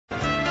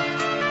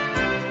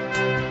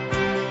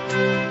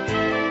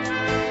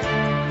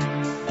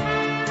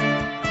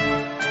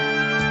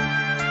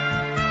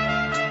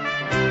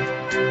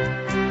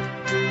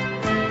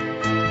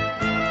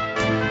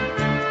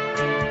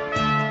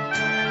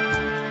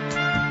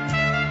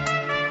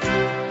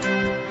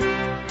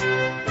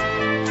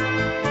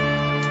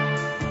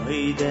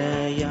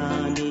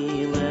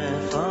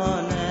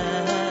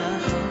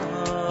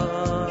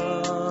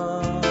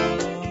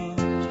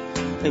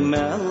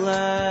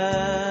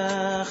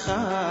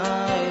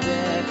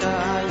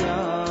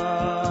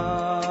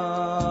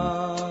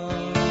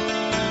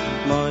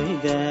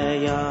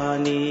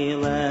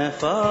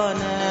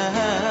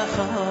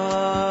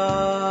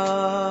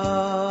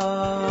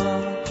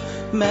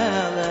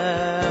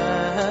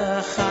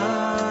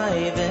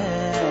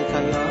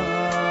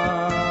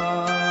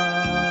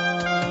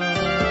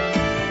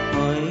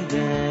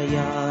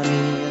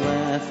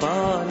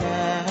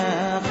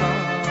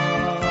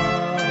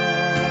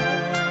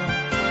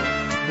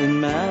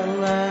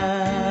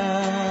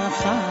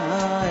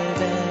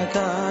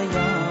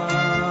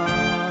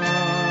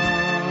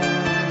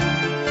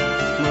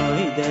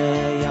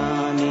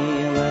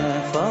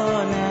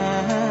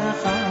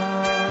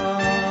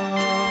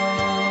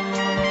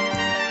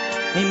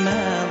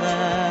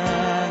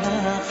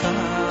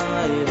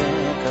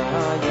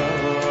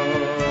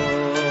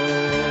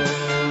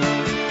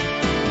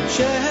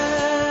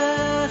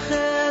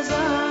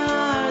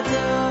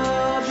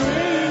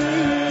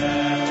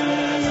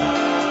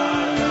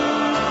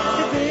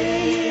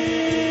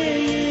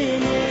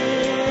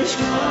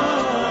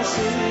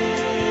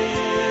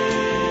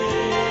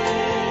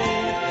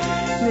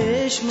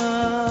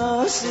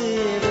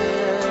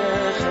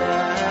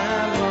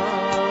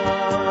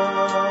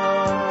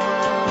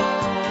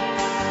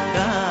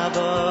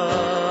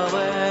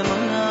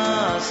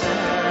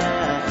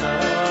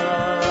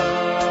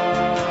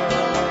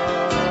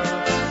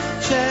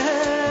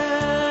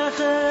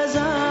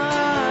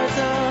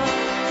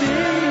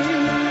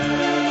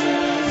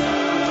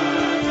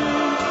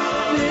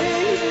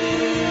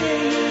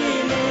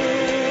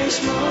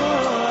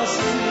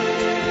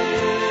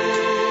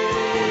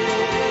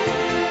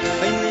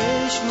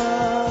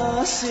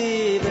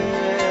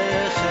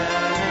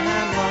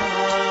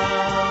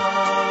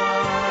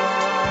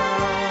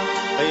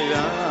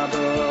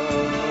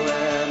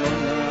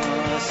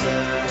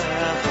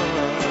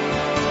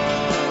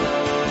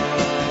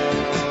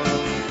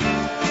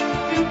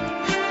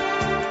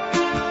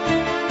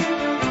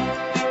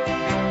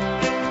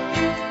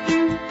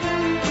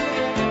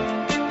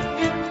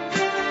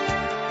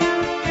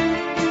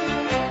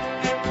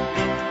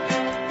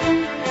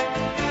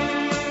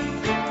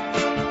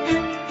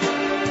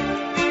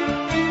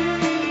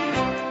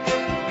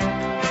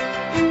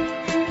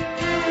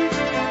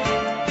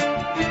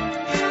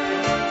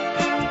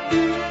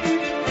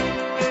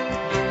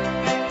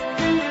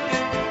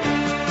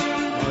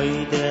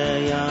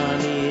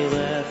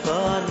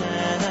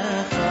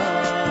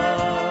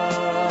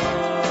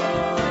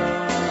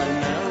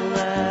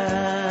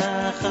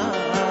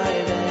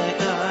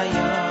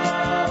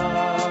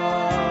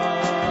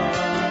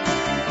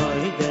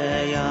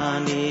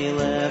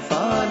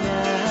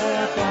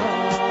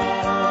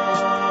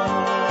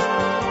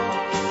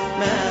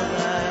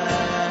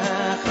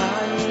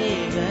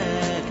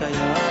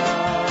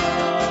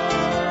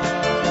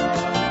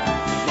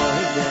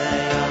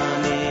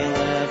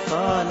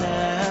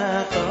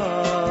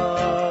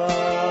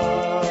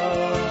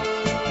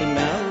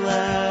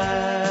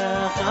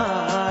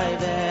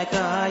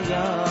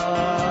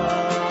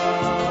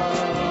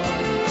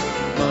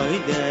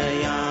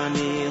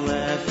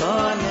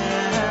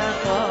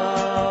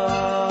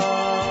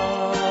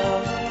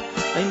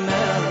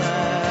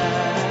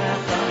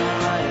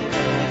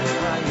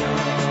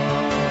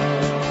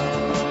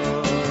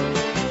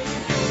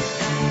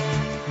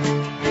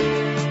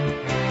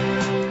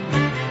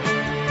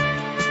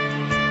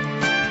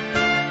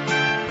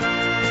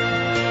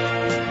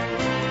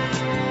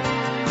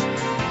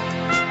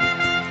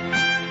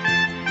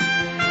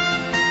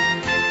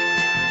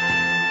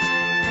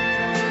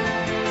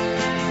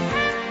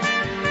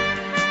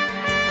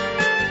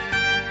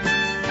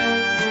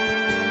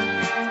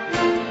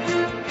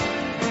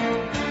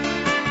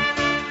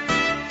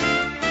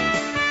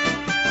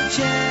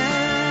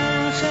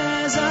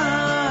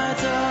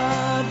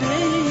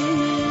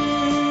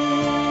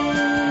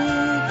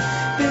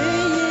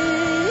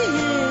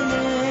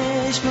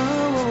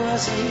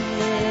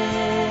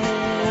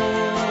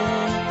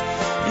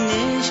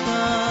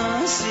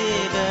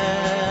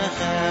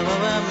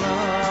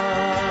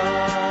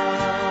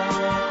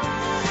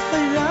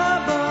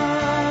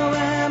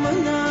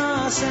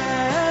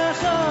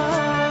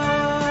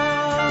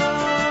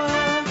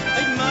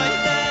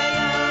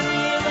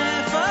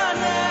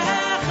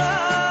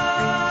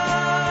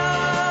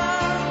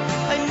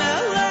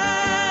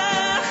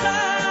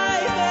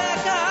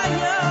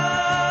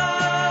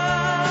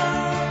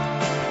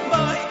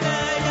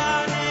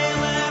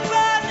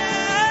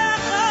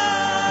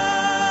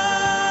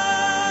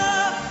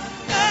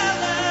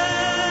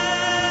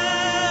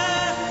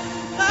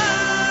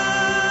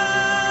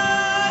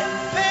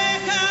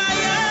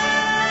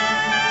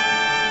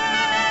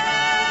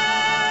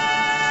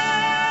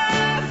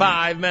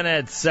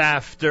Minutes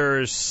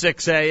after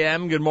 6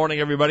 a.m. Good morning,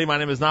 everybody. My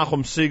name is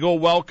Nachum Siegel.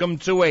 Welcome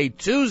to a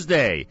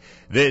Tuesday.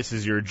 This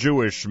is your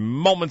Jewish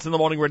Moments in the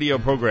Morning radio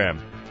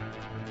program.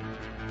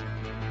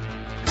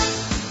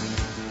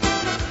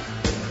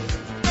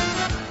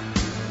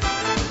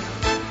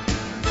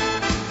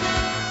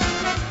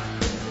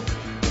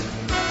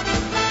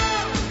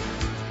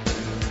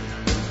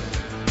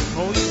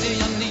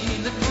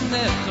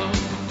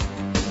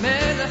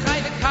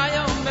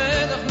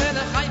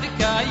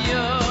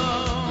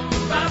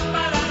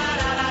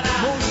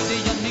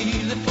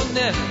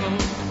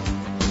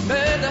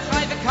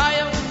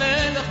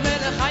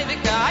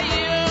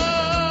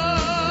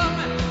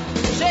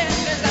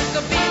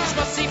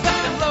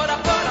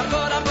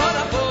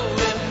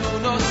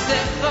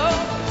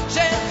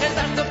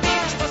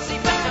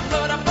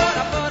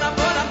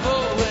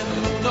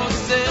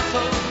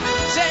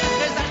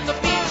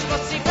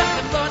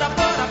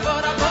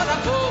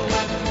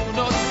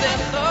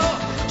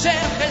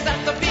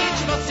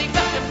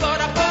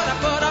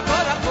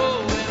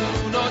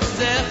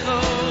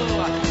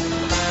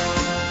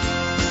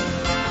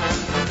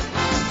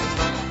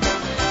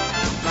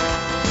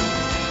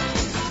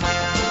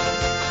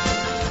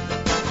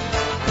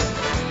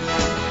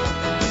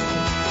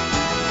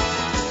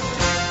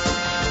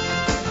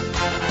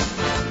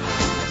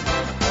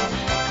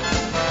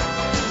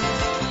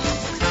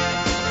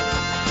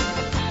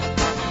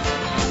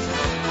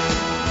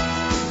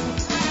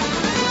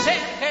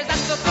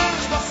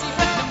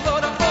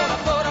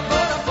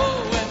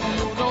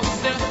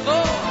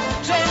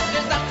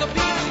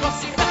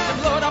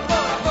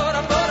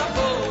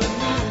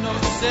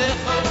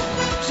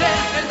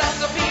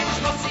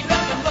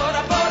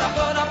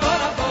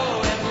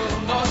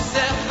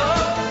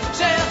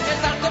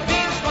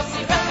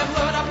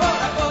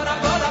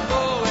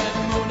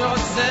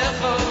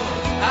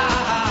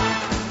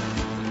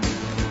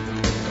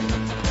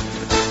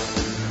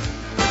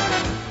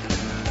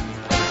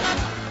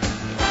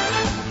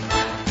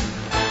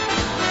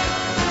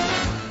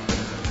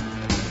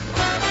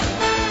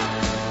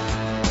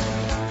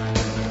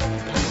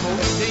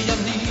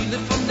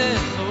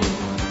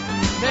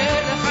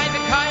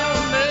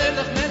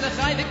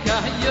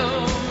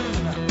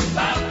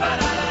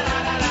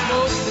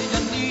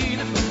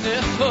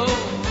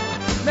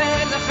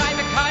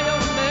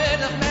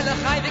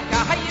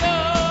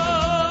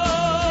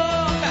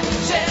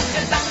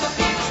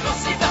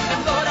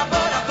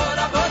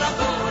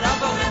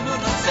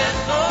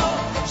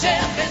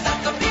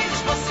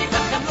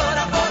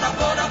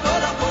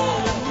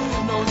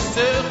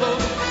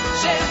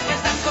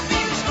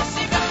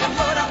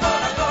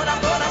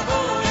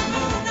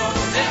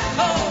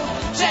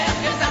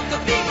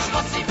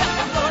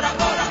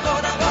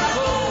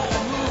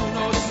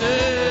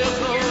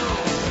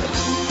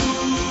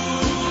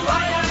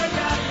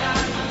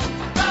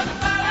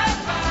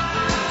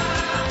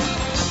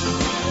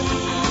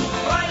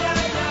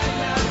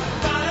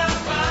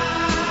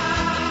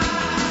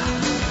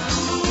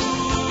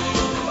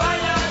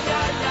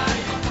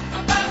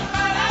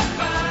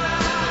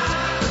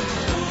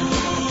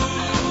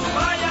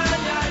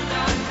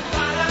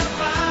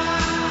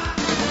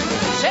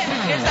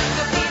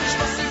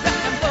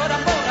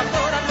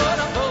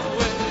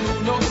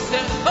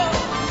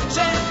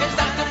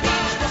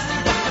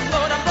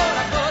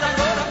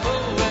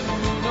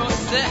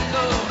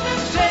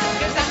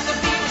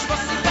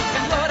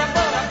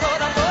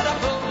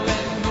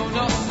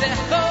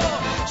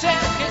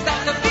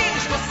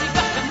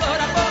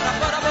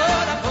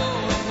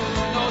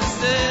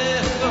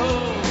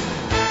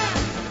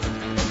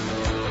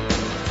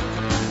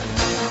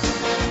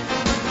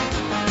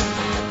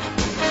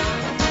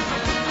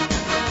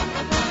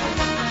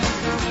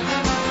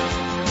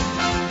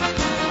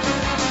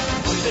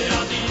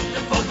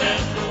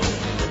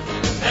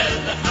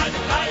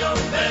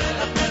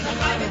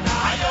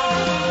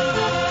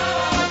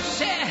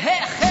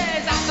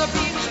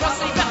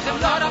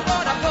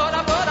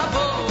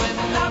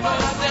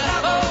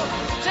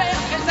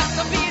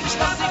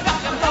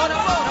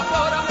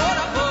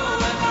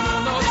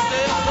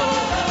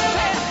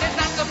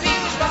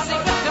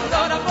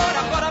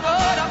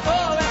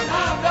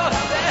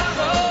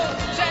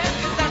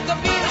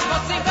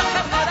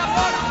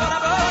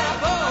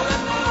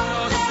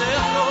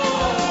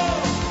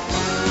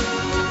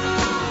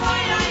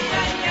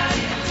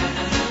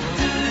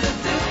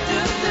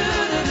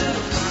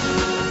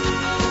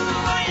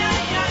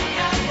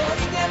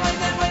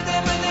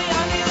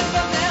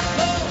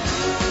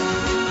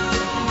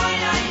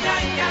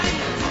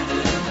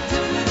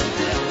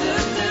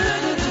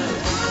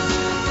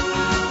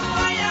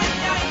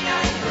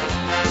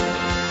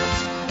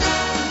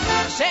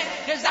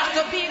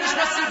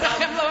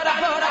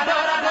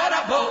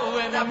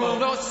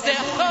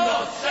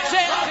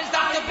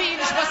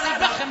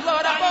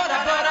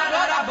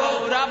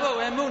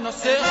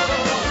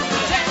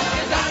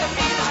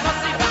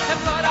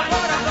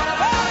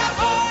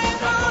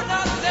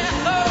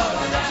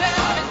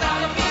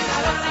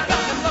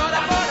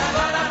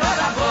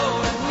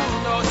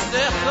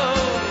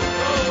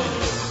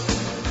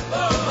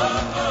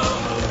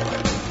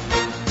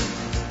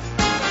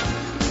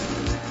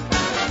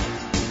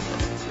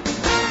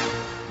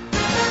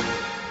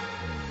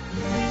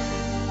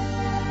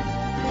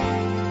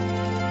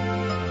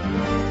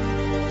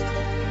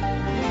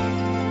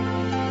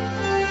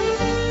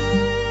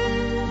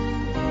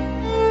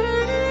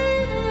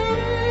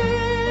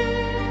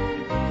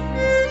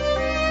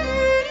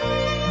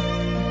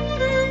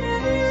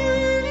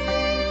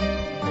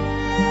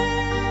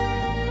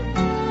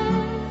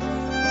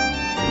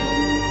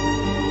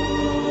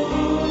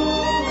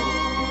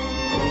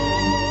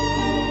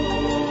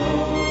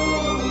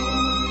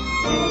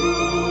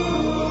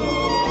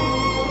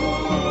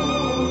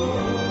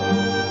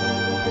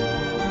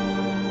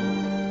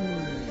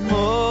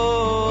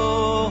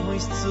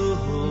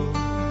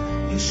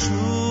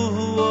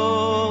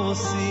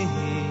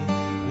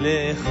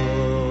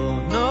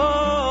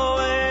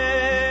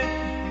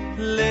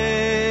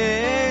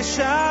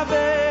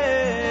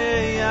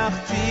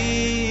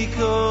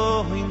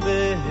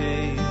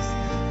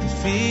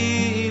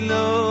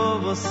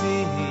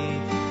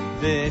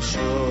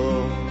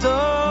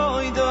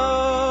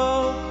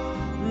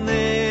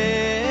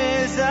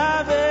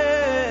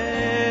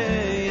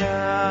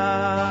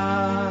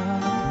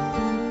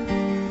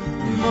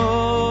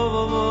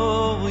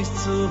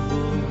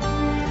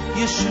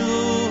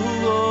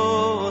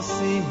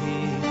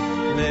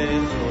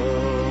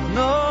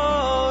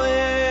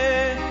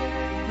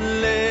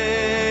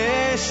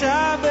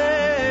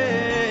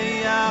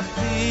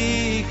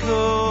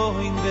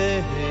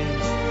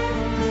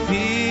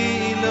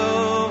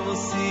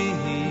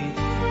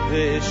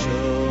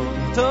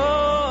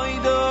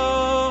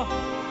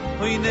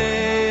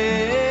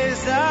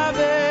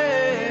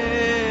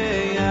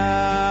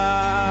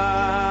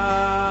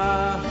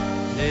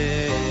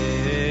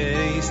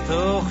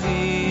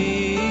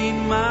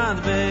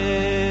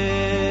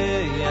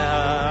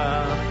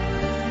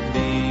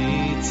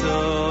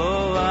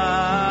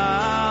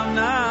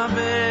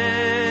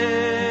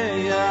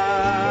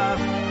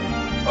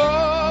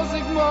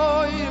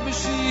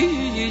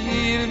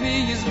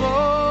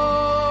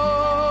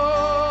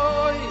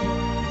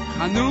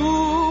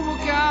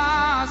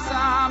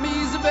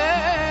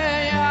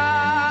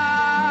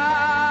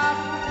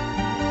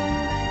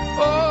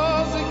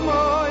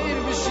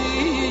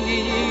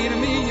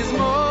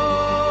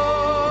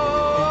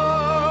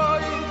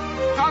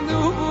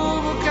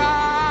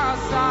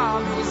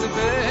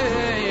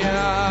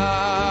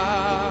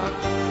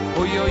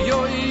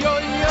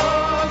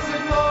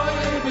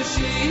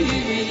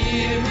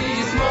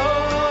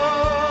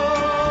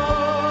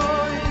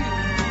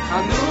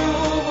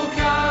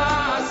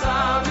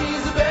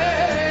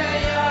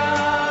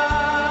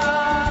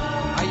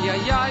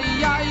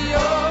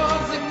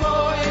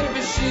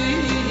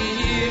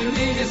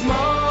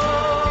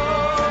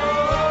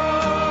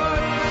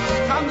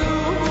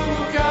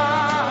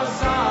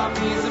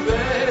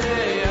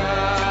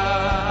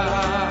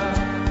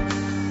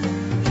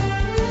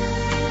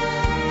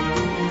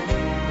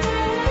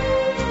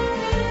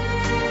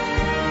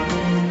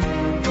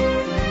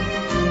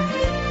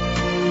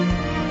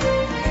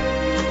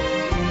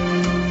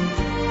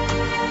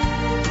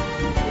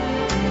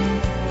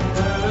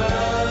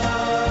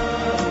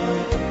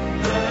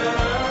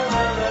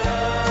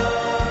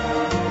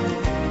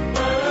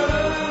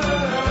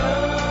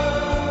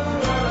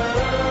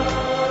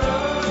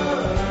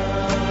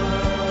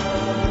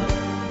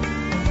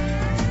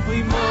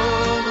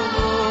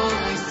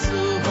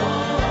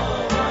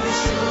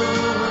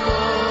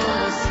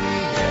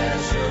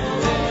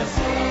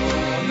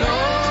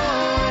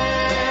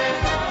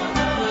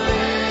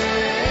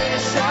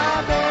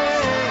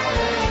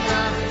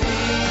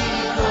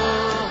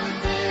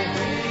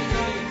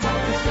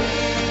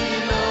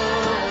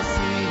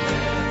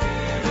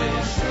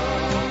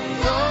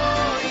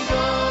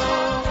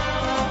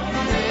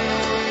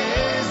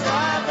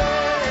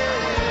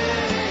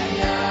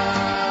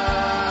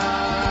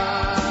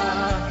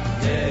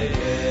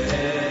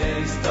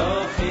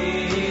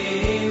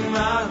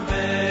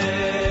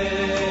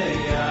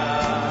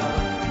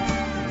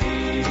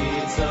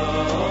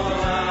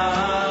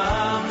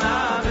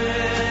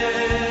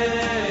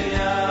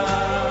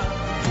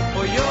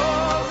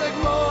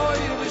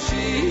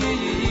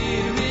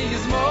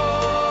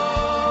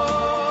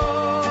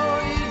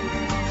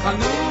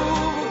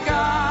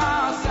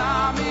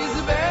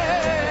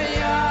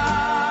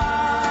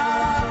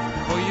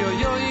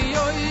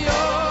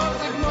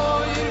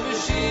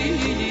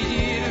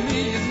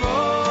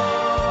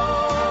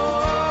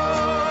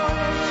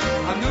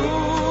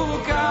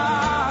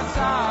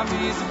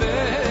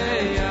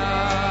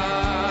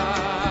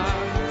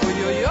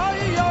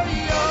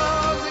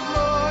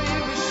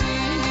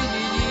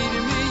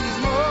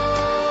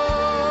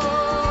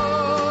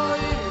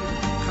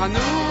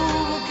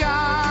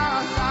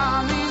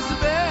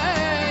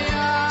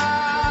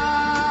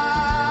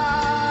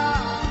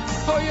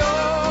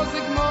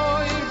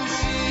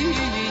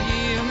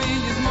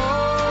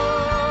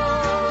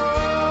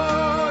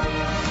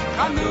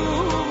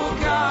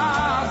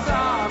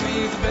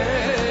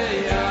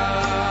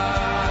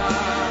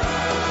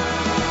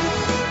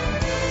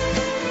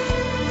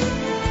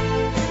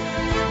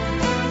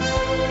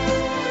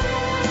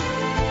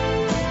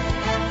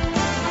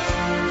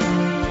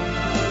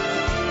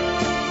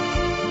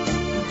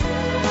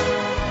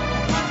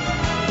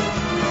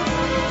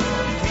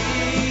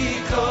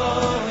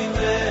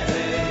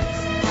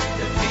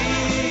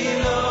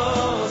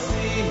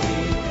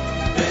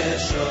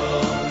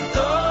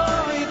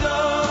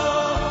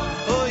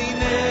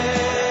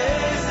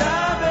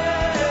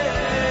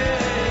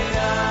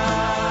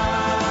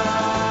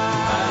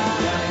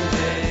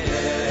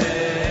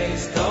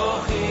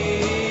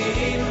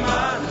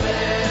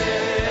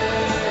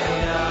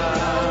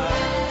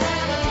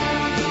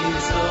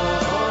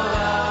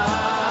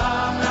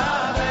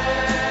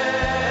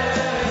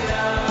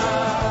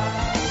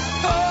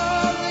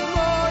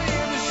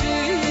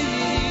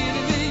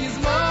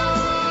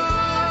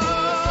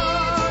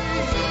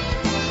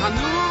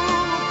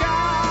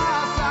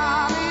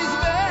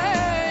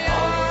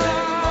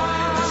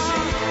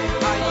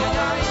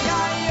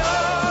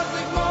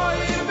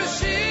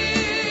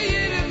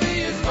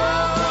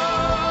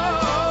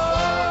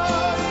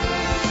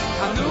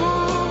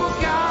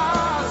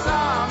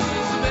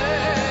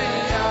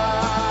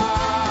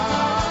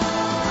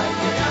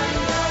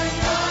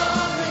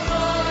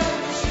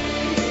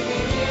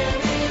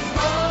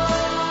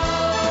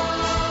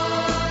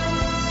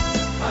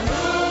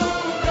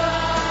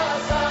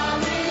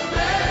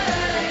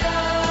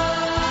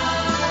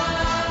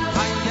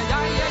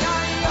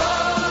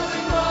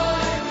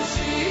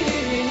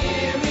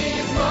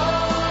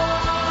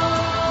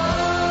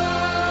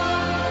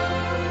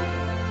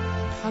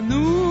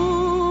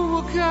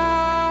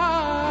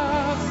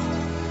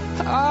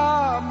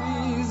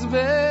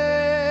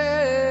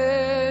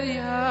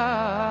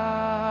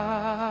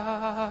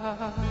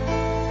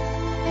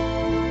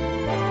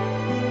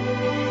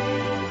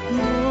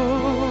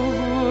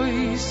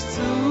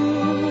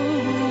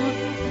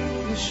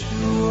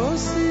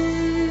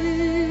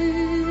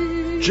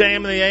 JM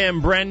and the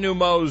AM brand new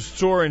Mo's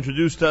tour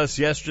introduced us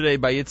yesterday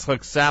by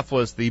Yitzchak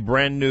Saflis, the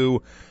brand new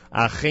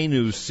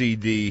Achenu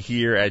CD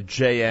here at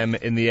JM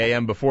in the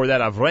AM. Before that,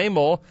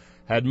 Avremel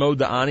had Mo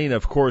Da'ani, and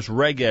of course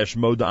Regesh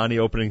Mo Da'ani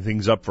opening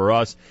things up for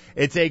us.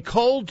 It's a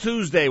cold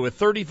Tuesday with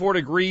 34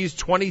 degrees,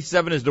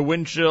 27 is the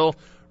wind chill.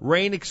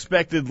 Rain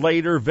expected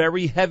later,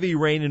 very heavy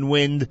rain and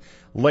wind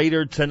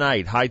later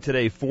tonight. High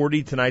today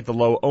 40, tonight the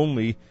low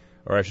only,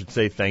 or I should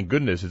say thank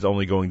goodness, it's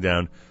only going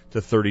down to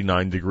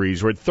 39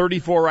 degrees. We're at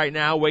 34 right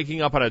now,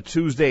 waking up on a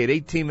Tuesday at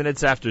 18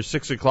 minutes after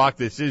 6 o'clock.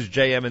 This is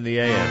JM in the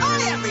AM.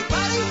 Hi,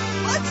 everybody.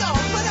 Let's all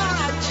put on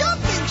our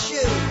jumping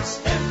shoes.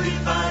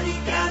 Everybody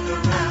gather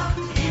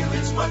round. Here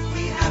is what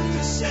we have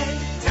to say.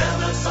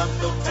 Tell us,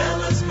 uncle,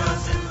 tell us,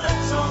 cousin.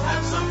 Let's all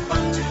have some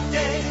fun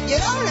today. You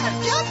don't have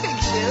jumping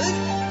shoes,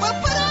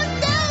 but put on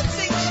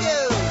dancing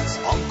shoes.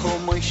 Uncle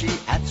Moishi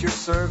at your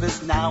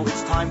service. Now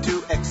it's time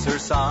to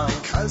exercise.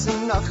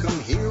 Cousin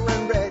Nachum here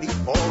and ready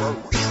for a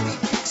really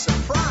big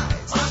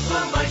surprise.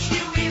 Uncle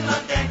Moishi, we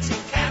love dancing.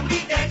 Can we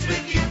dance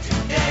with you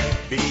today?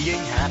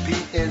 Being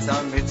happy is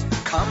a mitzvah.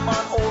 Come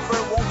on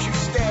over, won't you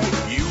stay?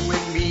 You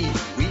and me,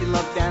 we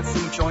love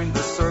dancing. Join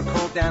the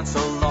circle, dance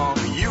along.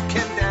 You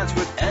can dance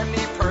with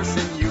any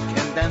person. You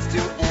can dance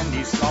to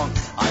any song.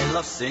 I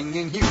love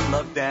singing, you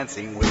love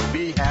dancing. We'll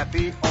be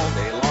happy all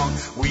day long.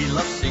 We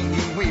love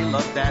singing, we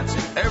love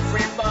dancing.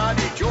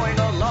 Everybody join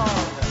along.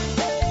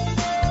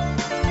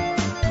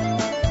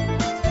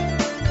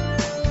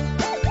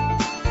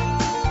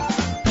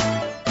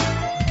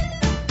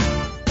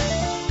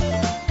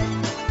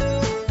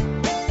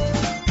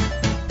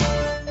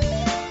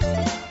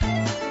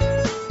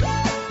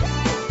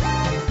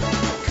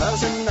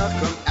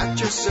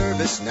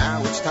 Service,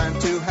 now it's time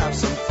to have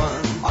some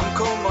fun.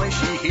 Uncle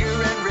Moishi here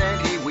and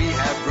ready, we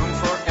have room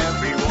for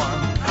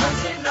everyone.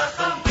 Cousin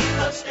Nachum, we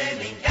love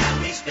spinning,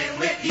 can we spin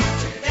with you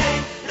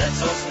today?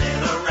 Let's all spin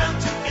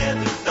around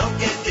together, don't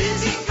get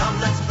dizzy,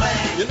 come let's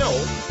play. You know,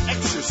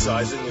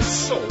 exercising is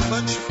so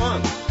much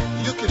fun.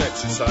 You can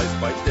exercise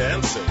by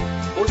dancing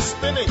or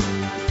spinning,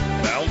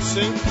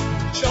 bouncing,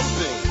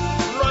 jumping,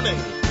 running,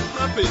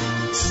 hopping,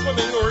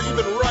 swimming, or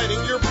even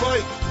riding your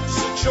bike.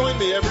 So join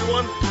me,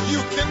 everyone. You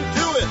can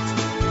do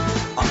it.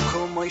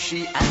 Uncle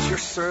Moishi at your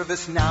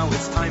service. Now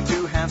it's time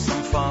to have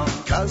some fun.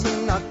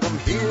 Cousin Nachum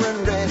here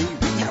and ready.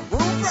 We have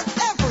room for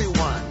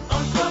everyone.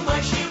 Uncle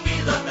Moishi,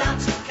 we love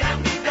bouncing.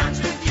 Can we bounce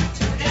with you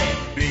today?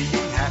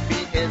 Being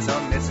happy is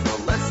a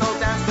mitzvah. Let's all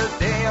dance the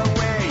day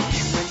away.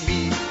 You and me,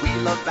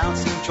 we love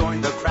bouncing.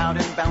 Join the crowd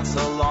and bounce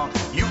along.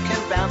 You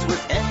can bounce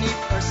with any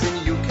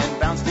person. You can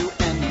bounce to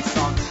any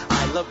song.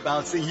 I love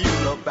bouncing, you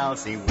love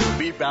bouncing. We'll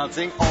be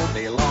bouncing all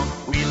day long.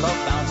 We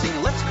love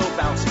bouncing, let's go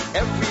bouncing.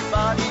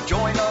 Everybody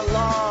join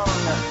along.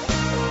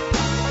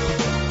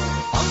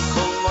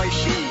 Uncle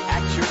Moishi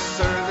at your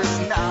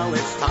service. Now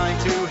it's time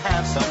to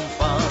have some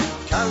fun.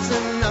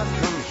 Cousin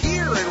Nachum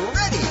here and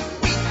ready.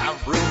 We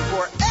have room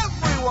for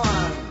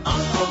everyone.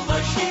 Uncle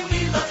Moishi,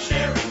 we love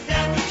sharing.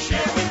 Can we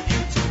share with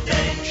you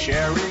today?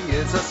 Sharing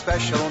is a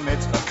special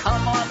mitzvah.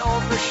 Come on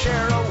over,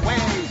 share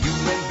away. You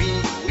and me,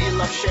 we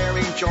love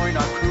sharing. Join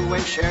our crew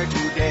and share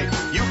today.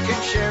 You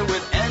can share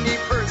with any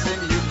person.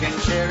 You can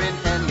share in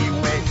any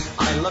way.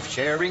 I love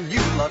sharing, you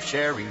love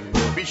sharing.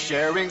 We'll be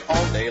sharing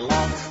all day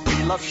long.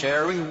 We love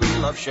sharing, we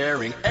love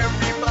sharing.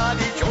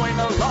 Everybody join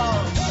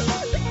along.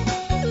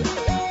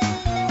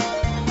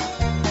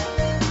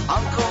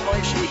 Uncle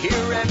Moishi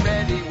here and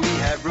ready. We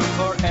have room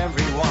for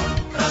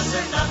everyone.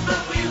 Cousin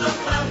Nachum, we love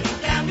clowning.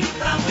 Can we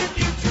clown with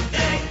you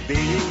today?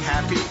 Being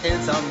happy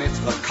is a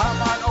mitzvah.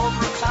 Come on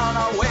over, clown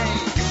our way.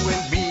 You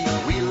and me,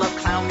 we love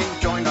clowning.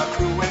 Join our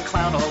crew and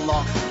clown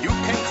along. You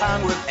can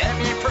clown with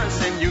any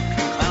person. You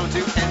can clown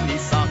to any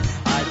song.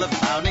 I love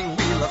clowning,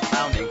 we love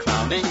clowning.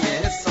 Clowning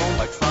is so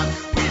much fun.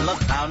 We love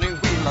clowning,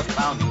 we love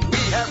clowning. We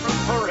have room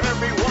for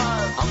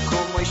everyone.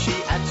 Uncle Moishi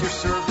at your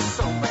service.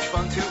 So much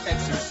fun to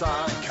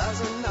exercise.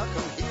 Cousin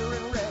Nachum here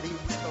and ready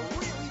with a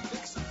really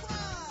big surprise.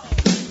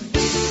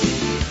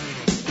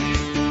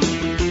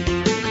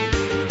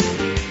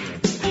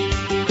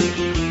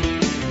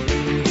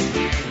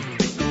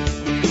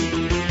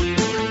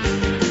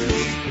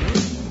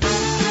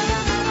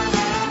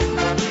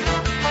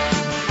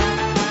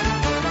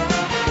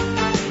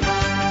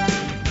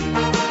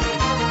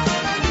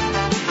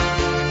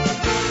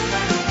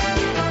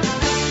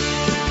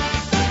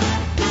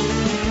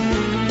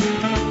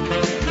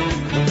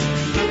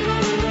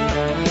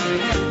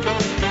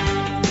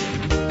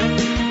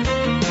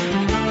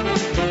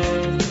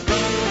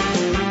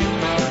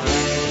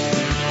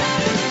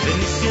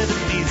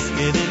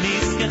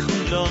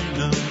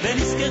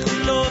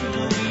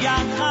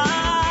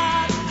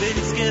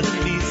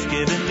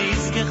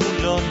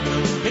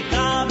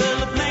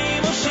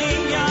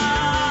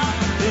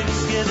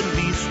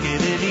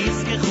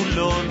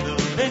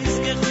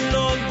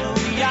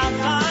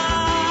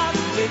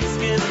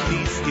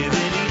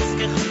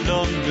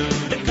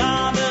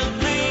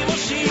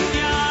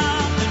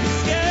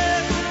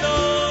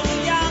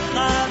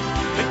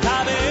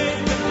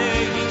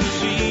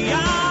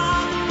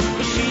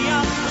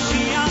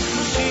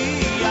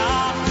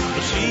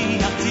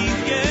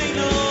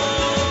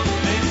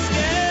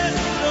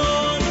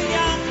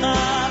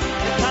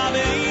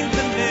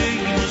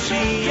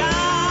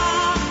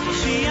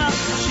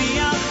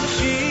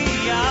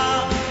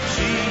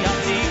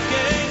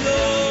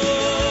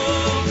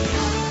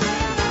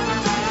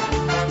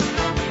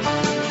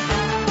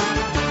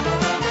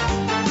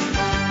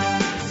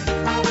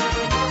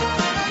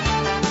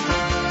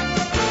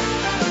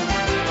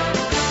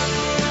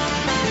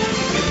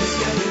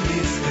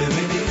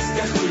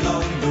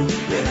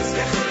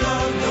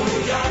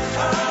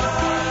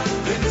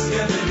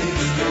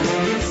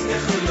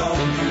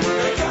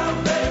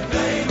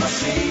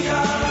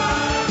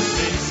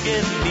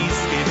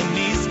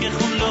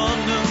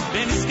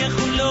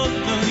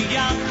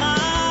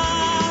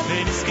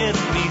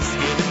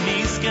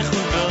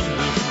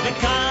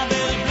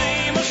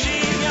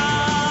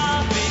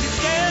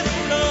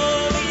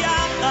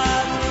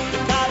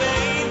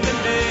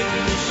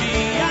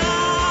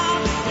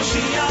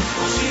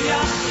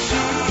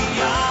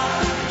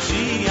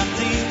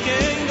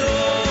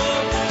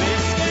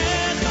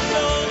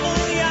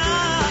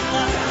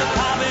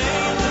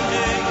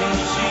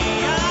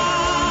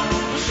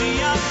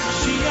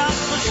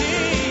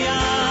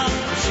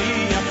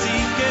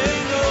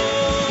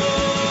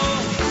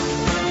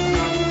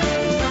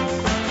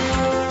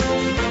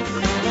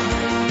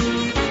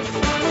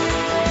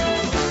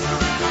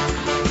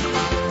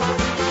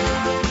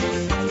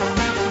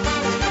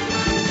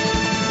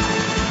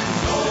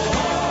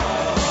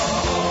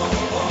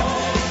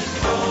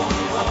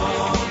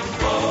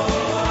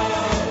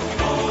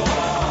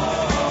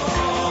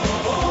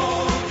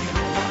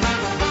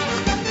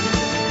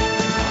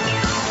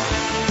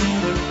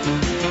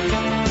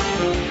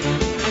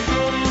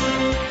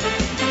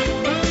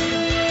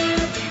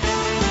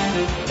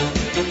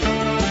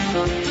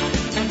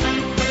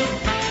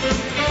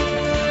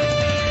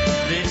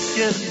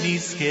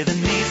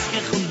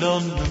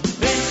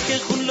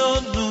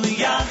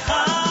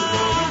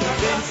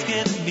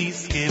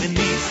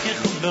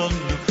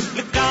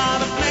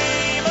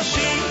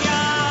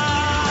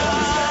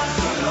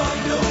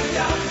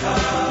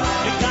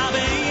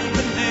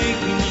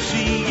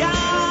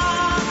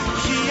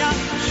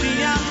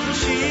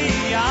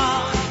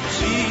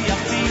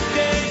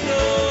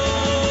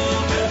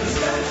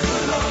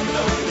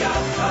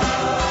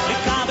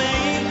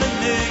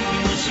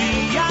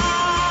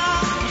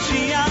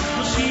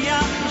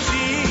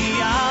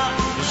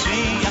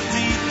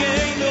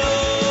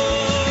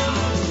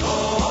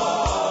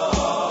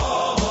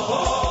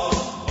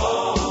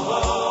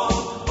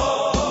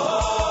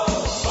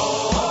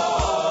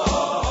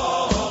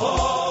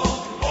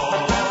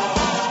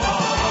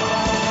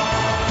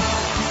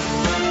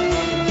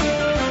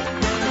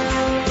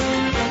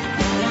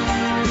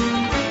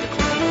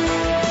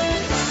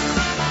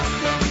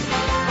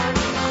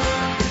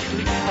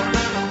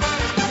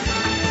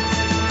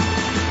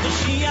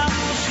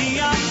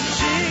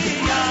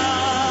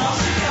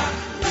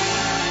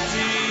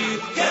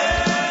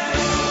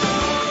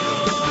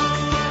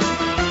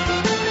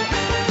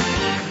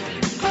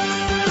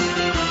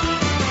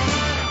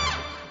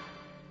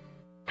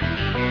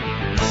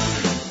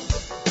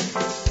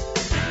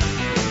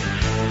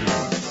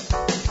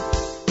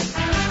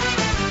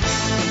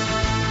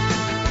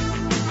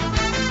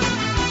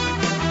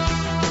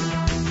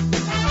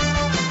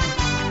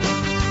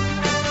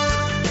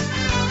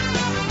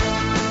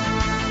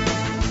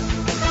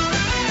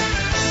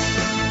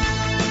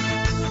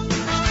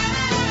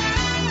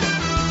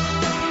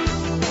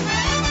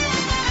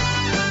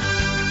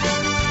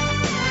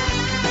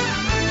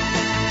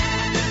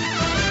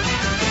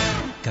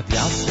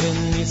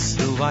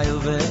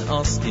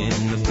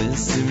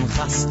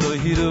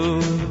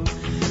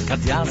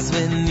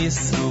 When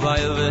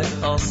Yisrael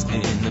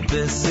ve'oskin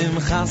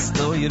besimchas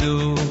doiru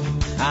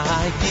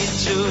I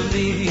kiddu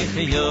b'rich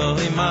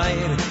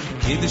yohimayr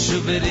kiddu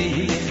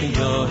b'rich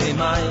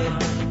yohimayr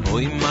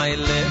oy my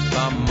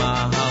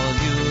lefamahal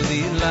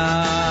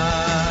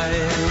yudilay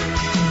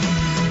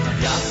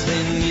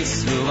When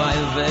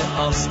Yisrael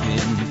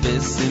ve'oskin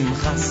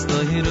besimchas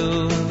doiru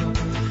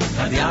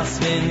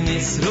When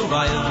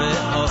Yisrael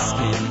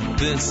ve'oskin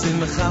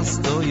besimchas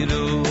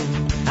doiru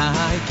I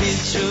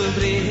kiddu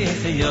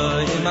b'rich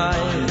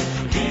yohimayr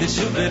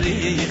kiddu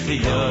b'rich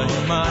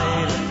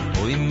yohimayr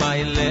oy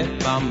my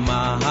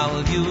lefamahal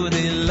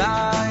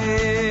yudilay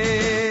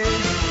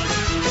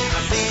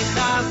Chazi,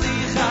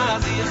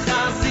 chazi,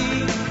 chazi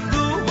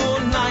du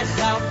bonai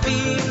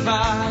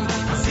chavivai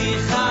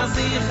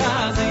Chazi,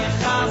 chazi,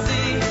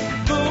 chazi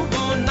du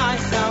bonai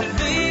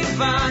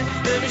chavivai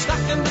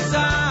V'mishtachem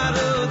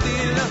b'zaru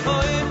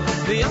dilahoim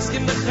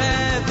v'yoskim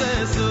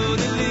b'cheves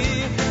udili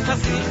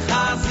Chazi,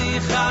 chazi,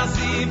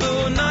 chazi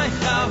bonai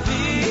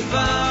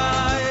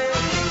chavivai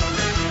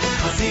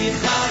Chazi,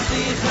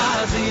 chazi,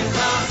 chazi,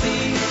 chazi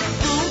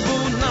du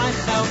bonai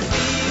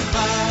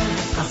chavivai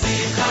Chazi,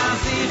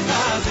 chazi,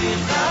 chazi,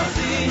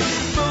 chazi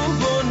du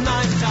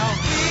bonai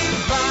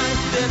chavivai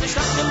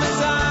V'mishtachem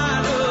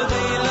b'zaru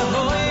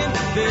dilahoim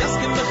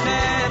v'yoskim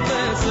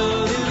b'cheves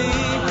udili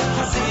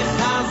Chazi,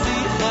 chazi,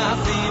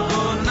 chazi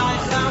bonai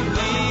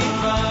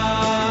chavivai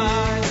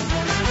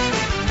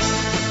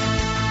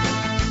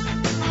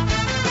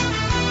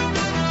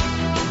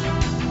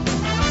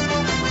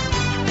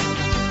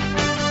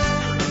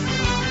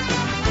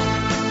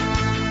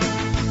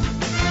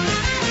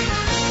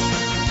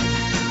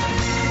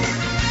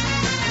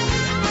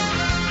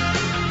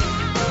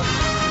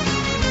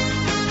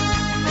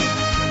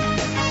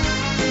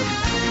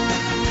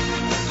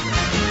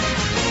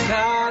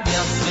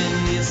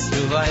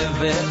Weil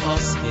wir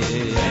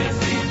ausgehen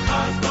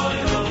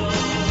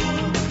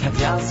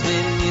Katjas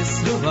wenn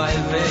Yisru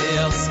weil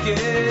wir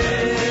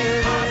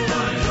ausgehen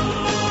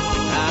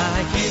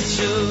Akid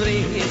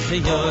shubrich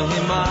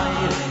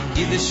yohimayr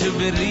Kid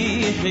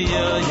shubrich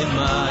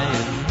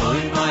yohimayr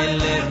Oy my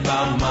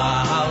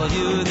lefamahal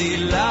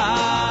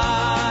yudilay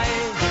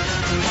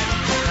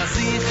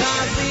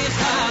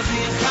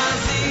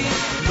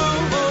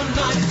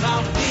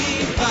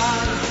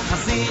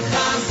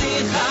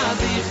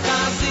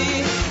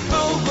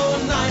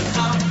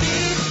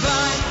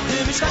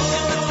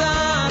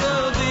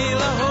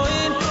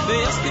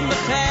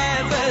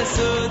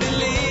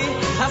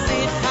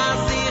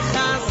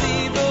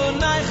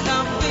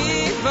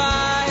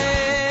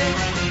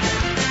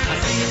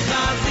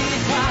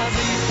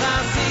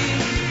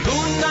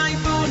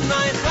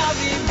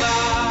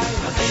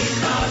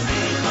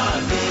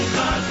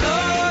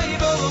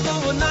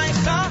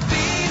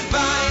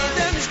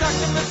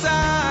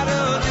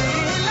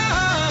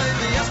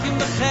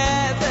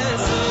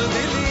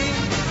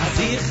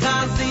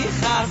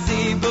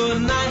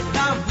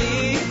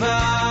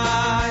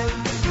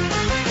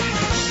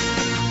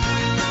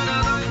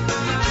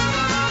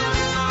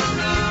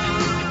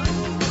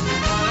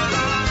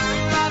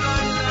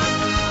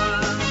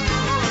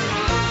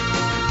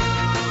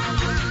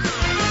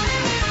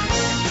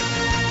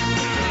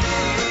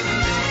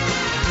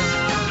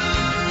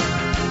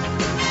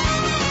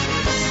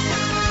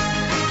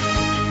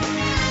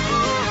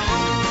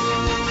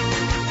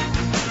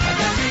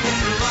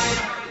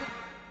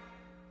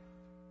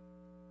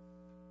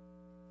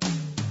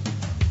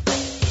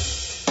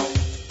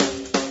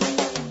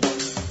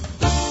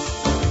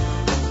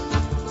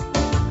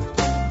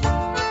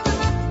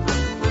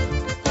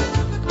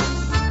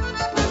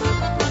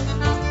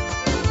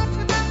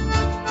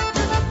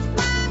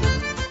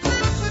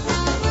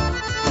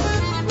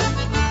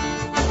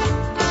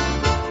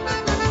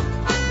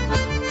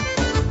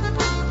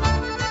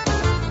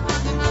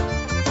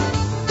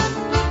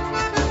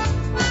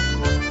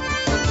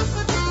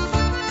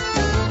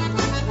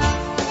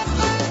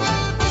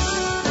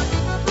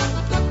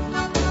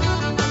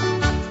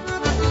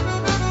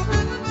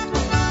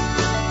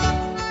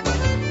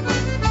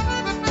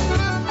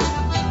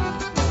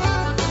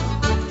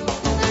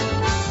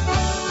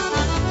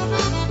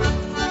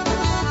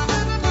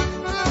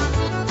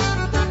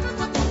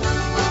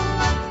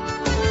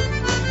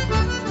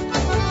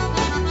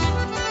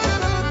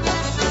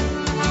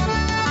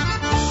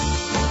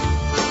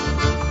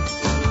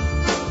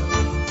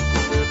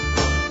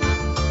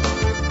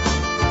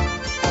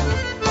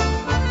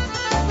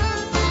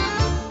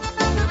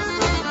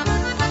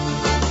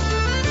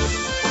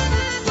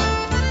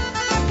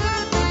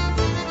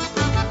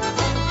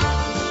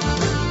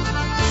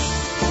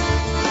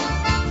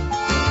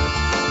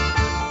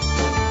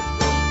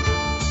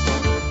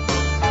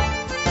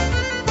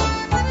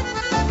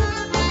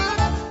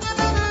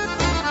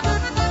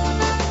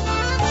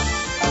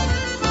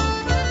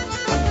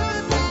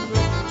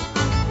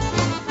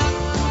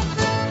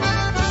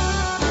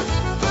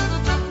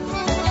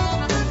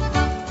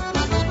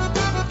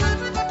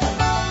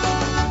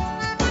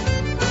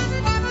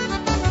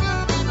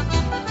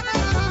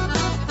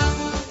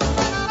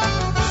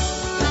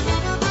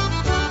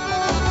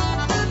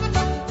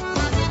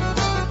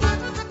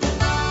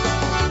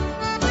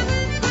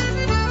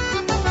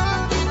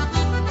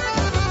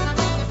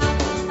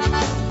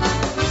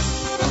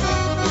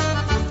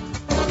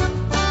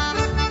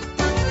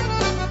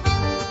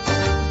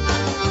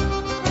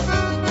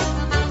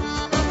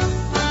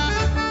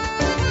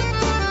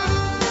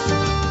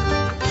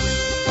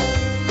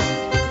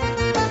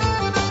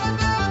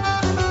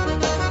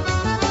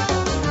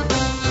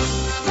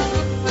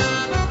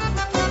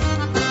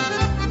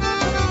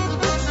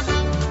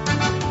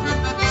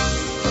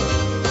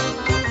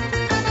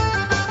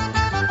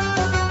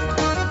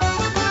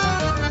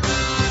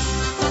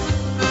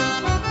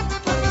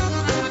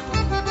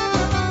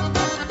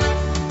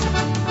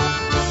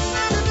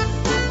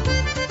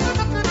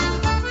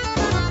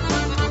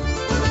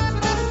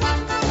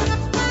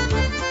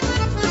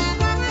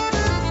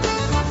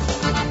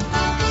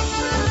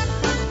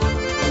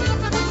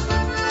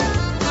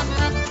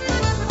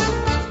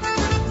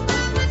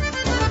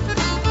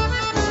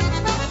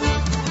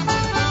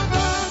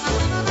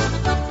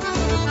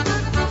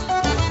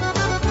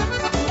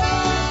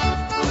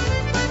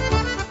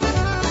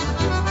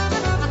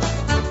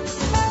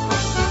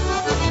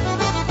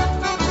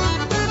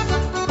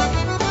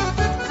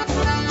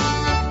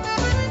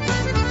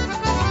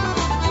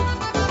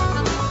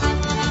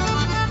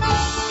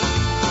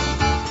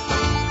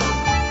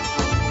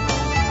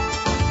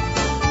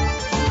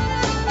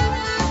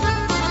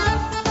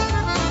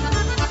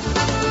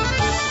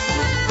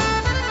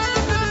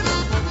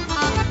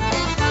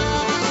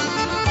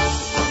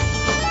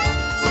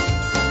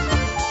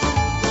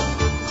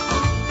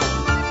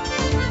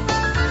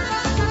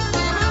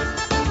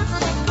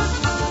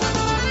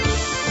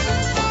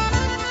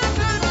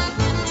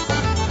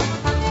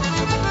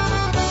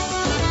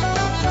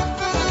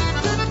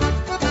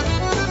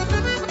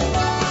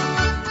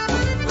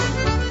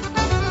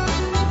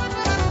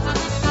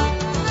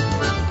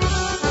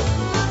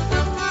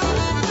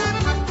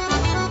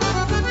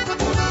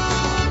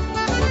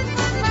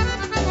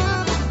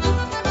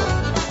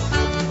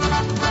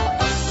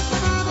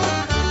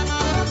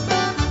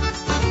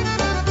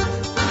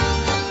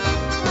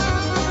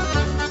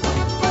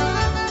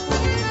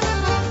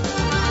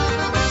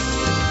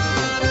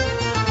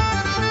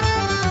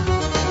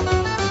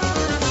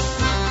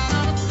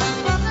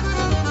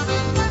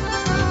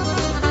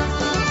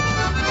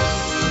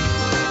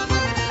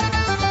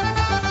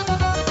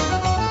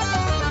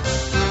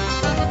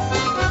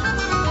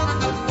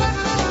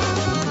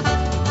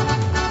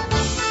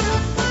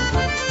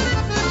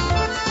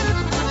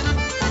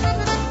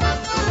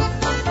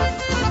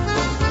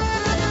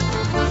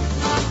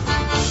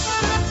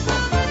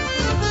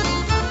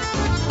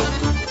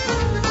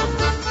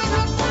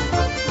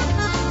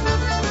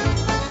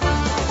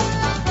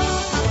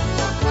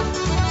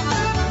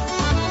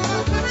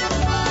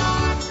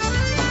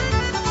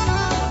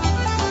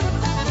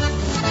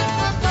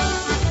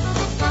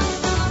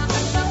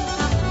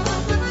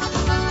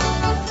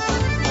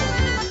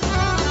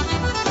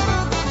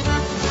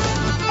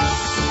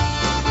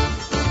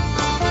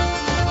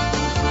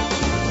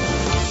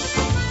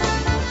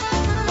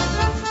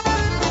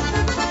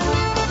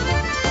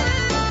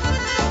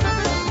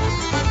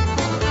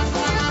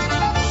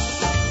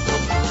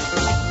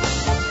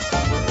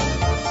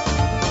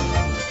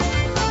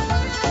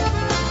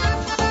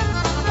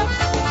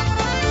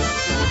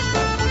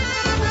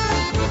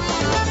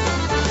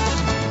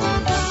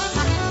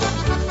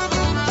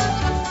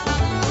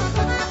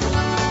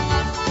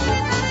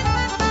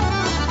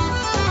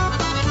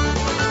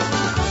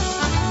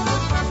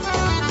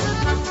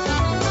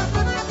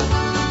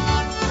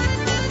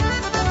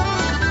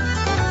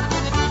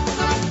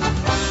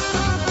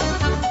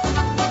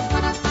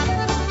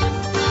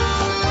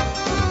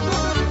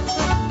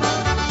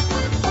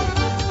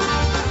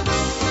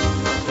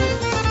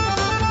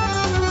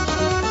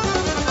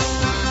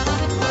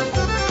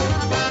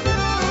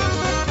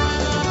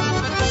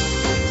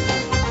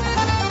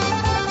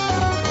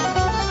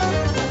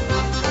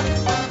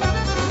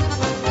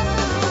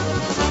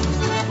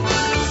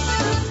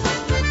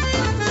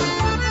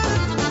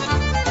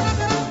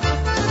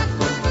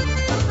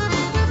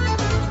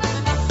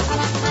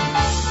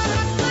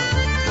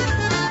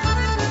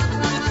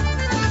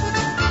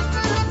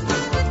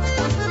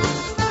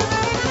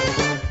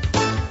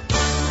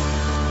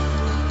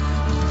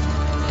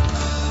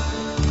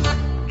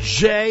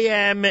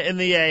JM in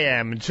the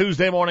AM.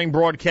 Tuesday morning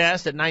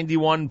broadcast at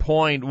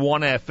 91.1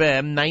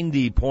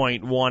 FM,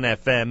 90.1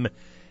 FM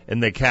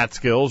in the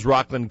Catskills,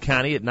 Rockland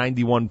County at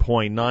 91.9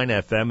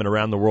 FM, and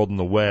around the world on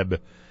the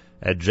web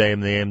at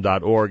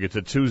jmtheam.org. It's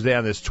a Tuesday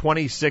on this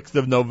 26th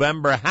of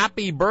November.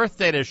 Happy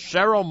birthday to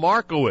Cheryl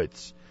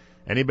Markowitz.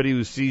 Anybody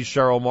who sees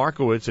Cheryl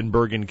Markowitz in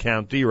Bergen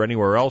County or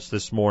anywhere else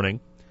this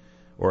morning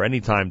or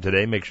anytime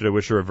today, make sure to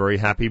wish her a very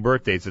happy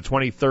birthday. It's the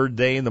 23rd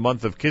day in the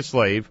month of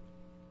Kislev,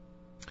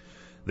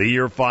 the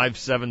year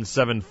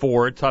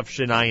 5774,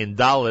 Tufshin Ayin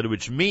Daled,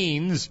 which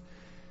means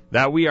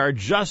that we are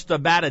just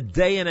about a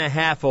day and a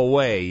half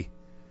away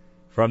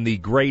from the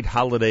great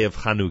holiday of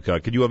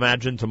Hanukkah. Could you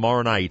imagine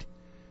tomorrow night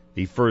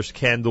the first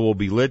candle will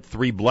be lit,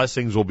 3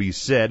 blessings will be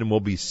said, and we'll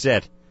be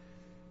set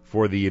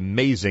for the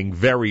amazing,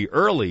 very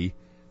early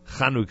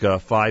Hanukkah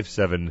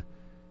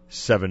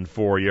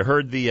 5774. You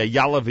heard the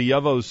Yala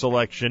V'Yavo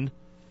selection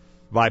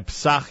by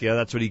Psachia,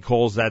 that's what he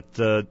calls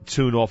that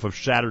tune off of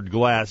Shattered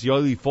Glass.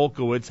 Yoli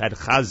Folkowitz had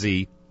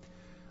Chazi,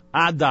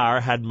 Adar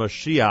had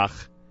Mashiach,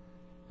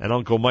 and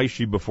Uncle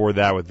Maishi before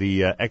that with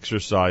the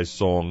exercise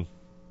song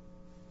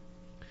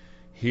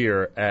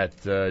here at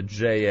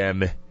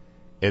JM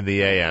in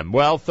the AM.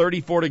 Well,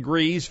 34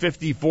 degrees,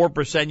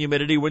 54%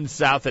 humidity, wind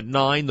south at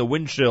 9, the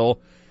wind chill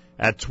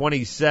at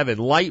 27.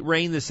 Light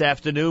rain this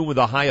afternoon with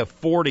a high of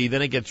 40,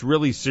 then it gets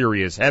really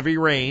serious. Heavy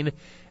rain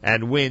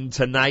and wind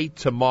tonight,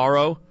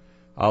 tomorrow.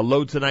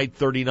 Low tonight,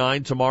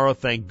 39. Tomorrow,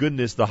 thank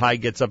goodness, the high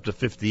gets up to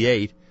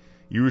 58.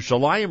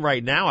 Yerushalayim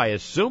right now, I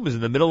assume, is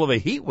in the middle of a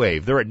heat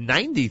wave. They're at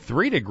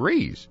 93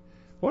 degrees.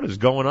 What is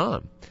going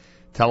on?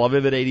 Tel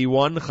Aviv at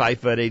 81,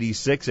 Haifa at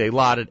 86,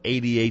 Eilat at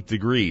 88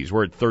 degrees.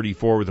 We're at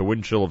 34 with a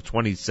wind chill of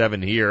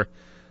 27 here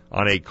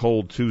on a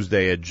cold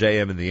Tuesday at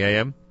JM in the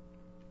AM.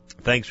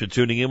 Thanks for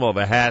tuning in. We'll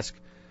have a HASC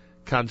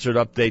concert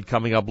update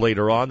coming up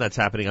later on. That's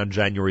happening on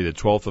January the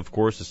 12th, of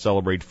course, to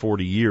celebrate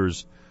 40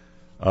 years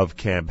of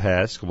Camp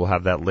HASC. We'll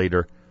have that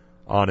later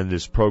on in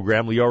this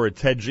program. Liora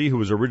Tedgi, who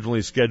was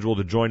originally scheduled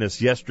to join us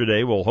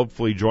yesterday, will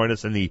hopefully join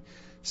us in the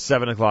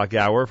 7 o'clock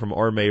hour from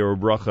Ohr Meir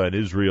Bracha in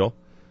Israel.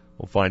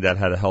 We'll find out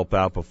how to help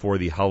out before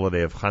the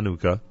holiday of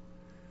Hanukkah.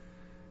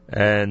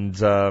 And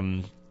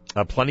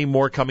plenty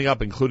more coming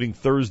up, including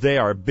Thursday,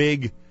 our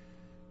big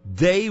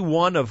Day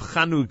 1 of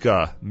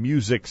Hanukkah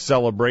music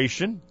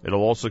celebration.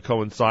 It'll also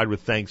coincide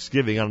with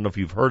Thanksgiving. I don't know if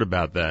you've heard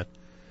about that.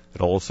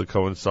 It'll also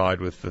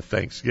coincide with the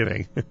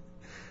Thanksgiving.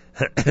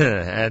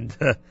 and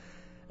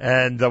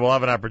we'll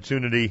have an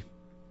opportunity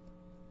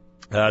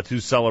to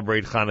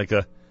celebrate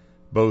Hanukkah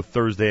both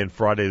Thursday and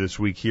Friday this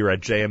week here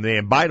at JMA.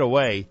 And by the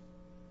way,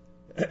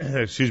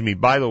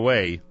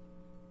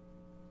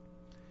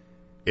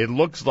 it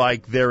looks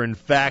like there in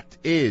fact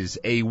is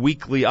a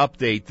weekly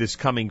update this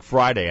coming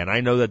Friday, and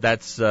I know that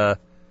that's to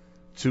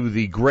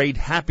the great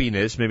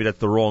happiness, maybe that's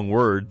the wrong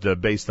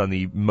word based on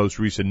the most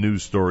recent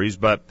news stories,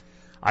 but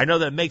I know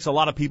that it makes a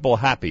lot of people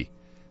happy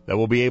that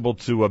we'll be able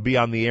to be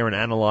on the air and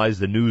analyze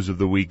the news of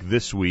the week,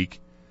 this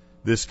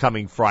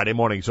coming Friday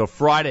morning. So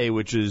Friday,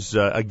 which is,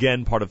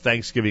 again, part of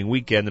Thanksgiving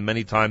weekend, and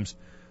many times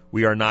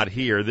we are not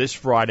here. This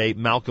Friday,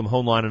 Malcolm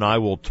Hoenlein and I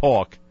will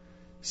talk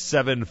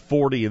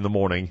 7:40 in the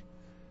morning,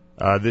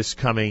 this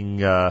coming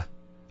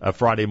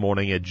Friday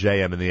morning at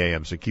JM in the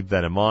AM. So keep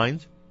that in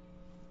mind.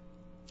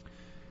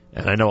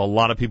 And I know a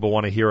lot of people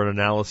want to hear an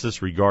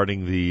analysis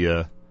regarding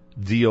the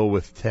deal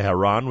with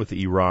Tehran, with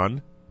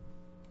Iran.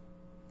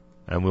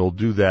 And we'll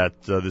do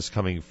that this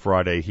coming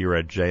Friday here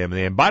at JM.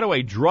 And by the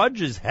way,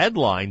 Drudge's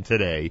headline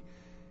today,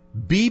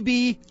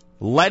 Bibi,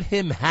 let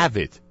him have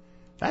it.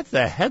 That's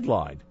the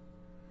headline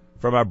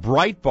from a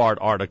Breitbart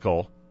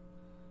article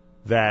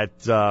that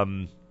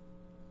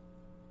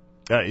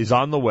is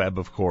on the web,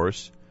 of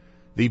course.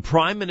 The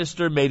Prime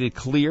Minister made it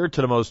clear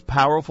to the most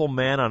powerful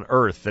man on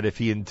earth that if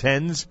he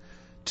intends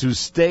to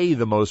stay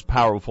the most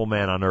powerful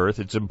man on earth,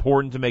 it's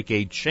important to make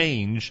a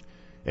change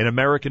in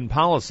American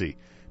policy,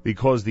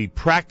 because the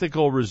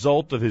practical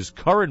result of his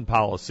current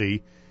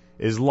policy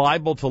is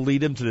liable to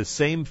lead him to the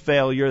same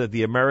failure that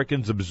the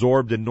Americans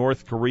absorbed in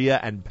North Korea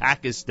and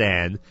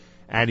Pakistan,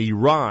 and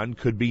Iran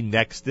could be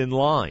next in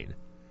line.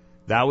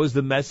 That was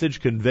the message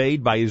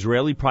conveyed by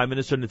Israeli Prime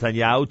Minister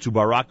Netanyahu to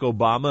Barack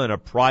Obama in a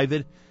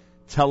private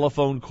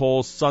telephone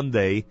call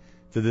Sunday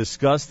to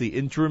discuss the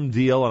interim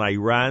deal on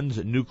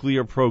Iran's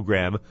nuclear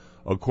program,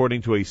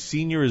 according to a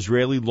senior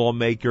Israeli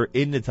lawmaker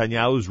in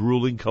Netanyahu's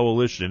ruling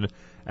coalition,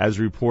 as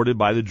reported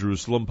by the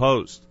Jerusalem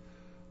Post.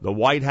 The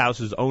White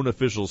House's own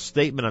official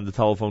statement on the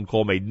telephone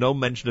call made no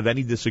mention of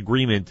any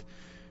disagreement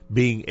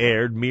being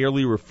aired,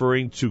 merely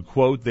referring to,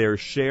 quote, their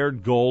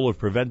shared goal of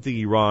preventing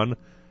Iran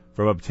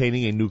from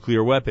obtaining a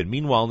nuclear weapon.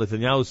 Meanwhile,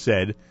 Netanyahu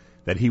said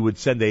that he would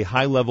send a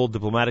high-level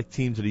diplomatic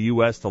team to the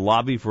U.S. to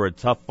lobby for a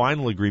tough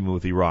final agreement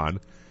with Iran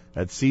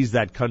that sees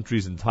that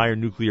country's entire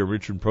nuclear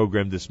enrichment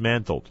program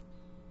dismantled.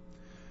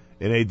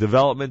 In a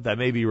development that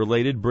may be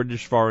related,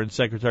 British Foreign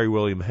Secretary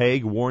William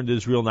Hague warned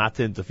Israel not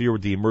to interfere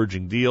with the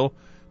emerging deal,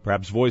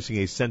 perhaps voicing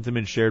a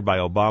sentiment shared by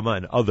Obama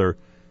and other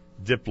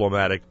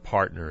diplomatic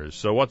partners.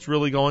 So what's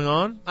really going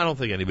on? I don't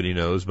think anybody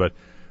knows, but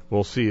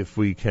we'll see if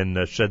we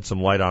can shed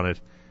some light on it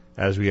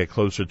as we get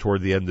closer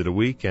toward the end of the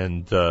week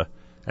and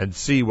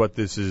see what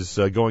this is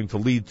going to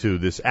lead to,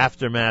 this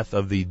aftermath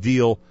of the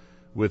deal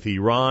with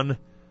Iran,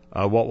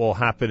 what will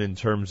happen in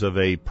terms of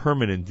a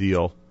permanent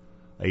deal,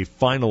 a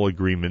final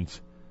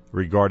agreement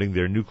regarding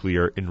their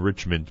nuclear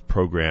enrichment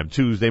program.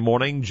 Tuesday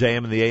morning,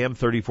 JM in the AM,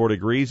 34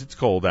 degrees. It's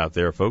cold out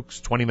there, folks.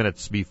 20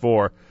 minutes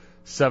before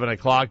 7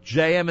 o'clock,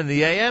 JM in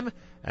the AM,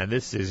 and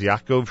this is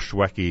Yaakov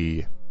Shweki.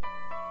 Yeah.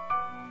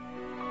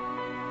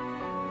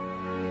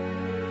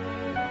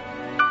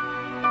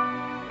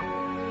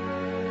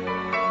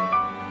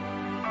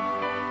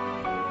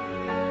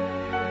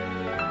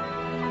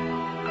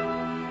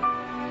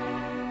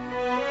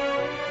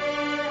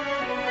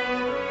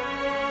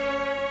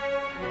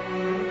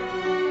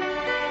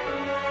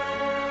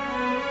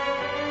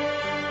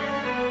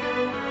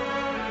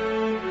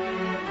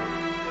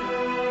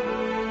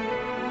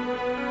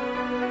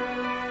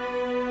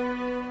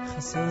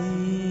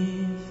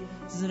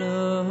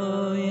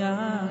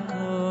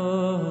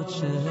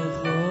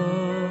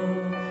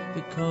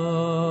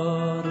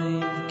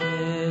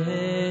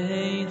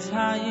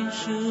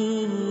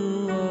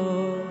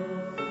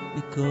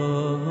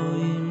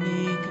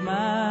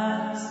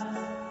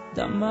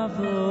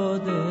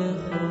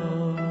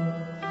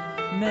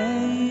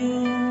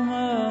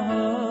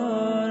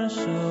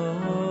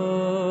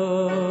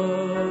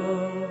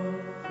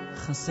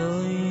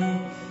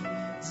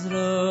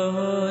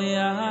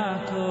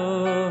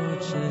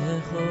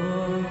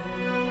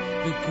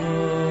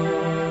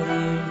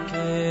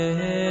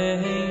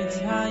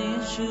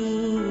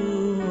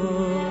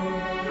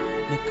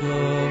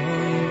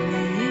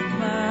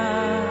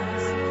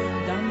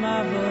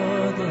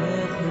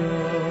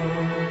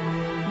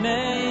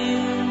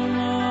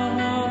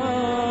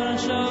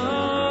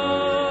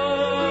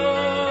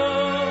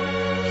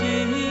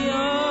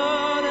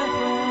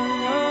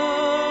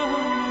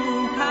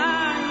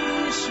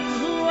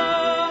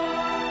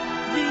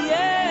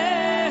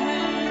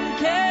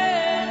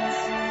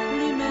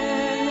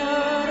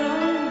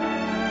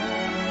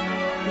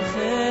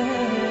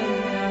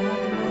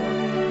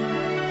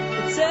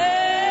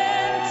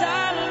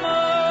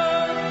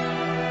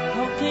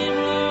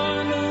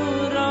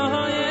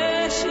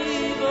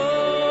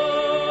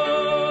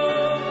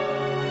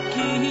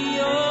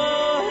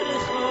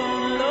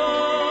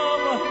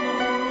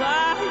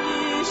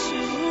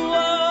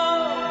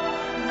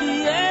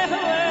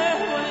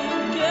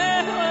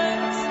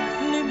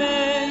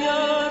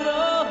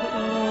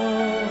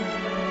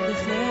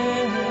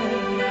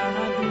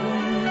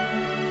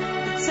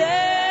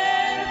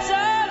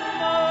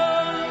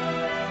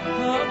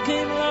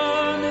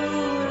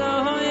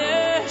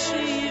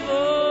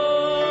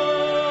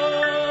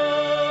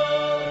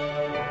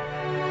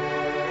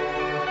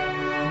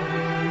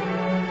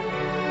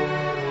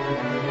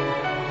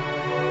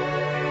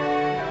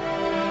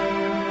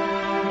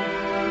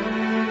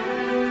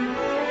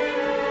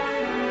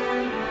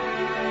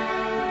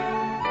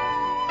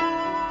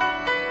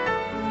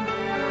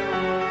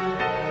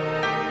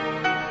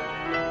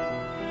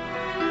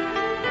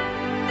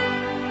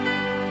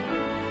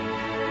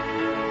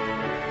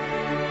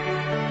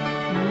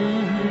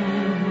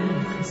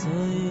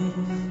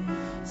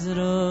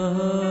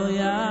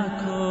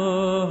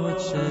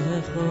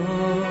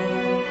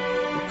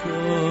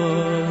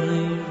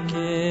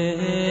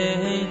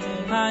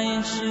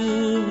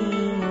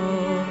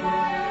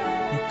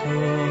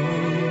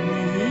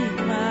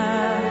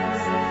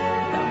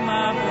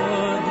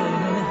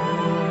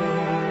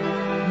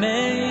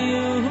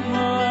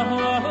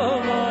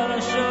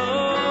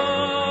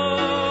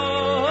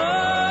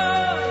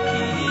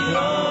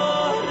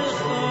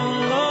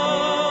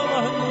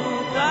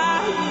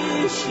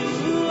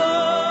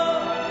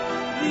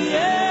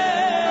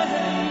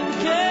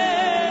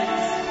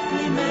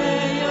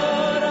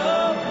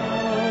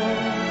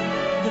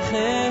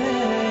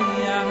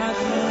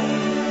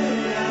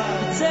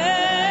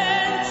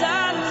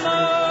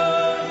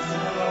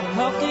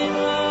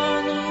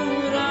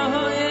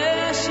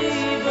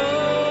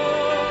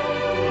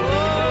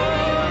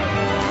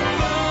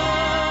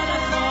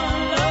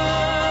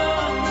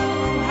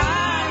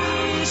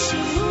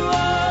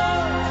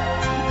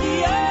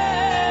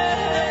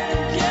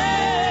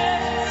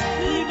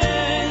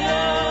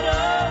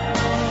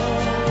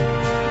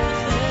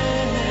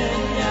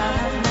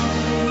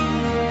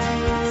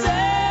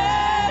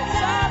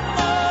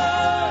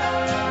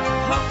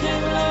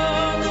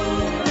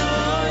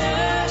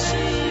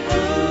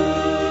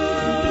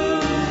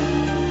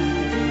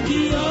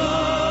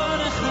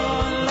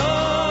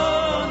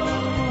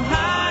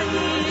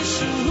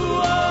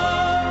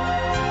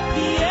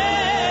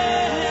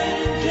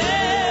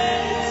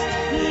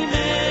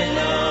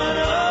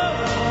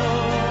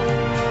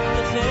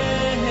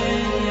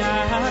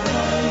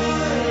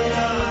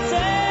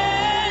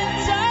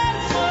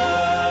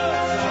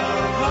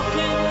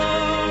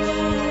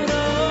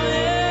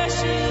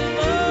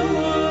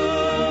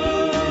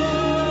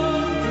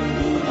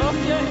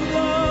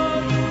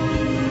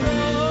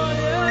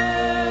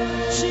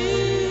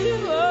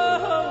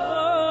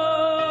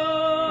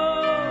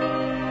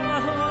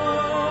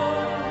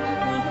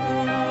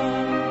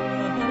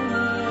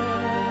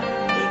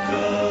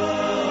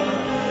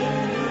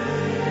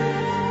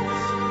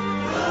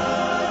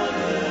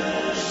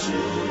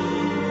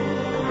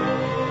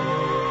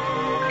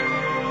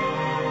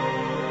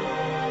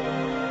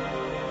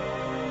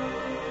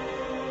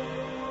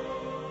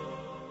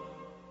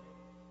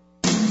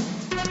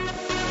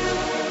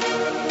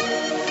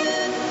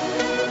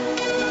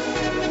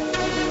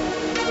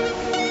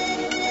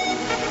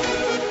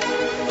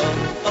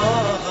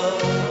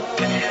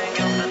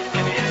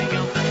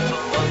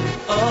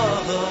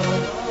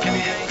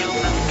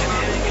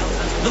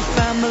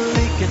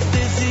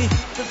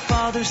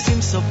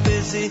 seem so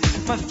busy.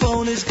 My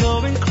phone is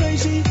going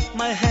crazy.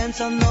 My hands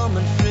are numb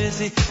and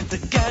frizzy. The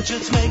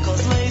gadgets make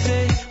us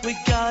lazy. We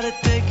gotta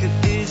take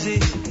it easy.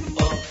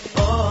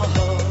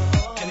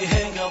 Oh, can you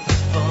hang up the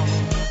phone?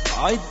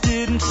 I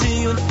didn't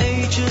see you in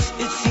ages.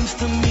 It seems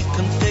to me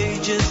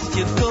contagious.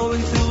 You're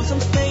going through some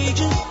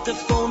stages. The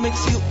phone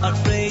makes you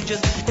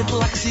outrageous. It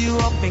locks you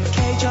up in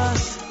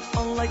cages,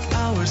 unlike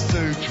our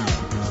surgery.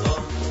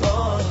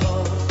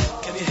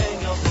 Can you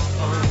hang up the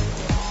phone?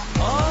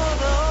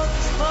 Although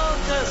this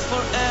focus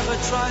forever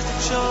tries to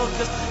choke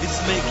us, it's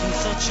making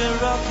such a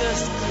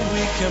ruckus,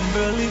 we can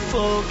barely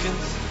focus.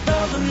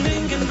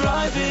 Traveling and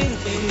driving,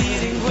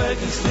 eating,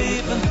 working,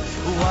 sleeping.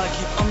 Why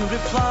keep on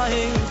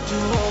replying to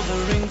all the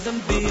rings and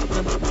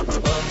beeping?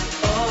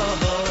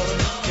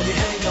 Can you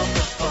hang up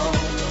the phone?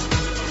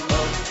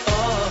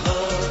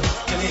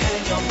 Can you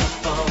hang up the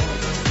phone?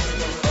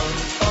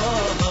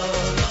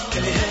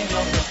 Can you hang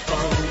up the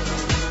phone?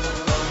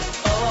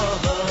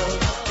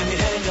 Can you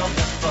hang up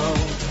the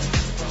phone?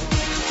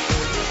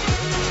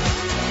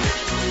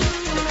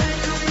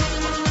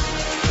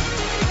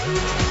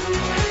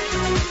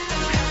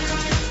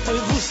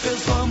 Wusste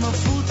von meinem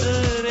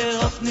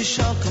Futter, hat nicht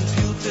am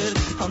Computer.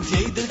 Und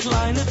jeder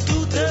kleine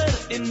Tutor,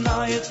 in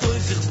nahe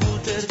sich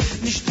Butter.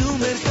 Nicht du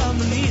mehr kann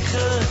man nicht,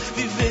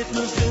 wie wird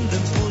man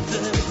finden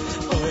Butter?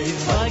 Oi,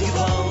 zwei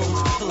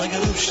Gewalt, like a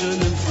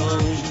Rufchen im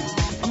Phone.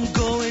 I'm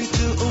going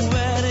to a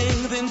wedding,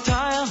 the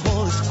entire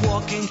hall is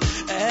squawking.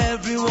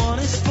 Everyone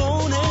is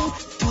phoning,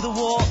 to the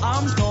wall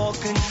I'm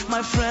talking.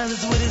 My friend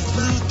is with his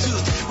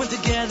Bluetooth, when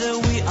together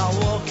we are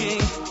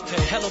walking.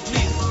 Hey, hello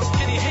please,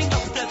 can you hang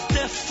up that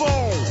deaf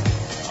phone?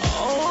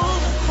 All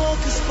the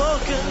focus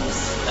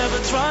ever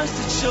tries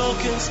to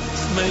choke us.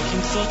 It's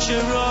making such a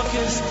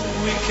ruckus,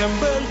 we can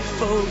barely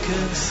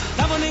focus.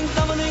 Davening,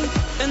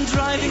 and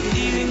driving,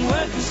 eating,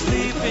 working,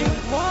 sleeping.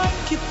 Why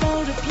keep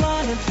on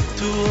replying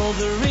to all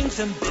the rings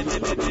and beep,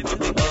 beep, beep, beep,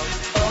 beep.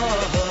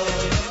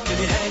 Can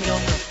you hang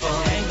up the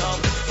phone? Hang up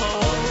the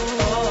phone.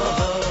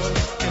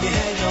 Can you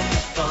hang up the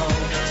phone?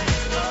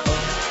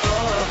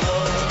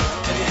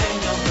 Can you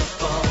hang up the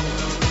phone?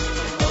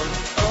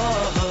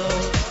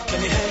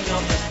 Can you hang up the phone? Can you hang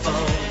up the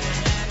phone?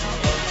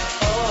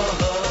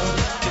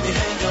 Can you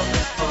hang up the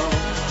phone?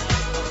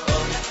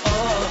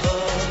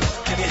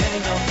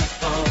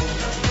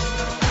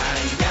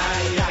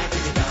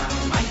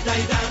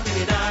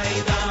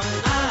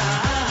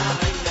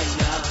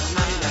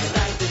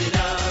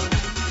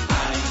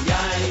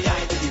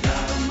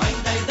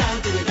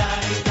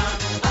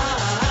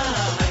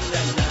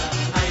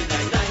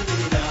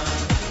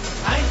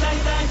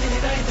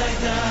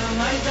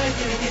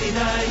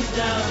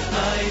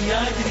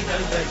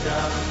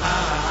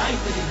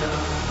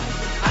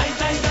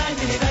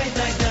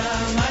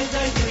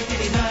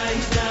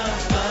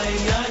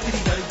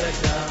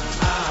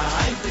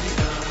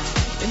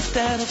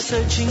 Instead of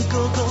searching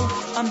Google,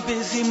 I'm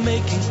busy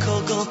making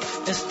Kugel.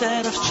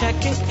 Instead of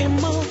checking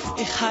email,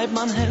 ich haib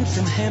mein Hands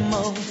im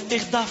Himmel.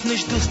 Ich darf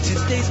nicht durch die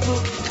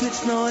Facebook, ich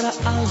nütz nur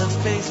alle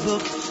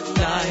Facebook.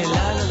 Lai,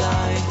 lai, lai,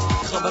 lai,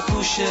 ich hab ein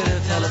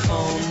kushere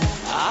Telefon.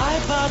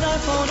 iPad,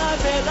 iPhone,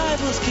 iPad,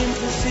 iPhone, Kind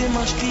für sie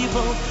mein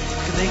Stiefel.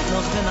 Ich denk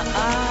noch den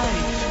Ei,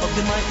 ob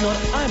die meint nur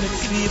Ei mit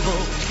Zwiebel.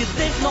 Ich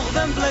denk noch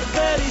wenn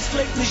Blackberries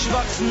vielleicht nicht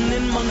wachsen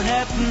in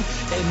Manhattan.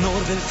 Ey,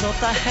 nur wenn so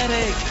da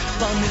Headache,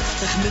 dann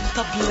nützt dich mit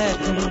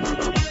Tabletten.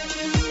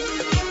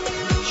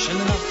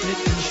 Schöne Nacht mit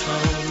dem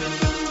Schwamm.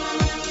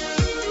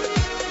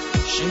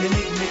 Schöne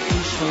Nacht mit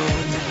dem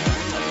Schwamm.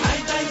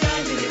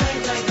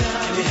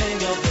 Can you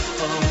hang up the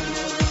phone?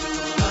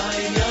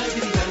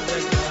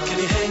 Can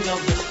you hang up the phone? Can you hang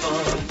up the phone?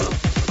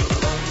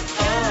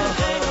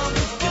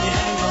 Can you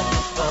hang up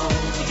the phone?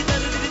 Can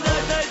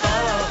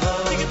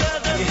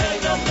you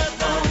hang up the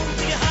phone?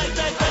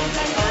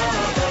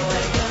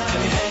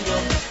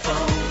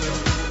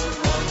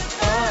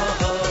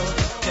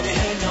 Can you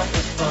hang up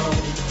the phone?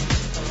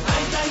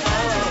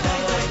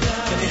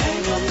 Can you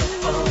hang up the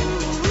phone?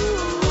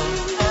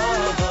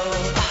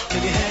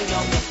 Can you hang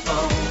up the phone?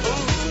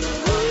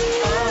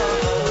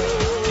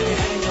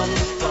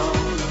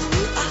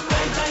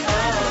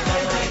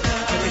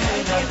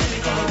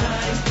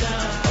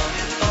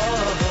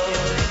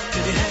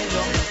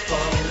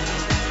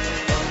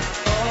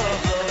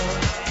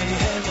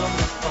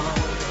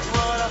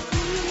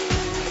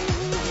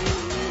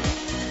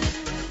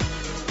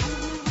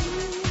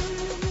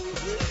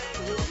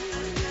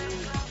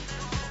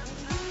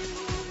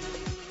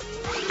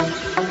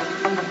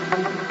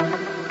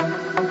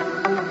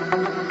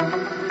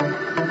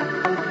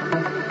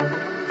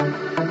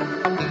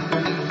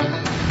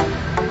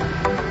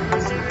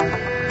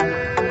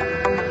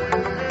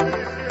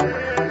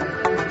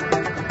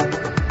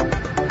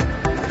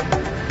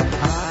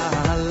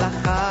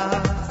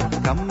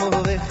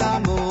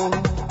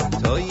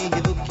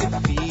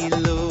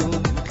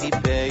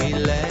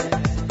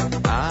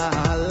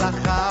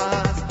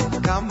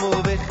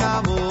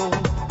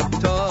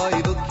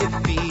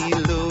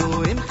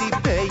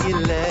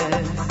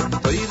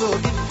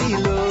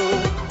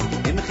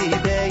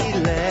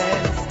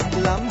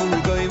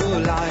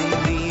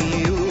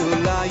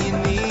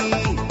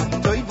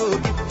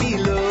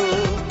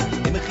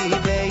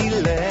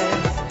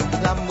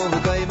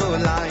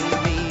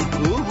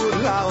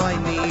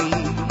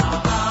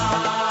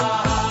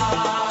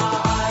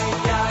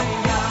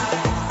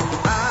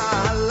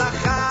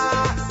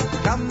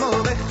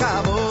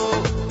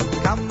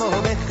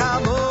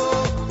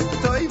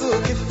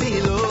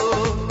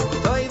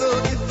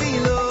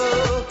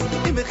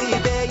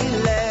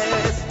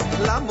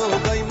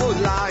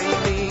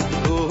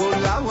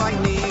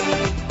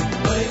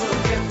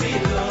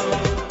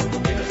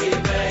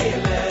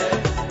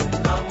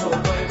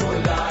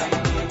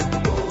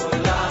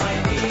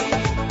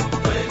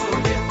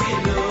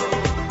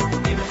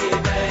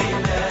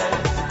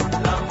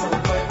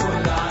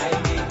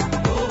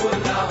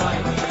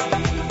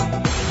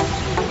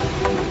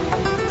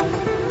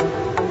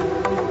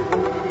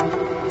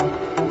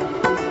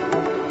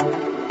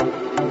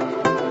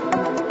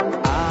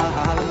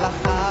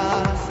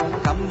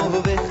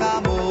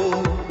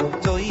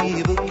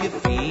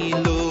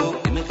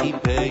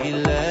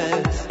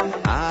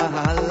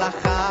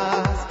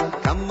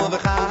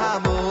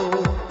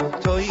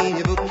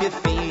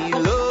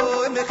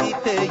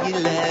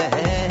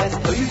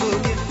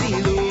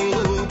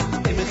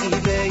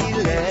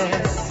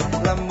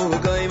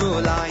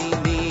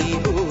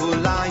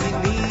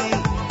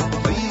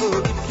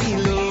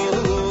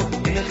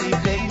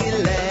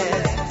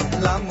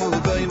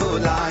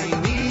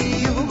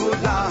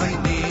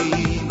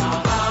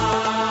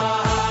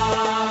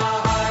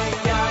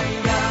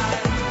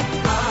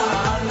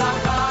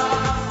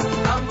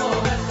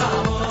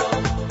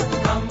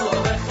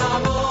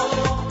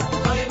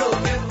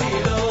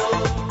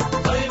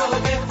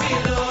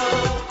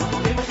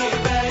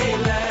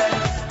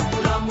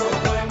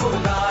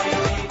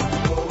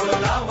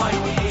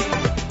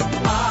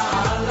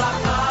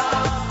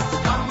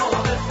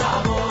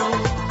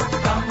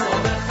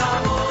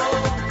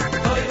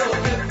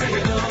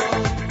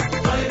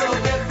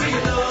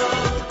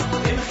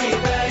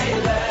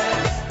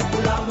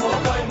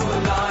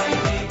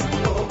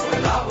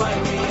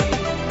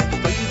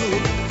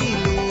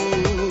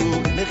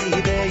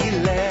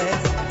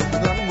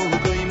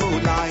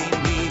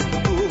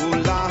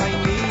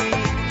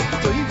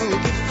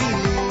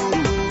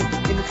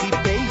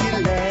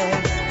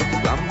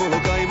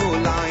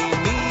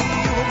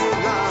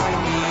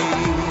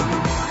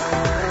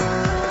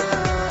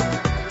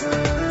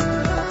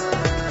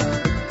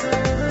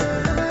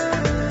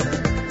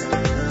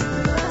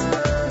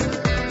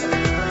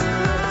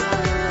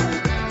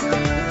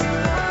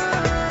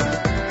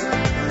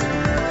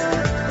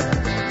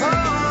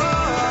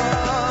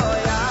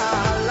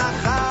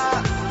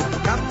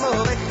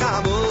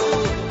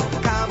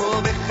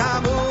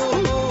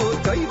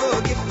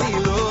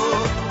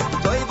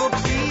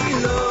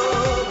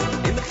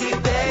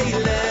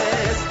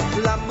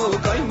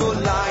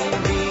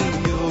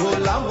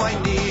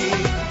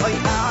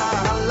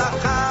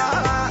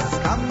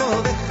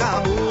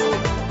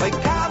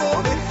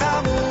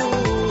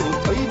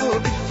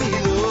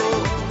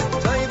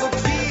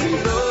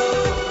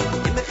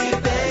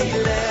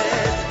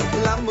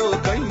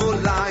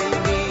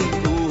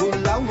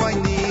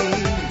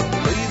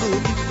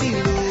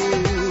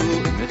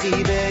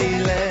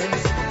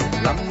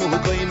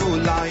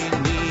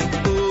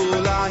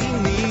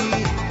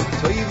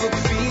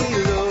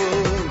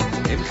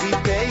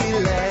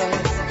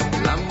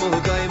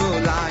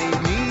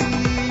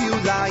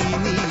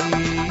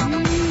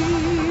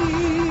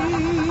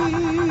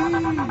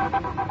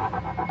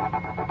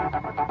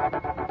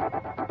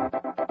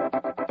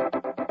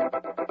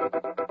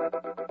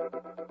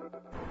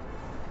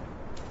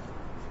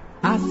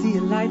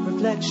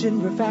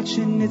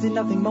 Refraction isn't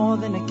nothing more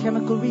than a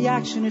chemical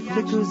reaction. It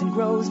flickers and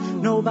grows.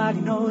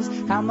 Nobody knows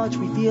how much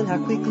we feel, how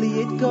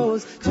quickly it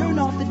goes. Turn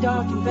off the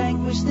dark and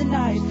vanquish the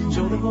night.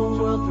 Show the whole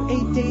world for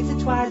 8 days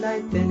of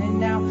twilight. Then and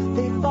now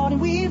they fought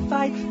and we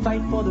fight.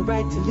 Fight for the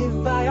right to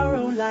live by our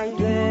own light.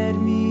 Let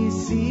me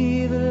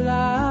see the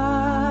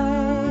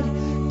light.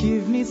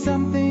 Give me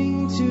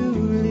something to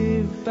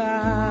live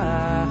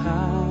by.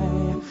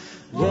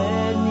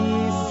 Let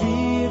me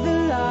see the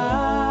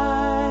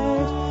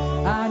light.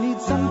 I need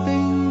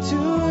something to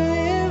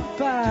live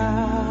by.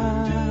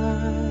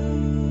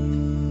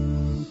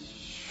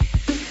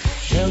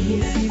 Help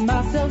me see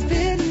myself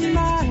in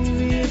my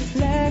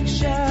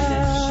reflection.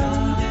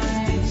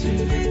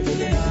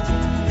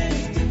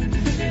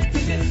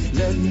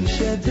 Let me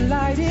shed the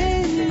light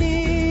in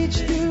each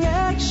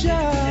direction.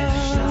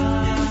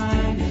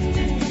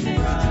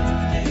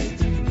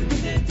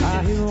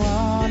 I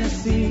wanna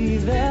see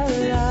the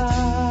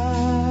light.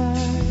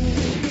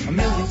 A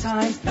million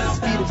times the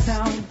speed of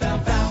sound,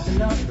 fast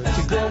enough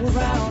to go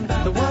around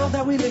the world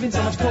that we live in.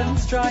 So much cold and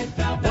strife.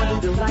 One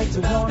little light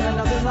to warm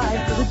another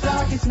life. For the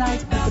darkest night,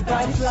 the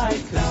brightest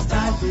light. 'Cause it's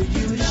time for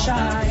you to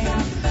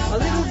shine. A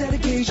little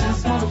dedication, a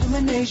small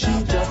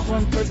illumination. Just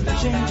one person to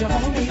change a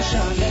whole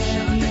nation.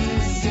 Let me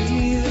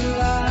see the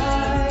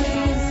light.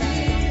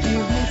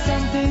 Give me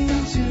something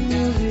to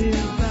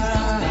live by.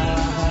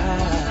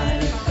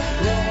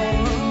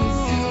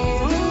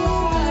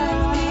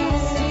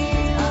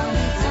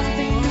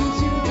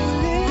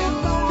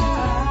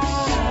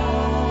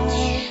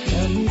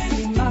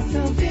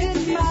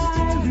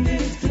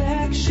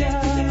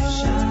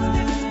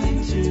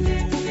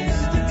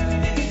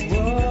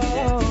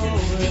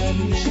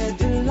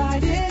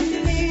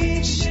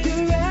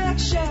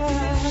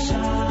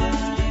 Shine.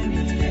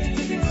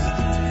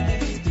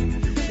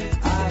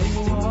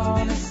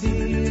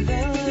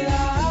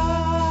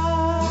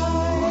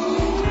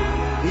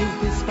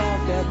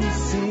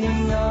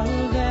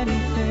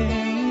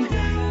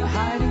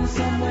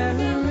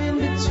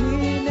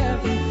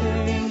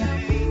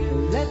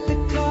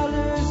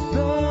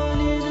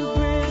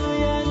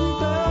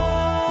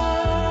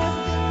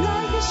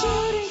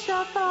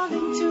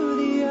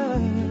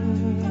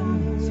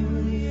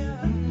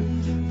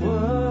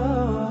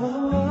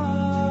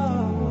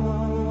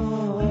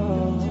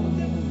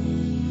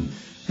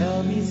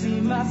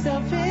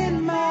 myself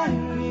in my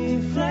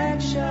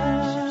reflection.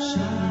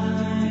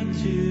 Shine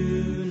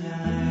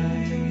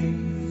tonight.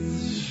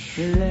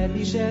 Let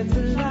me shed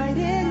the light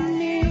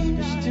in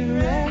each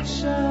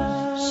direction.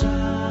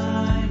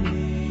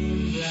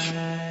 Shining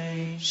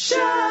bright.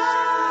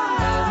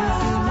 Shine. Let me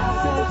see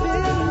myself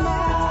in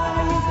my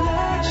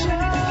reflection.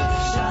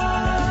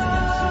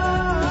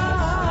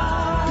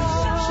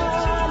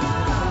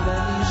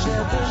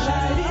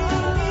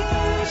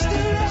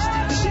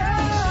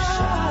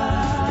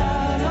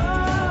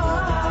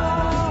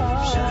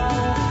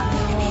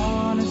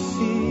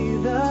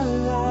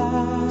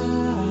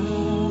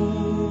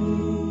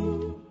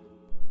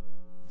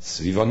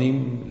 Svivanim,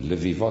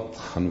 levivot,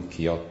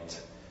 chanukiyot,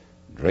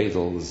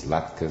 dreidels,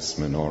 latkes,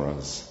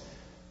 menorahs.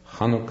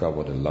 Hanukkah,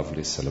 what a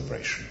lovely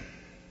celebration.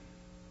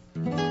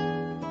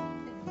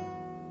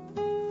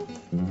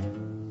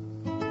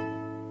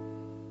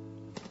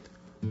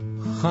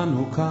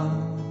 Hanukkah,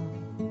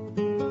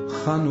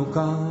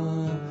 Hanukkah,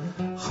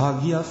 חג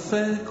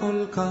יפה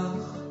כל כך,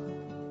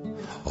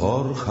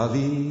 אור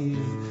חביב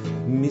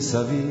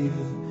מסביב,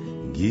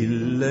 גיל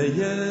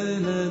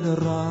לילד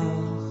רך.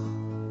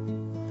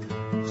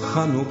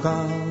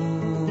 חנוכה,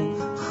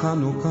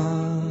 חנוכה,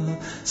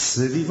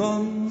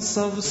 סביבון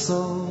סוף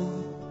סוף,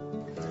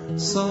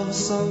 סוף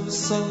סוף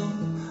סוף,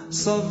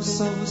 סוף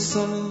סוף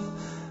סוף,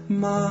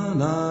 מה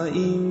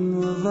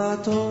נעים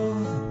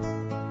וטוב.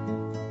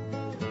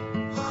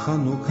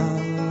 חנוכה,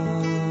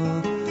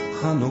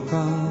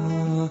 חנוכה,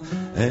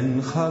 אין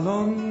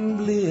חלון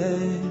בלי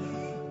אש,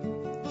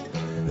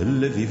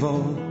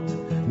 לביבות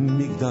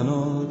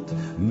מגדנות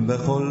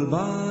בכל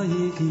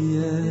בית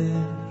יש.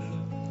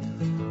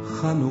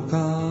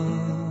 חנוכה,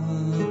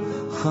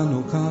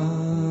 חנוכה,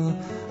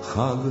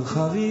 חג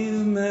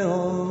חביב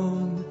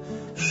מאוד,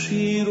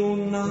 שירו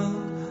נא,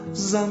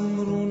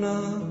 זמרו נא,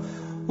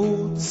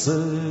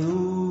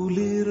 וצאו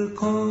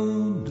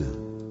לרקוד.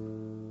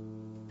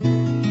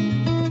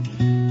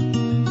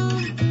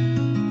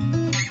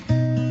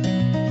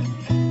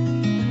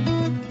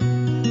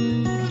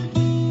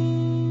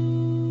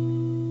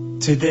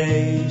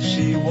 Today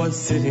she was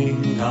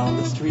sitting on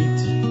the street,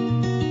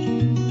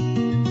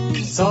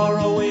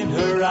 sorrow in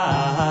her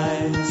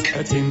eyes,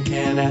 a tin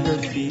can at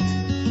her feet,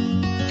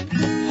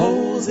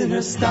 holes in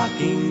her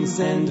stockings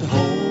and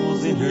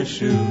holes in her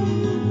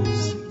shoes.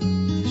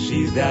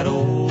 She's that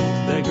old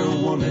beggar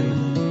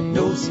woman,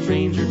 no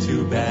stranger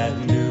to bad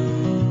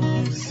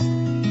news.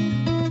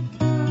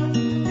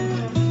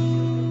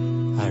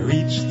 I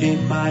reached in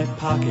my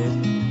pocket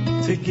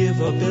to give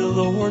a bill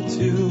or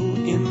two.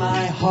 In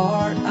my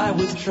heart I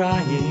was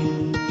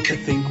trying to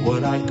think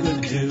what I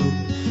could do.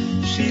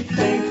 She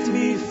thanked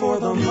me for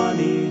the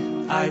money,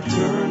 I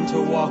turned to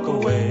walk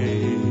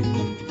away,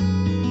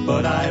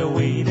 but I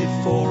waited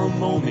for a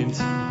moment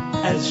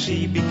as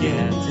she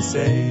began to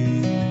say,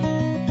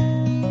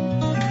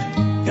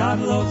 God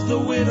loves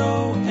the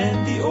widow and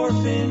the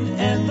orphan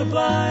and the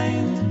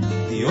blind,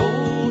 the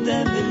old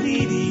and the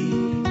needy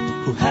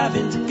who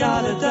haven't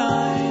got a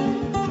dime.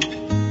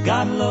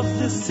 God loves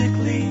the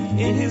sickly,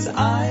 in his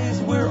eyes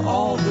we're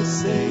all the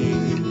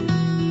same.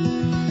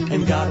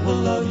 And God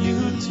will love you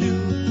too,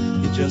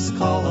 you just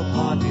call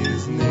upon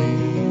his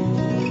name.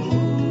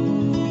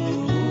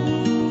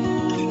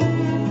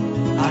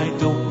 I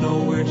don't know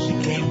where she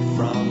came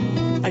from,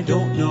 I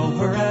don't know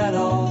her at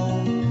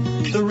all.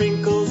 The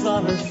wrinkles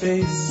on her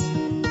face,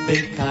 they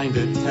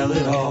kinda tell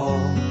it all.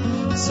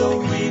 So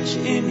reach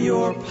in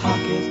your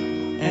pocket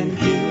and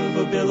give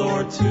a bill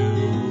or two,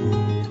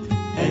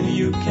 and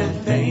you can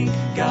thank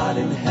God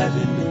in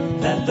heaven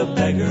that the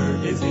beggar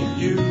isn't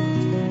you.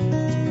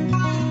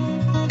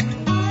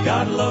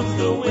 God loves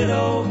the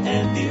widow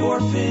and the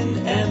orphan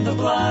and the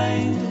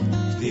blind,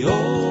 the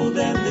old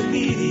and the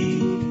needy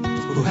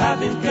who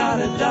haven't got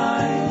a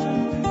dime.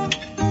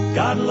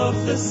 God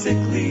loves the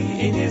sickly,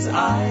 in his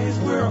eyes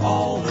we're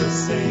all the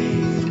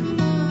same.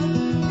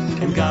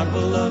 And God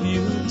will love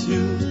you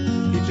too,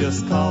 you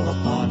just call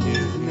upon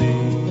his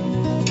name.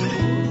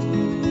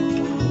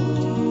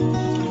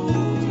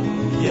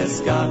 Yes,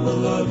 God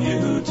will love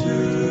you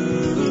too.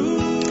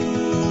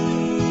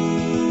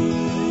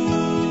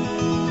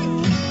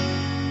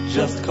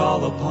 Just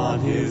call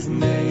upon his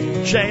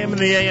name. JM in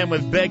the AM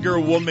with Beggar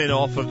Woman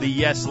off of the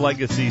Yes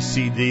Legacy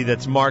CD.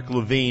 That's Mark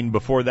Levine.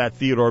 Before that,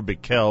 Theodore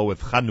Bickel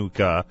with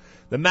Chanukah.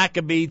 The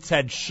Maccabees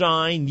had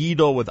Shine,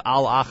 Yidel with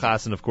Al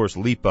Achas, and of course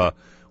Lipa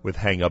with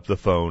Hang Up the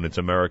Phone. It's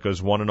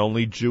America's one and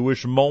only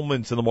Jewish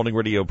Moments in the Morning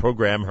Radio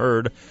program,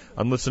 heard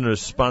on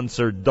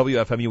listeners-sponsored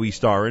WFMU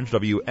East Orange,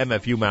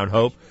 WMFU Mount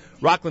Hope,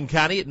 Rockland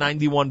County at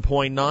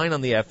 91.9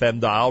 on the FM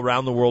dial,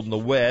 around the world on the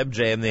web,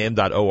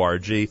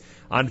 jmnam.org.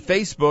 On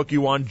Facebook, you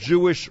want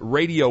Jewish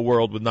Radio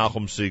World with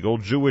Nachum Siegel,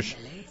 Jewish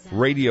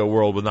Radio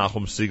World with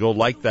Nachum Siegel.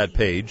 Like that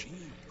page.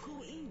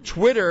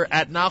 Twitter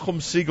at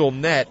Nachum Siegel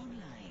Net,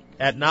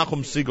 at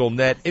Nachum Siegel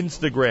Net.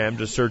 Instagram,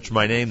 just search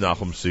my name,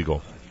 Nachum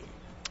Siegel.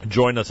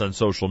 Join us on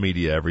social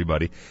media,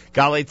 everybody.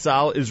 Galei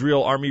Tzahal,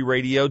 Israel Army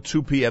Radio,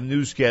 2 p.m.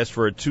 newscast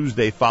for a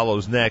Tuesday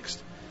follows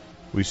next.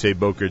 We say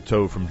Boker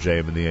Tov from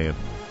JM in the AM.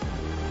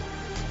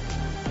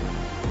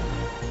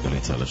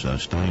 צה"ל השעה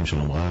 2,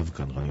 שלום רב,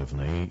 כאן רני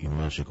אבנאי עם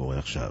מה שקורה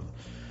עכשיו.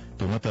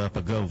 תאונת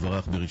הפגע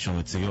וברח בראשון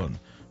לציון.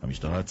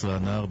 המשטרה עצרה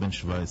נער בן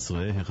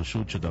 17,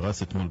 החשוד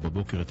שדרס אתמול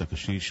בבוקר את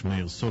הקשיש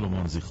מאיר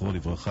סולומון, זכרו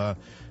לברכה,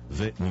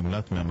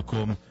 ונמלט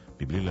מהמקום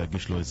מבלי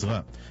להגיש לו עזרה.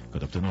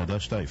 כתבתנו עדה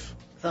שטייף.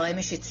 כבר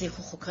אמש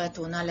הצליחו חוקרי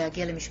התאונה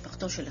להגיע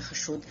למשפחתו של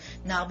החשוד,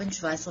 נער בן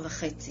 17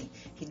 וחצי.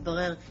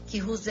 התברר כי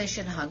הוא זה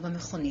שנהג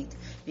במכונית.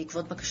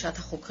 בעקבות בקשת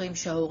החוקרים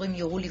שההורים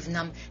יורו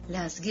לבנם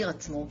להסגיר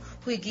עצמו,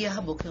 הוא הגיע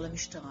הבוקר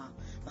למשטרה.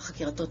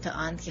 בחקירתו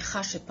טען כי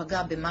חש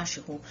שפגע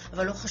במשהו,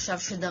 אבל לא חשב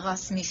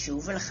שדרס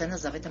מישהו ולכן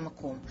עזב את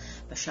המקום.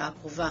 בשעה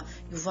הקרובה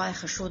יובא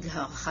החשוד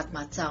להארכת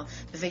מעצר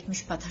בבית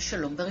משפט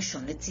השלום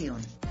בראשון לציון.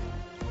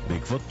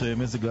 בעקבות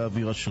מזג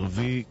האוויר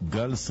השרבי,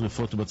 גל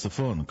שריפות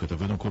בצפון.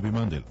 כתבנו קובי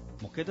מנדל.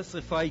 מוקד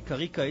השריפה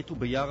העיקרי כעת הוא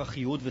ביער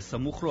החיוד,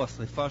 וסמוך לו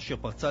השריפה אשר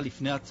פרצה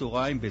לפני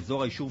הצהריים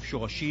באזור היישוב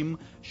שורשים,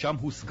 שם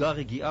הושגה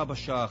רגיעה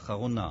בשעה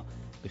האחרונה.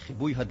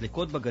 בכיבוי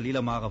הדלקות בגליל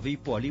המערבי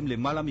פועלים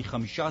למעלה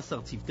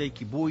מ-15 צוותי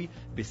כיבוי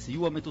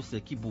בסיוע מטוסי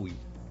כיבוי.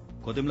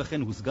 קודם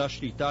לכן הושגה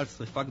שליטה על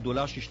שריפה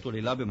גדולה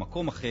שהשתוללה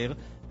במקום אחר,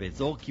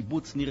 באזור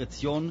קיבוץ ניר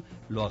עציון,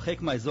 לא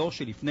הרחק מהאזור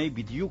שלפני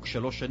בדיוק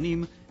 3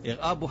 שנים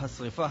הראה בו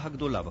השריפה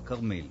הגדולה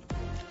בכרמל.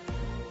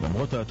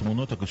 למרות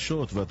התמונות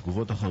הקשות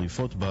והתגובות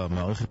החריפות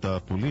במערכת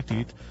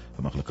הפוליטית,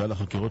 המחלקה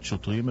לחקירות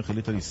שוטרים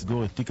החליטה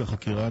לסגור את תיק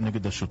החקירה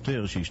נגד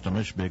השוטר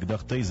שהשתמש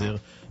באקדח טייזר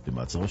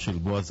במעצרו של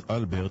בועז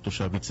אלברט,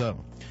 תושב יצהר.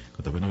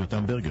 כתבנו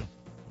יותם ברגר.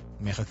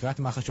 מחקירת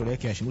מח"ש עולה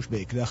כי השימוש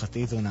באקדח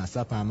הטייזר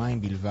נעשה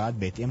פעמיים בלבד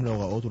בהתאם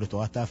להוראות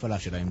ולתורת ההפעלה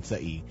של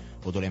האמצעי.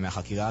 עוד עולה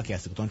מהחקירה כי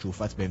הסרטון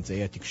שהופץ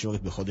באמצעי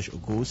התקשורת בחודש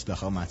אוגוסט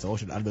לאחר מעצרו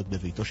של אלברט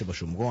בביתו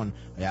שבשומרון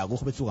היה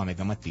ערוך בצורה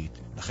מגמתית.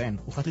 לכן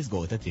הוחלט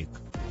לסגור את התיק.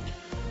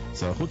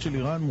 שר החוץ של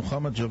איראן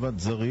מוחמד ג'וואד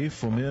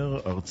זריף אומר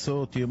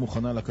ארצו תהיה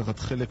מוכנה לקחת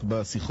חלק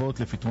בשיחות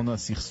לפתרון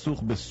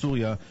הסכסוך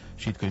בסוריה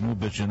שהתקיימו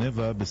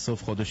בג'נבה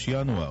בסוף חודש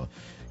ינואר.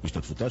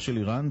 השתתפותה של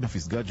איראן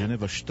בפסגת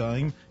ג'נבה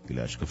 2 היא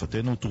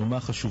להשקפתנו תרומה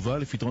חשובה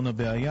לפתרון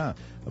הבעיה,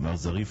 אמר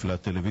זריף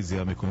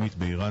לטלוויזיה המקומית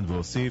באיראן,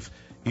 והוסיף,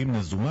 אם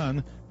נזומן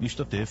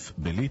נשתתף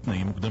בלי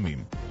תנאים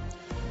מוקדמים.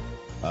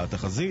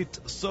 התחזית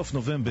סוף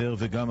נובמבר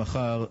וגם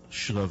מחר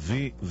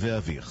שרבי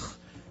ואביך.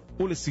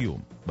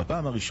 ולסיום,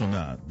 בפעם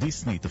הראשונה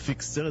דיסני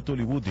תפיק סרט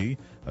הוליוודי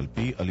על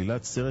פי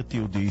עלילת סרט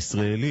יהודי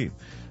ישראלי.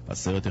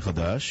 הסרט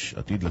החדש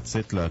עתיד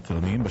לצאת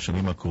לאקרנים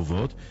בשנים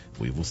הקרובות,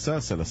 והוא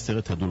יבוסס על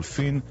הסרט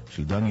הדולפין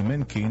של דני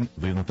מנקין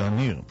ויונתן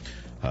ניר.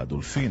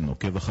 הדולפין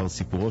עוקב אחר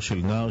סיפורו של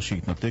נער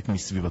שהתנתק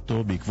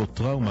מסביבתו בעקבות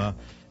טראומה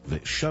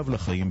ושב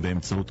לחיים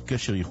באמצעות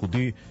קשר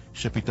ייחודי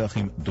שפיתח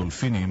עם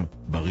דולפינים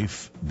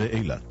בריף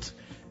באילת.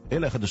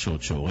 אלה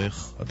החדשות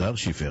שעורך הדר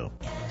שיפר.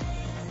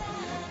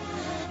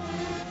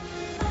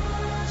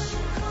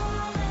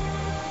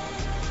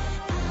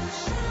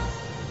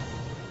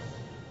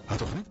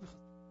 התוכנית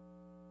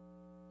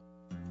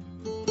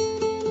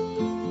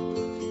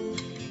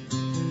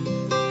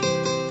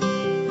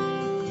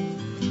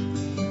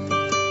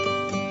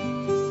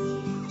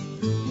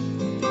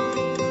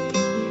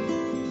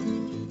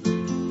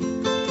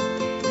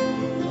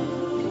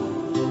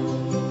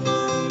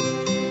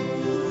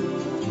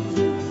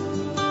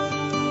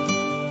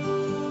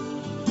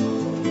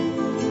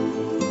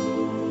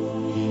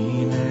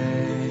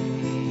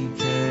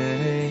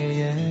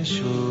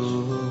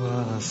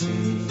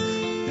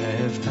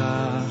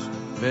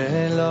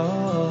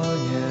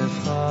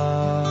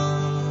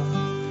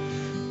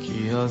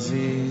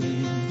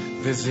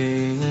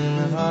וזין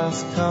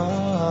אז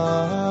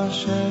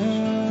כאשר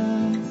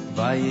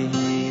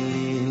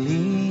ויהי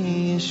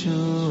לי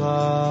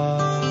ישועה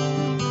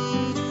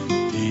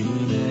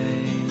הנה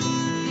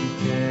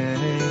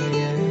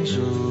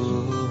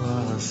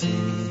כישוע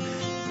עשי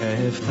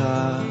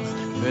אפתח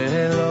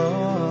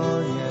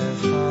ולא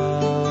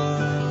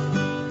יפחד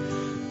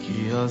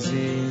כי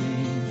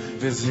עזים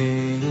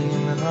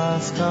וזין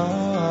אז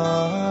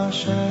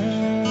כאשר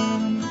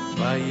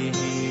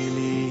ויהי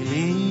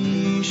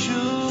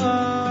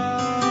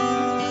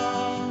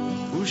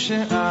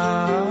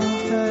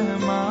ושאפתם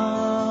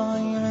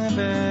מים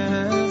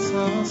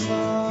בסוסי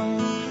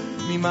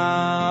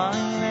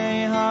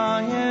ממעייני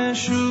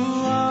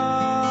הישועה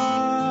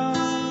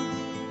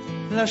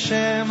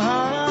לשם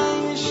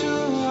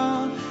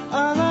הישועה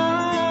על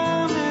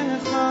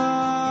עמך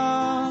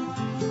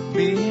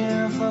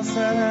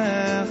ביחסך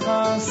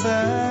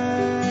עשה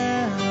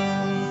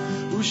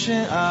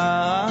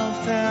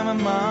ושאפתם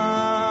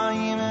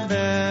מים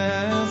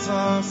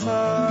בסוסי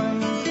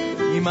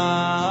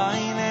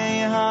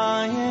ממעייני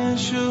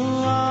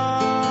הישועה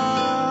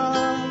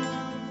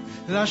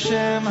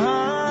לשם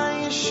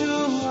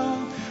הישועה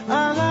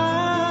על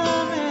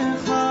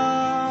עמך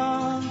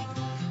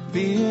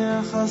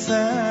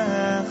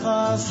ביחסך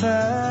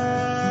עשה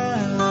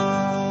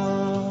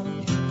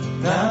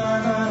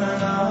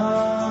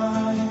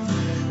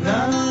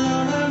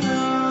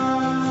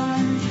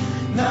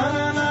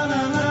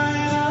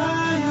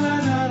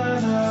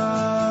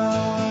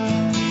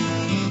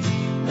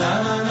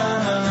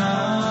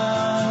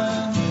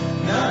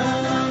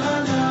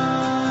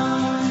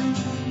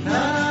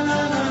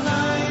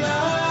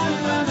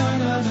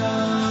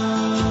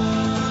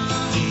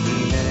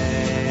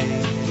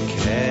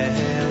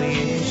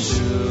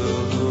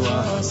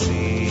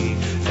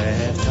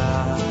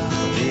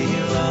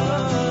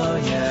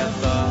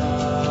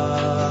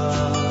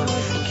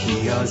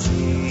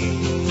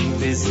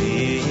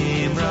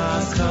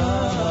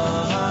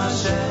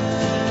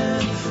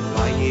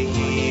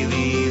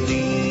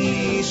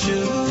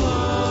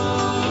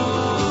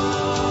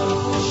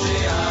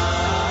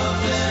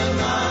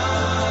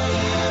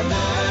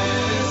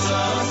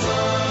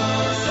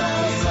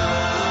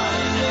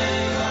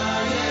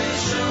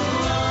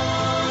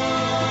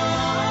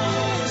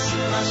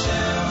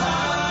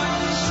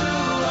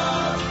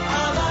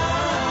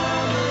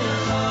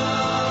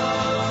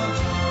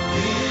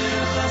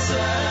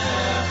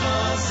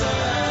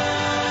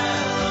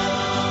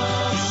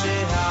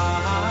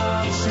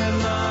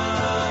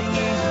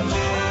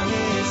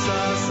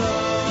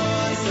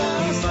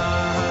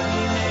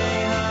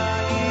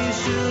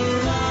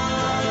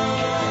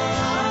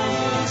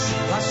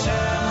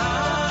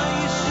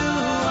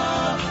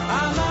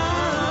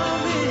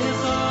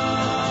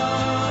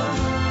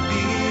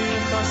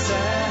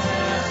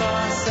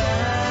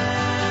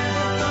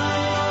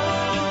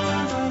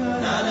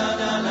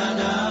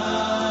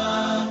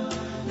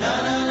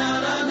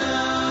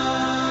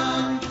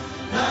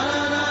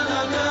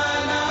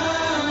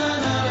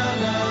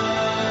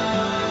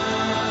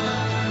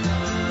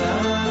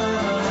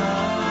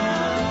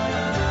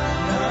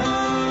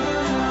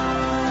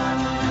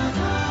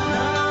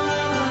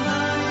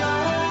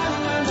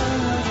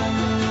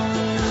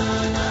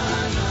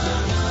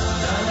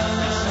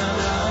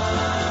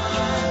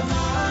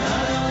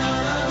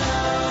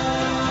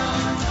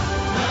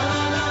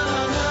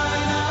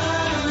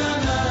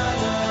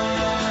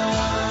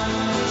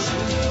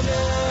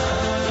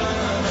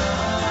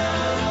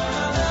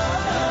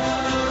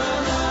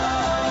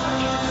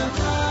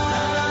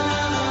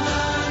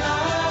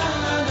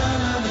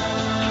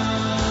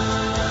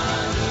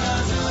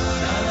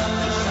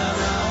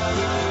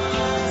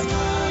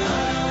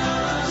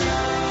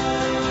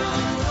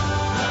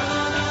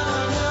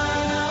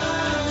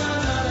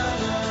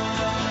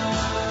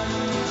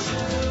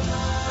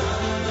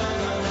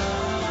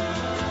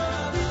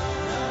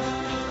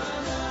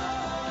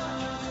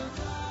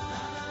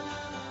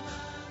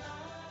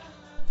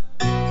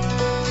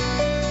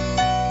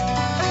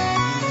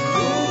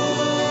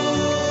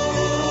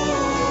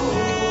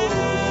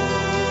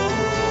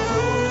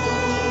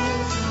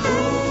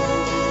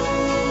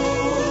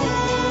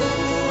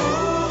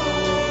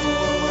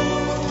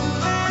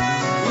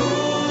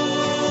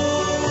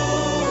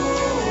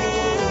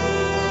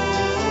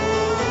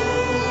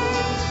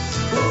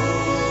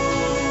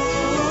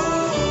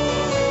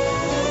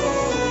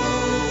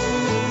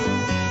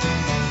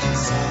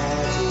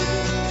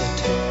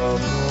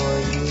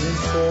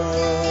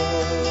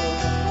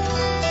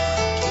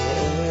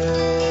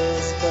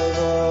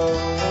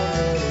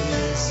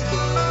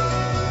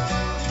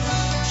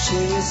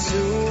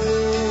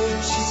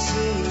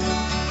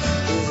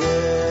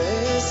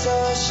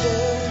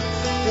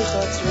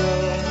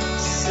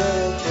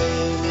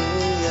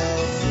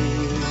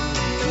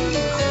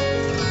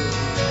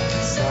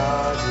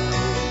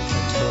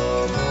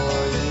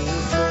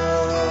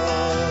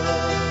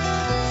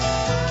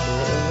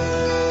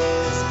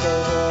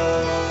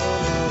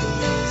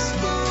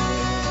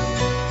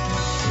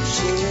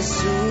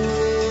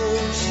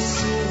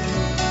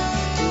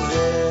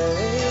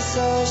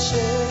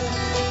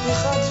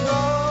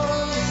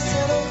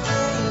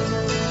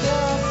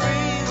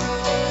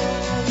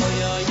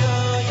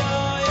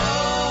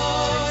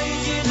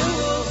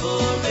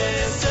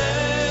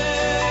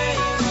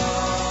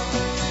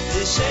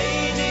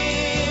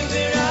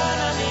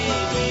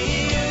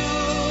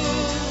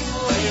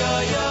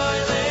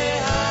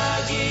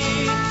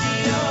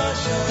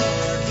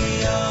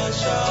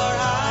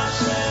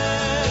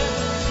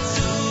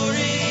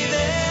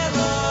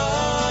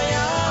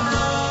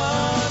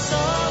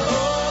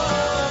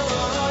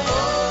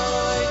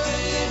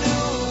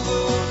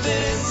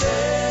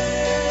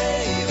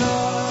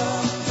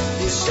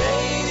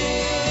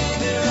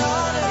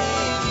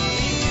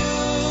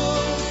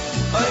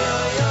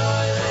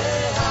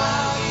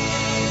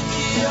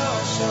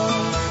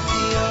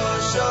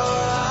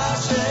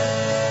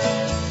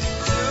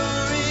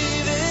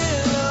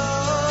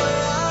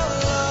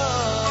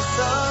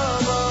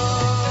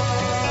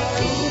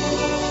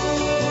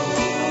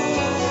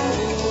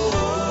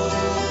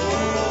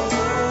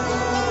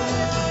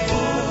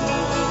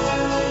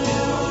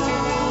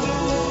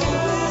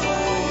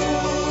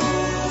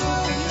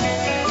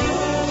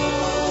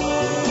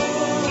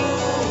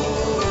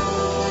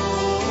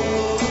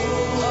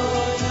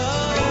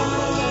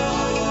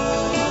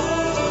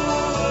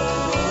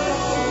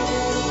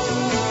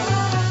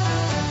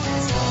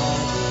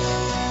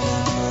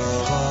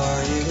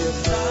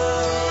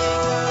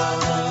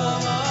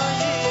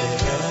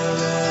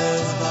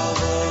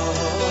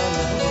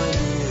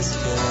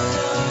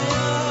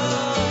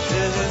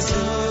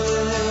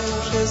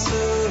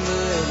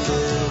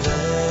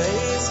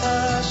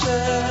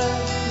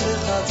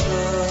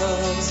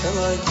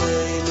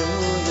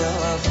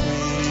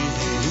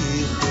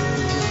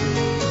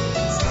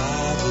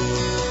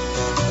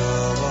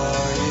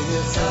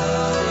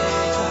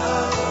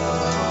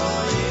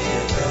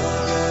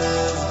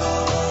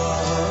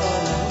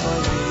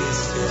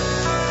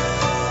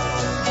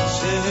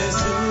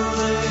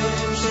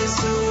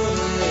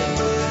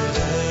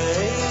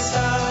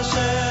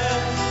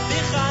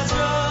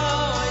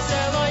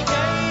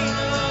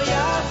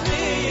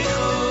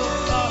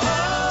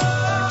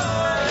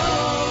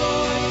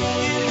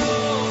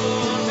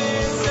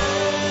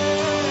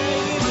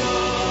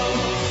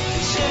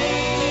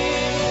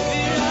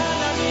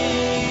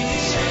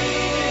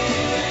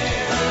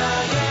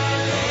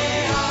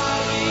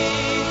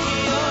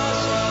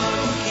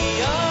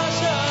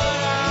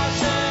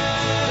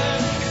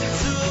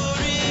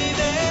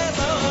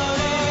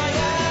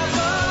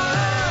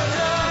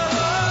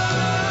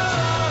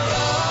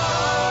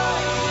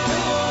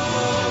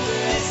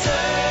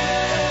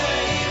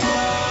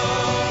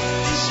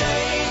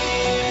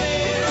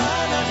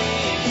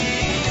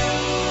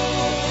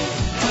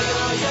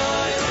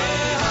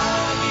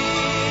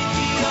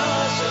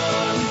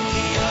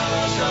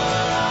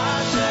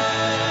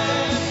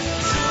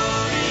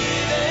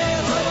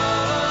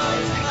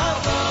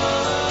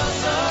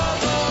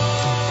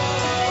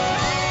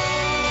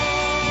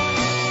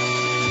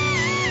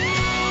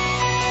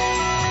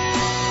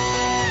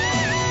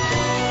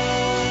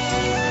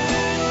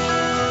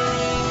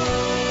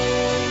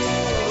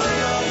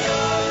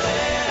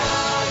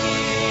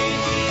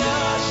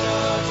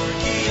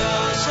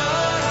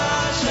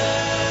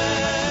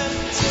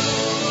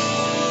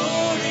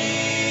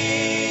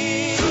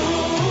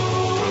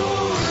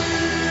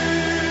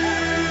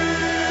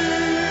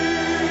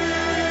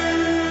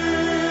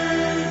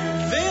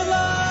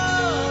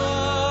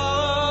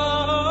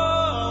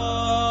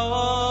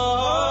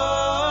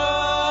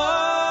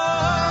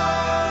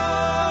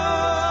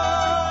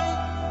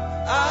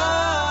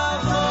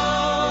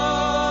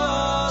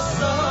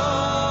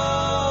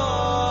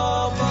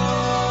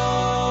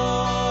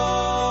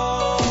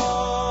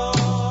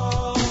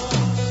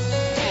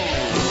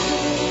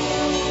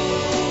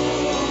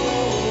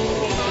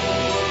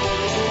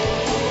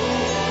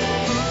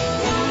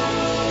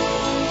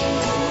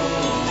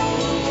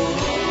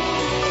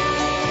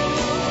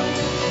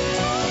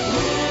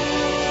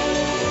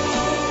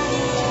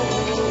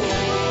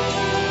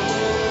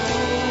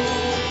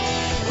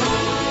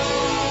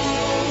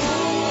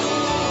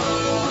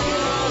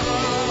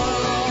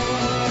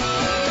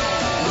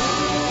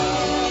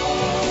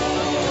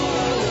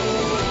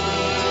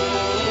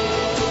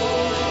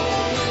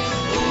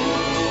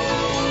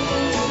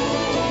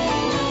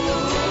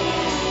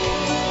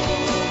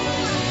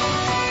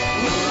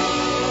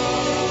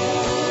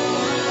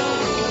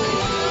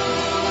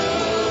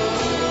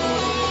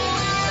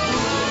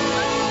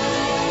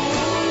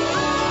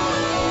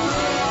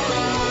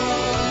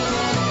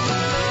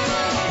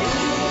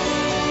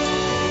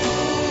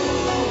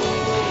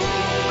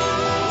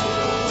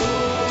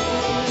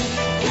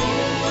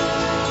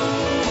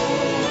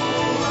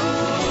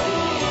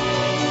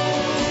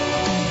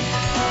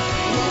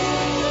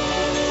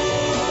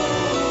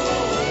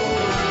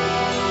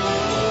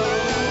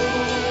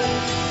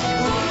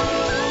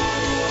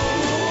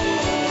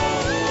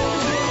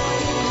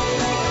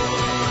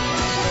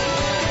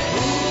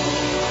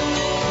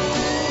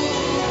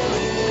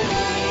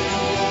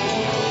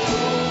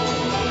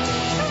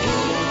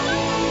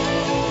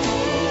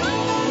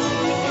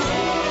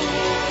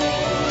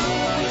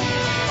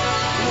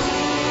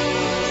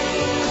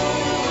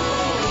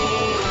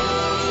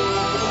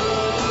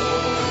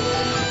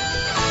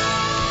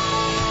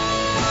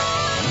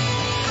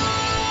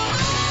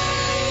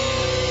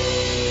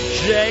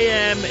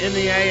JM in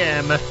the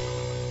AM.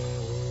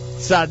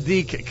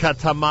 Tzaddik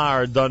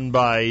Katamar, done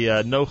by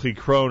Nochi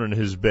Krohn and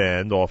his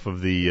band, off of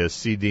the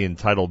CD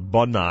entitled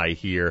Bunai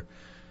here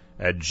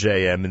at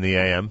JM in the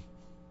AM.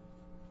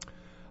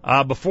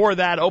 Before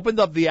that, opened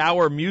up the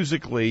hour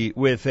musically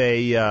with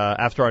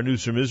after our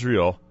news from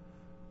Israel,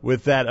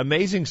 with that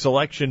amazing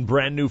selection,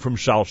 brand new from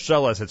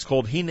Shalsheles. It's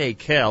called Hine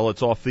Kel.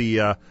 It's off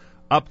the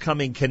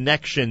upcoming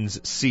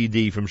Connections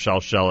CD from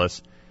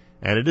Shalsheles,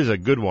 and it is a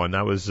good one.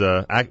 That was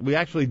we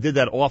actually did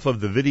that off of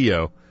the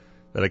video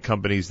that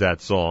accompanies that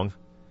song,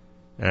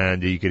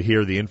 and you could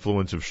hear the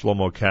influence of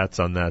Shlomo Katz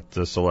on that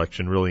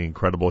selection. Really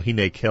incredible.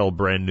 Hine Kel,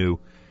 brand new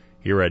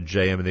here at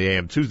JM in the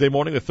AM. Tuesday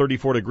morning with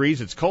 34 degrees.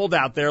 It's cold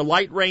out there.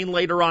 Light rain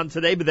later on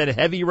today, but then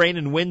heavy rain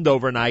and wind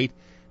overnight,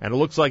 and it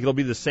looks like it'll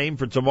be the same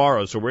for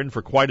tomorrow, so we're in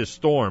for quite a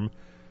storm.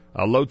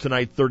 Low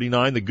tonight,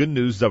 39. The good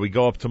news is that we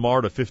go up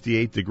tomorrow to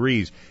 58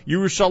 degrees.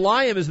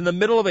 Yerushalayim is in the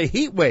middle of a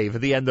heat wave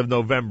at the end of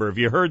November. If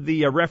you heard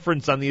the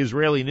reference on the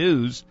Israeli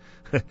news,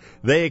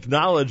 they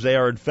acknowledge they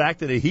are in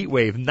fact in a heat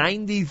wave.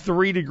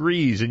 93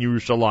 degrees in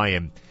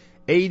Yerushalayim.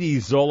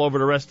 80s all over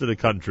the rest of the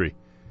country.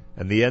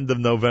 And the end of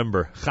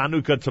November.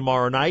 Chanukah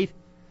tomorrow night,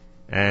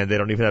 and they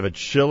don't even have a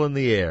chill in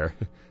the air.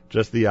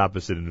 Just the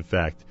opposite, in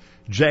fact.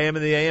 JM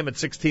in the AM at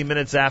 16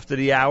 minutes after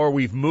the hour.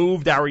 We've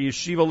moved our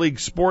Yeshiva League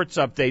sports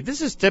update.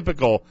 This is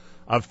typical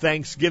of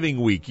Thanksgiving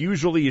week.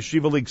 Usually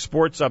Yeshiva League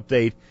sports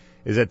update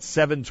is at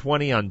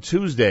 7:20 on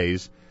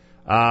Tuesdays,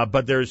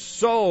 but there's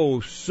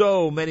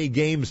so many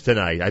games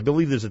tonight. I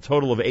believe there's a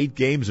total of 8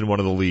 games in one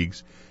of the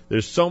leagues.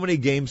 There's so many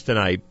games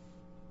tonight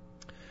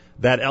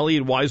that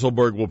Elliot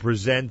Weiselberg will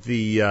present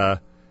the a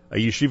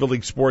Yeshiva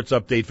League sports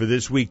update for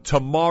this week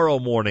tomorrow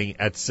morning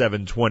at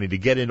 7:20 to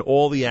get in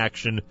all the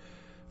action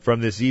from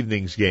this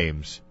evening's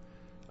games.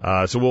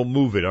 So we'll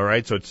move it, all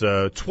right? So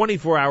it's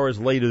 24 hours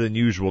later than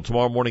usual.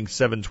 Tomorrow morning,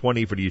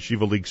 7:20 for the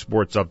Yeshiva League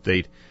sports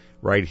update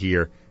right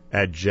here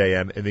at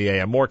JM in the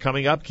AM. More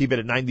coming up. Keep it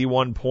at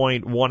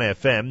 91.1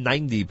 FM,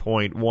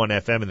 90.1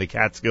 FM in the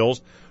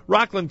Catskills.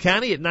 Rockland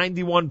County at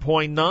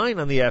 91.9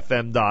 on the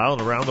FM dial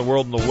and around the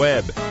world on the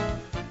web.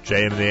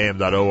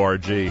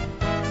 jmintheam.org.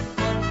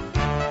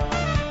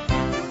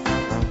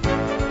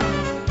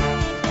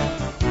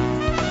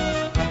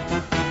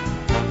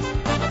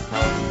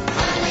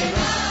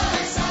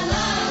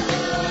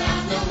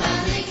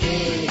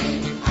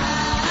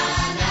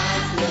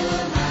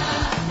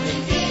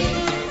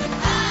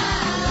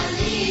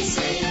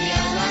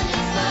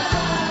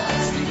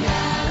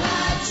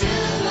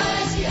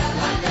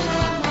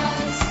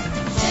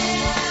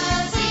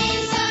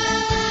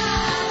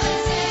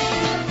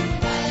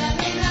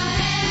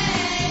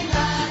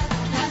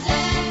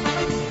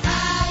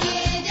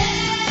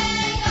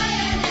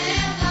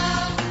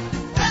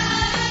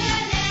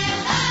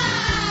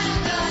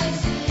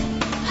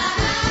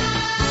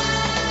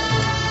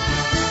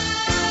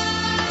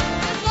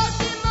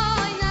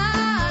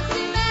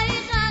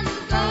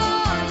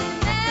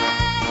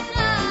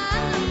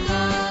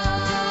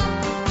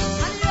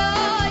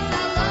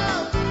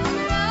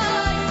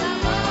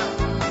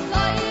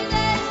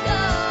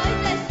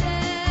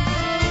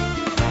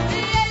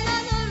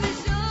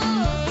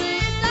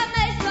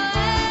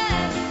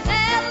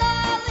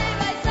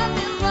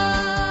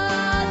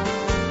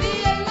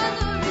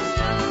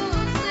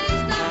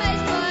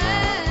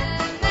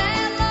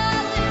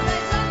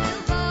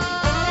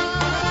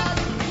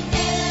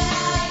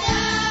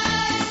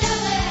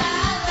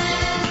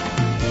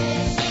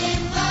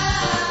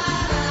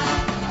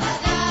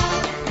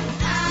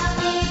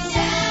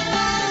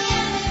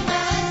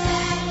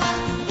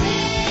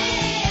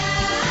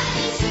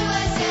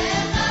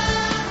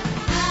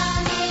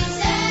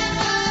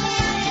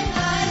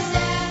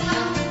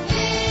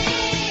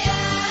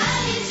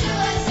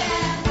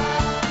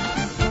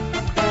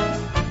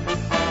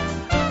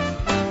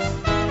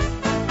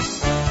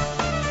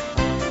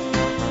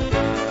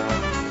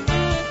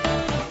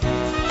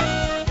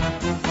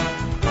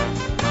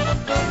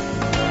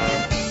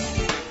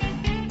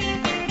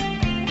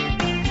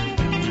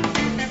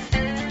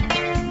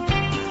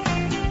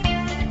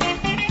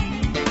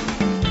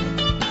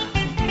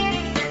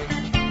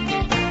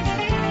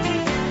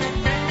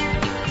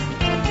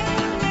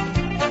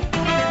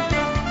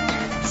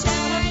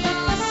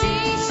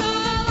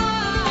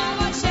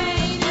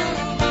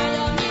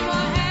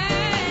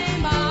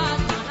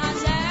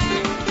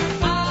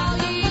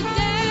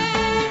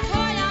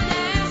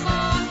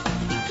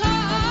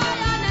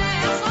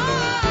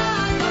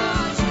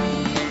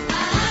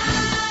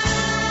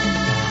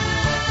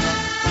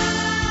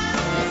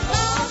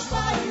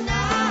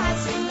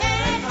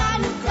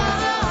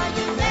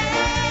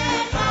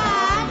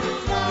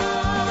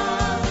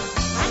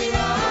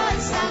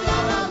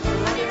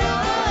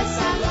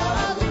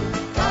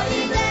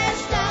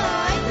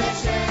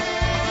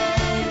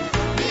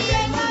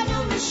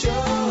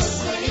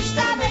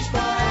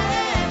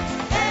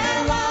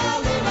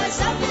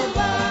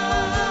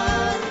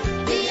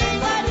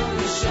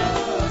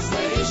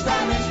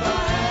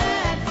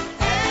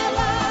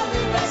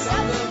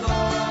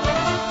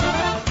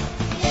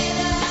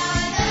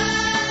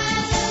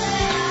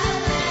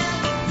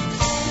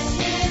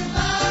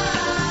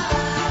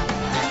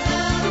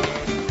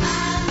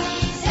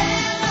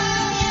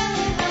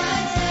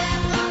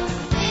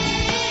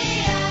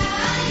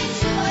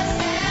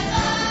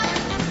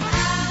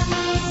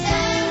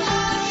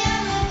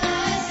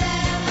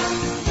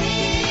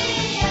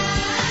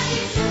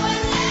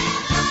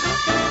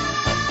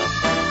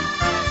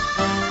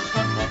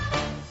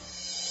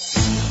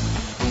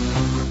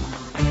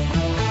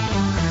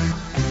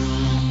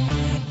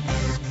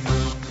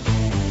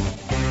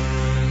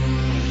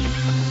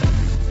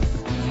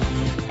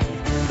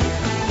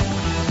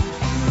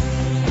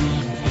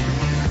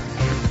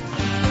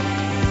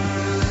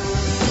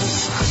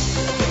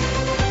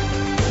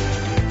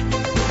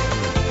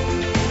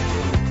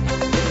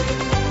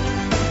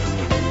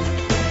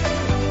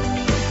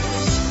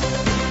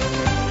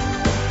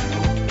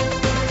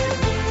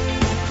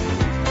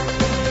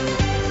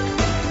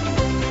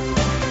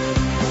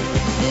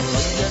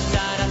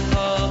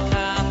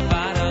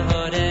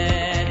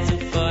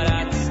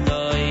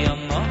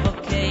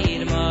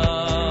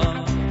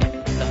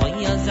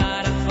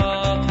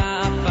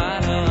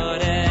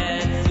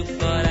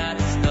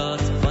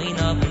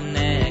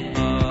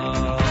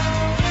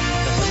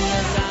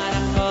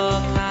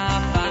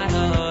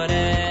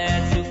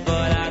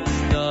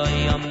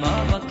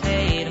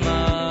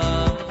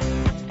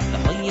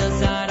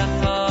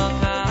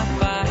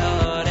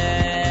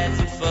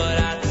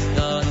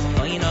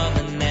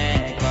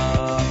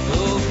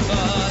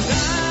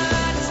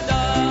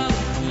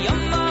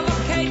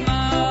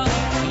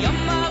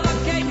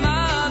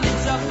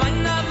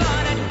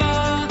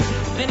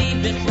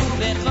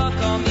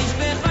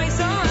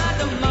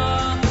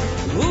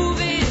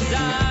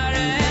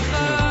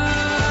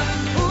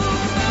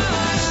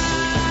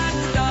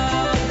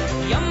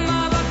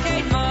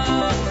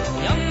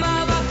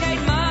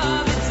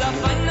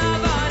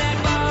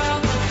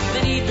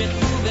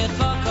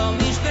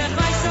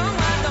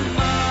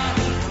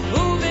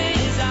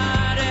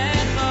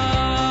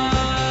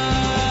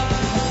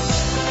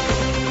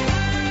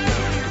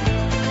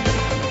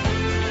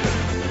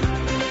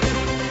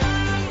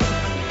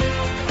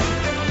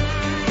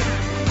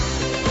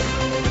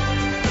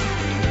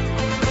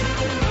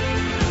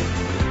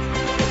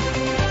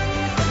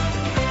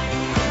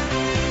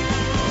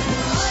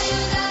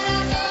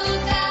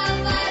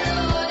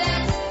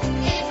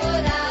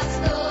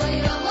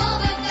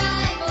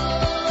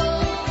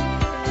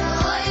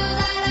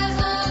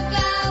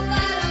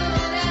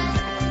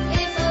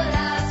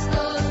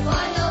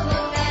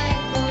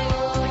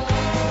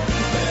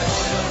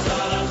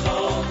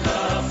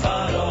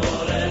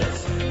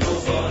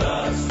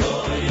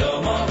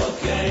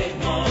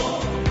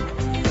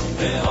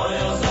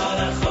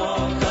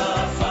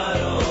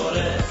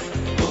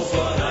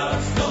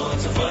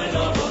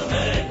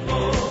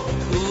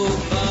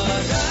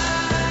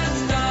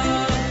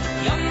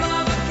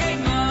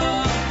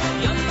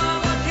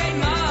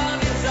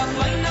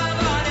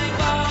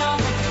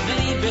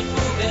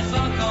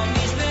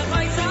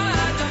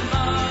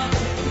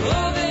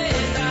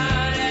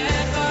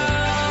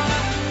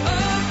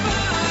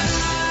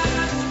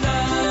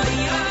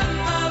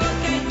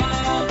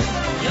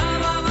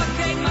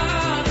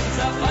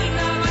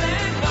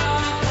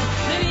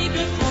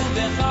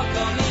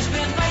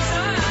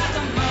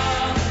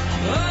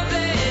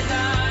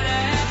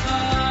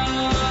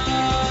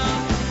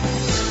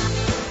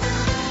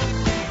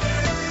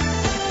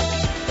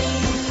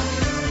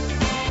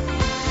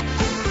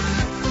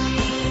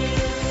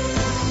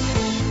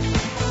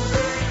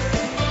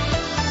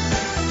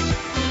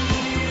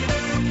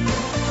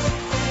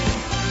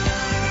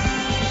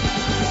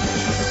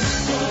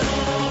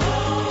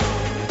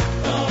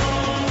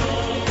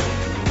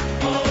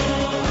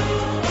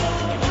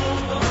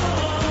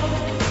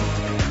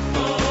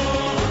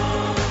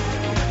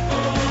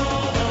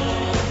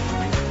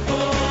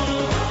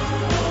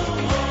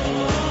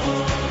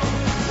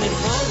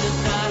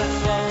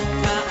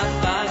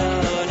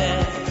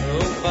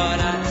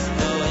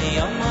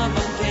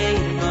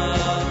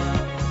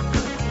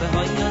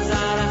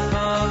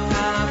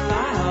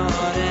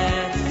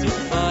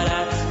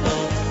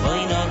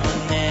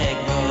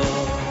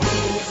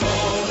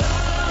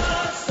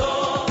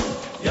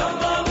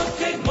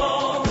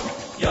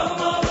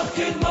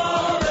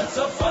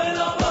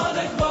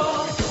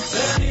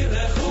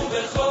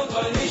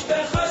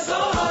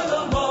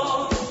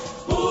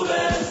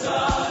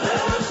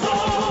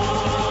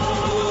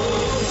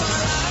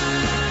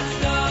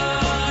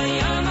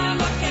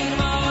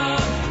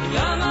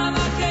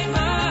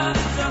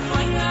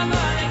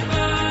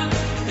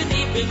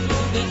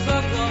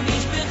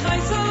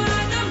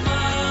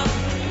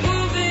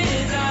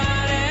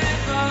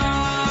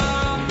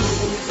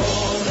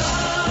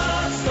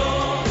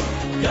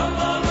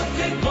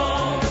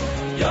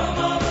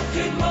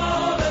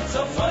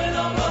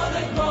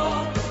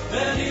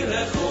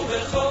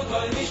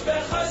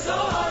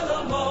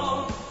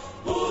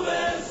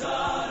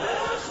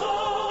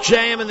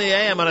 JM in the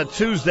AM on a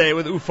Tuesday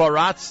with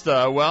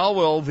Ufaratsta. Well,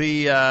 will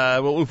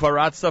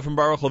Ufaratsta from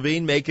Baruch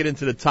Levine make it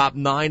into the top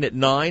 9 at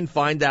 9?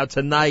 Find out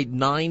tonight,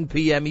 9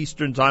 p.m.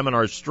 Eastern Time on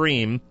our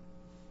stream.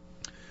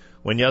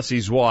 When Yossi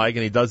Zweig,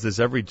 and he does this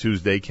every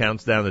Tuesday,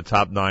 counts down the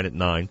top 9 at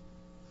 9,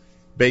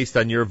 based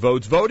on your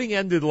votes. Voting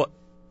ended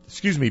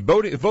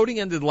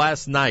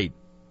last night.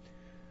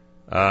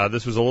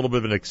 This was a little bit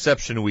of an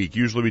exception week.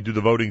 Usually we do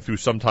the voting through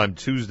sometime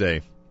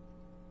Tuesday.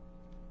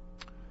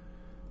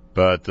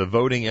 But the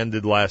voting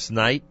ended last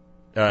night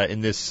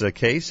in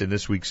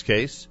this week's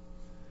case.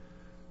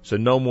 So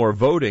no more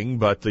voting,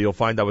 but you'll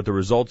find out what the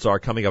results are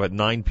coming up at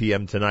 9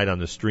 p.m. tonight on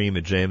the stream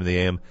at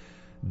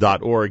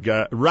jmintheam.org.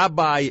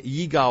 Rabbi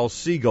Yigal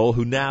Siegel,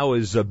 who now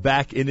is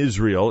back in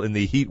Israel in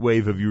the heat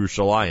wave of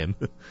Yerushalayim,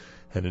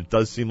 and it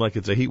does seem like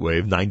it's a heat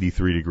wave,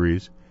 93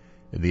 degrees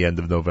in the end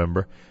of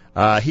November.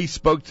 He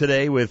spoke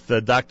today with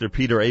Dr.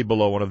 Peter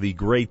Abelo, one of the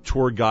great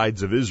tour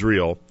guides of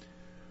Israel,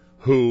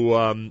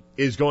 who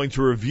is going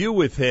to review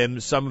with him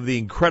some of the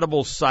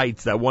incredible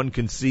sights that one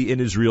can see in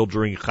Israel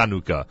during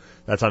Chanukah.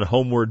 That's on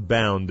Homeward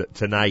Bound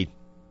tonight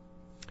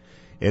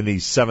in the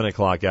 7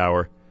 o'clock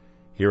hour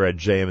here at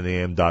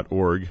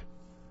jmintheam.org.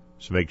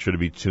 So make sure to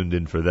be tuned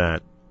in for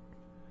that.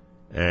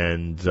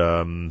 And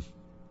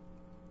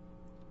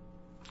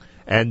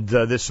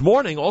this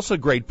morning, also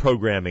great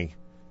programming.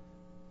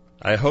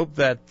 I hope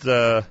that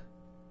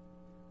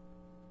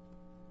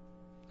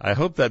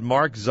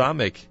Mark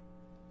Zamek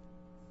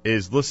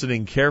is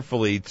listening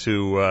carefully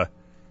to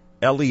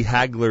Ellie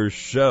Hagler's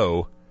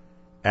show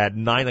at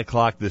 9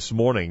 o'clock this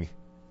morning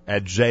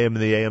at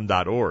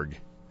jmintheam.org,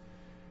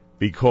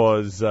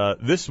 because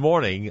this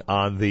morning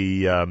on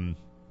the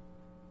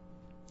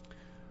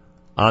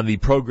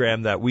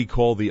program that we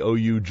call the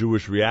OU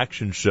Jewish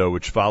Reaction Show,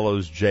 which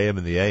follows JM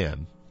in the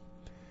AM,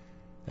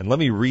 and let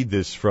me read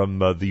this from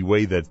the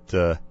way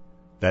that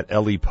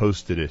Ellie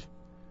posted it,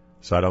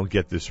 so I don't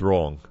get this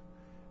wrong.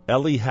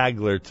 Ellie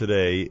Hagler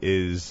today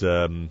is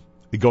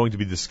going to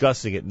be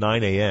discussing at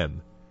 9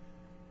 a.m.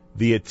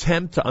 the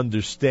attempt to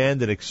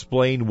understand and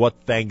explain what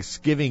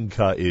Thanksgiving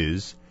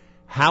is,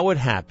 how it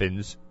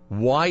happens,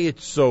 why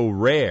it's so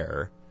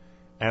rare,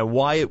 and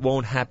why it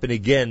won't happen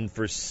again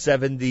for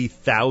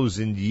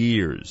 70,000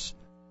 years.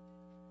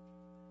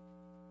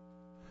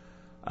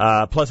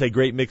 Plus a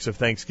great mix of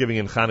Thanksgiving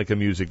and Hanukkah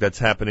music that's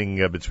happening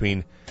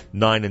between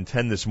 9 and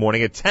 10 this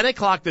morning. At 10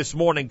 o'clock this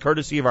morning,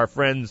 courtesy of our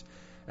friends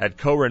at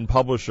Koren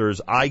Publishers,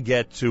 I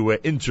get to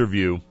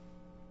interview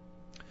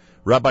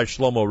Rabbi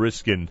Shlomo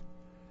Riskin.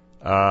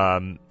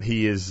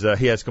 He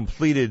has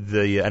completed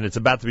and it's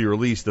about to be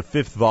released, the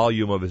 5th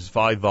volume of his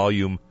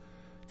 5-volume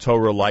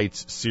Torah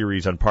Lights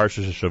series on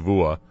Parshas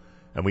Shavua,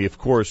 and we of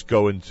course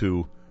go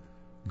into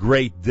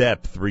great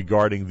depth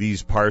regarding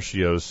these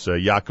parshios,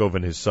 Yaakov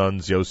and his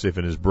sons, Yosef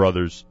and his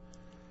brothers,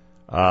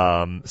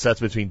 So that's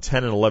between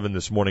 10 and 11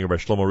 this morning.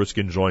 Rabbi Shlomo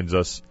Riskin joins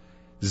us.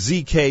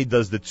 ZK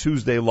does the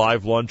Tuesday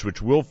live lunch,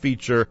 which will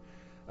feature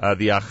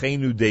the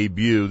Achenu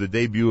debut, the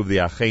debut of the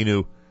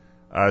Achenu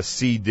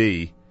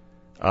CD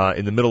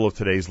in the middle of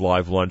today's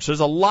live lunch. There's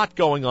a lot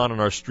going on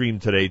our stream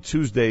today.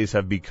 Tuesdays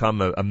have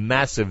become a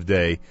massive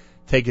day.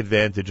 Take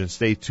advantage and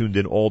stay tuned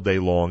in all day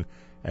long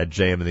at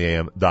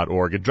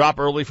jmintheam.org. A drop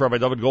early for Rabbi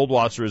David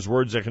Goldwasser. His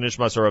words,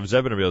 Zechanishmas are of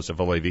Zebin Rabbi Yosef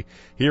Alevi.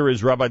 Here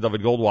is Rabbi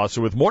David Goldwasser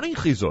with Morning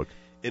Chizuk.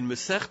 In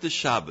Masechta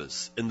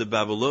Shabbos, in the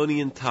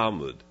Babylonian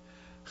Talmud,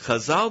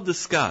 Chazal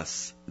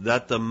discuss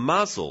that the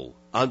mazel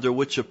under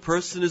which a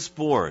person is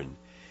born,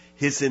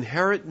 his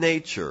inherent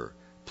nature,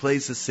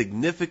 plays a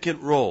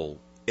significant role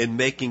in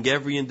making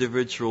every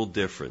individual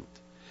different.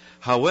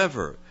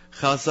 However,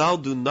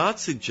 Chazal do not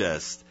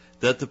suggest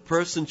that the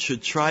person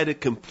should try to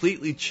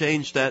completely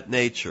change that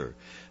nature,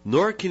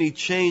 nor can he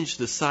change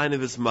the sign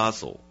of his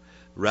mazel.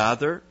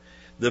 Rather,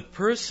 the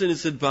person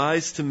is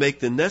advised to make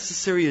the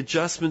necessary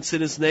adjustments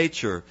in his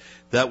nature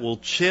that will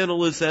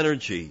channel his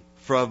energy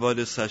for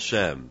Avodas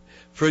Hashem.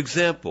 For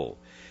example,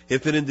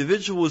 if an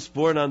individual was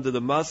born under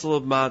the mazel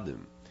of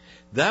Madim,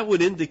 that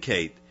would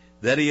indicate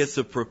that he has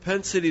a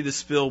propensity to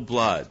spill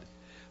blood.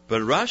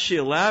 But Rashi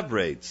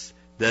elaborates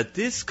that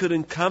this could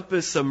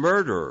encompass a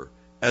murderer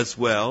as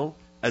well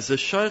as a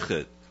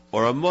shochet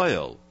or a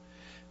moel,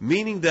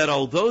 meaning that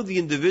although the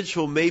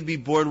individual may be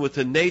born with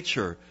a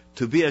nature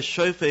to be a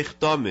shofech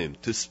damim,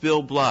 to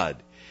spill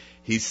blood,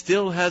 he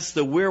still has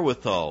the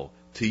wherewithal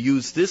to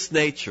use this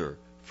nature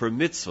for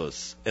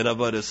mitzvos and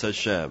avodas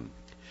Hashem.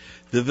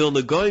 The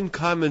Vilna Gaon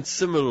comments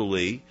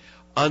similarly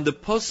on the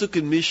posuk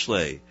in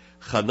Mishlei,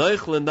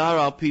 Chanoich lenar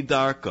al pi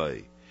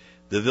darkoi.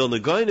 The Vilna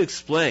Gaon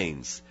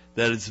explains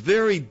that it's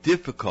very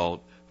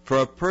difficult for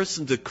a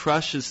person to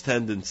crush his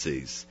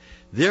tendencies.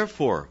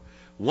 Therefore,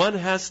 one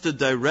has to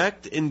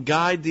direct and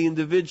guide the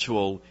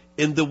individual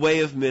in the way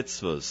of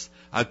mitzvahs,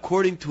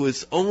 according to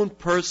his own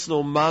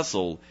personal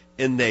mazel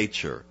and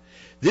nature.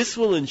 This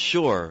will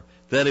ensure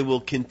that he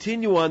will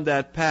continue on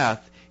that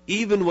path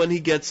even when he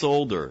gets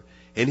older,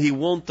 and he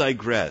won't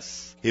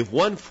digress. If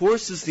one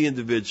forces the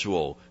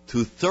individual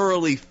to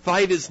thoroughly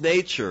fight his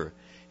nature,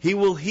 he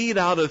will heed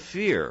out of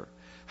fear.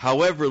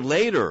 However,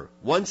 later,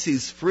 once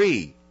he's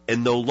free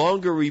and no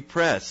longer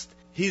repressed,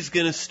 he's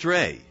going to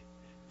stray,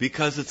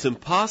 because it's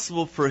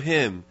impossible for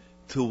him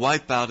to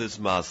wipe out his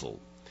mazel.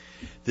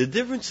 The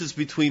differences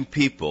between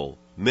people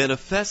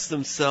manifest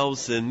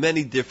themselves in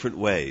many different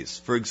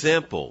ways. For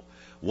example,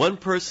 one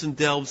person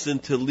delves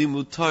into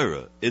limud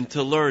Torah,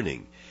 into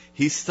learning.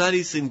 He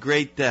studies in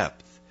great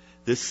depth.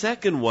 The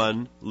second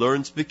one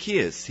learns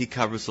Bekias. He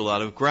covers a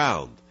lot of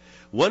ground.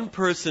 One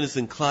person is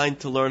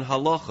inclined to learn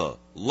halacha,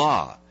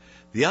 law.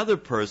 The other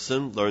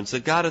person learns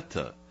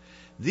agadata.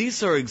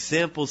 These are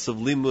examples of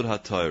limud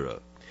HaTorah,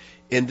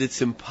 and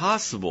it's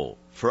impossible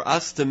for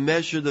us to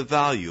measure the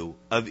value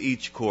of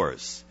each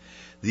course.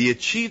 The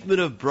achievement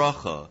of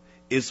bracha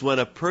is when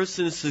a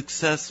person is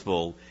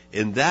successful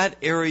in that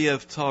area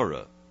of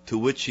Torah to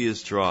which he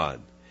is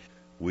drawn.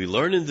 We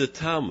learn in the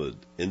Talmud,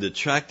 in the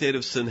Tractate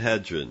of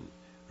Sanhedrin,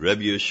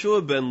 Rabbi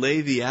Yeshua ben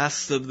Levi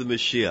asks of the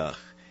Mashiach,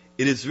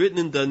 it is written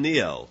in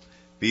Daniel,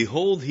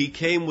 behold, he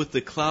came with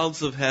the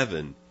clouds of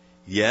heaven,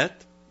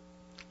 yet,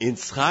 in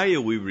Zechariah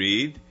we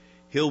read,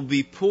 he'll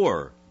be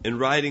poor and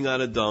riding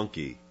on a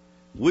donkey.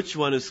 Which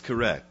one is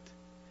correct?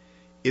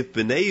 If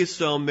Bnei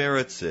Yisrael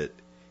merits it,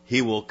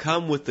 he will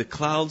come with the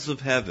clouds of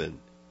heaven.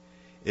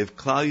 If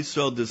Klal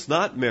Yisrael does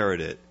not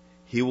merit it,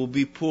 he will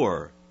be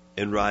poor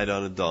and ride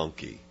on a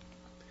donkey.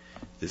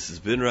 This has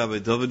been Rabbi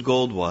David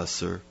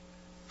Goldwasser,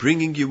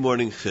 bringing you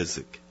Morning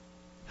Chizuk.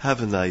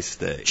 Have a nice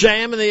day.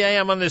 JM in the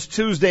AM on this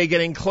Tuesday,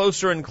 getting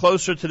closer and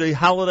closer to the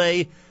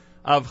holiday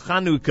of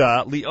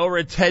Chanukah.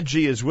 Liora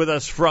Tedgi is with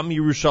us from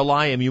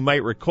Yerushalayim. You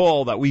might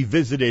recall that we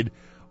visited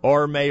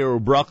Ohr Meir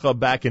Bracha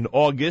back in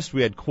August.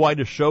 We had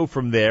quite a show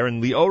from there,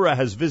 and Liora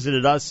has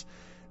visited us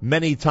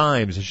many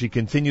times as she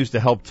continues to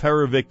help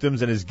terror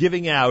victims and is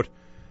giving out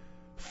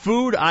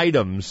food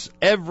items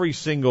every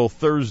single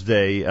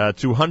Thursday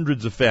to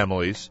hundreds of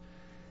families.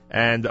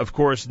 And, of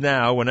course,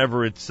 now,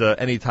 whenever it's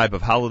any type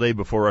of holiday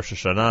before Rosh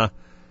Hashanah,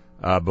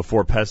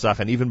 before Pesach,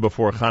 and even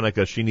before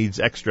Hanukkah, she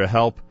needs extra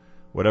help.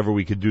 Whatever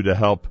we could do to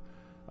help,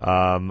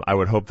 I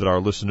would hope that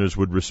our listeners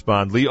would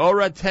respond.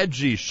 Liora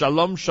Tedgi,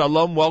 shalom,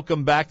 shalom.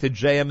 Welcome back to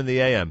JM in the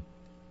AM.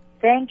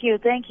 Thank you,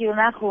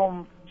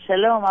 Nachum.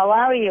 Shalom, how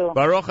are you?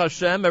 Baruch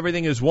Hashem,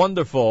 everything is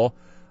wonderful.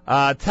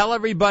 Tell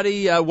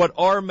everybody what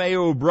Ohr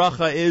Meir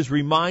Bracha is.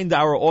 Remind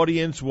our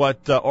audience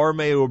what Ohr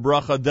Meir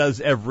Bracha does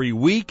every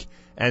week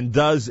and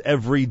does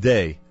every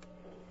day.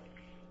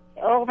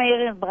 Ohr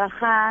Meir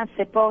Bracha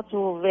supports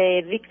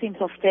victims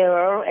of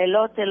terror, a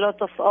lot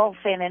of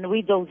orphans and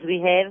widows we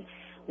have.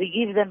 We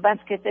give them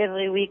basket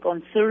every week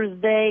on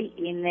Thursday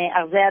in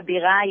Arzei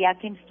Abira,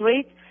 Yakim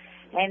Street,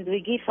 and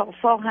we give for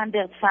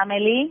 400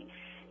 family.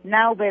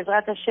 Now,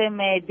 Be'ezrat Hashem,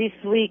 this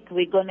week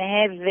we're gonna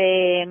have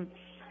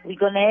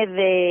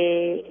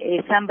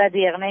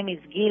somebody. Her name is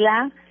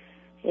Gila.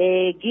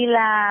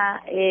 Gila,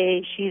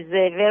 she's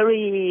a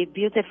very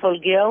beautiful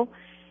girl.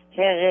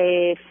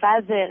 her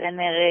father and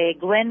her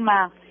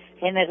grandma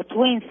and her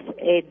twins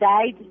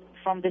died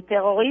from the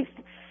terrorists.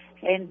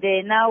 And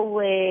now,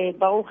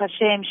 Baruch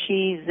Hashem,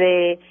 she's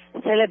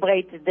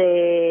celebrated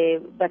the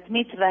Bat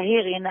Mitzvah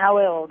here in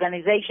our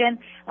organization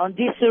on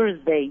this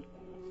Thursday.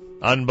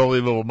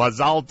 Unbelievable.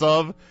 Mazal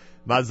Tov.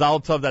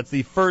 Mazal Tov, that's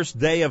the first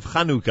day of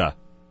Chanukah.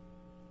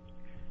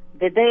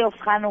 The day of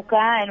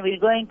Chanukah, and we're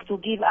going to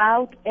give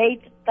out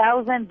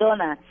 8,000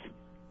 donuts.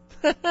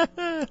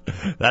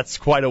 That's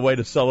quite a way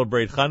to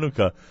celebrate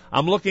Chanukah.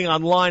 I'm looking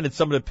online at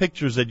some of the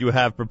pictures that you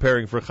have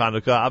preparing for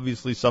Chanukah.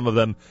 Obviously, some of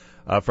them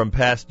from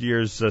past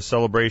years'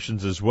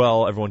 celebrations as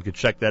well. Everyone could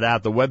check that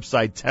out. The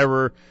website,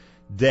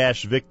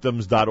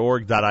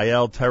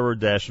 terror-victims.org.il,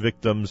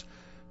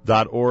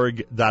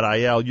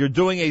 terror-victims.org.il. You're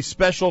doing a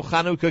special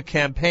Chanukah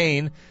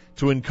campaign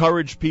to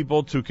encourage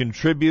people to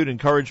contribute,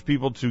 encourage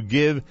people to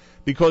give,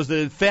 because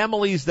the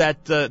families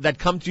that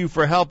come to you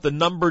for help, the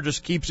number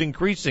just keeps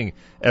increasing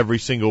every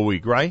single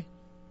week, right?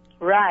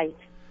 Right.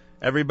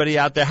 Everybody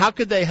out there, how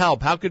could they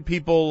help? How could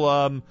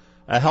people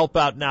help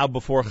out now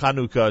before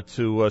Chanukah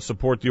to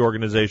support the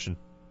organization?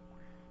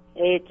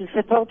 To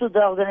support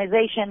the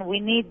organization, we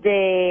need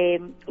the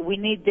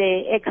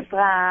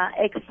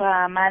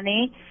extra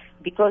money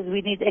because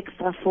we need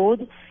extra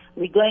food.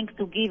 We're going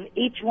to give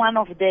each one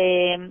of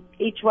the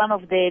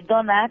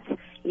donuts.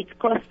 It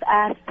costs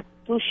us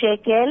 2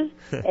 shekel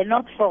and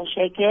not 4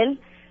 shekel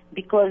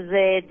because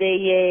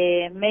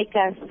they make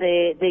us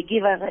they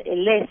give us a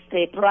less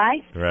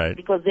price, right?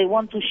 Because they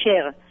want to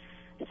share.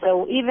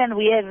 So even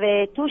we have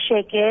 2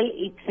 shekel,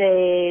 it's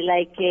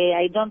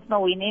I don't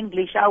know in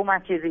English, how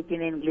much is it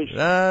in English?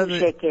 2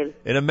 shekel.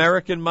 In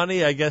American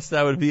money, I guess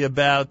that would be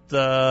about,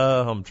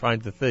 I'm trying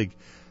to think,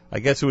 I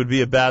guess it would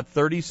be about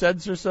 30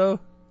 cents or so,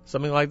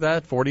 something like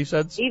that, 40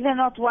 cents? Even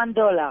not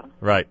 $1.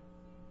 Right.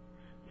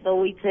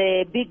 So it's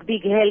a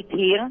big help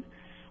here.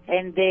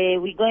 And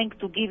we're going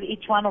to give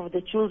each one of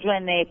the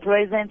children a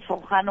present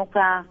for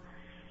Hanukkah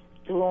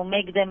to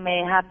make them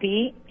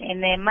happy.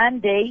 And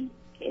Monday,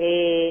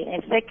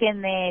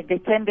 2nd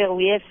December,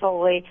 we have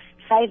for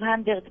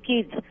 500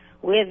 kids.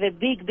 We have a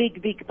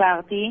big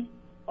party.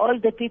 All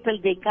the people,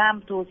 they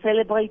come to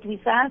celebrate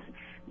with us.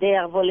 They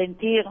are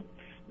volunteer.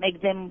 Make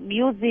them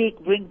music,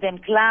 bring them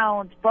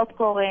clowns,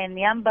 popcorn,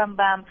 yam bam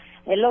bam,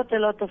 a lot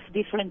of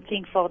different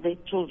things for the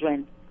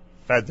children.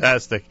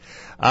 Fantastic.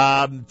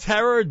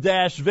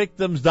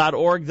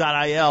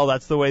 Terror-victims.org.il,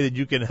 that's the way that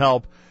you can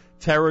help.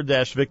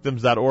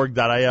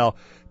 Terror-victims.org.il.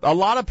 A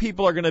lot of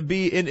people are going to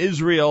be in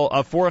Israel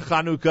for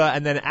Chanukah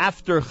and then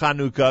after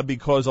Chanukah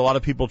because a lot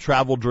of people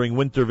travel during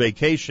winter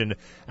vacation.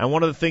 And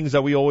one of the things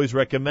that we always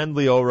recommend,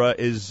 Liora,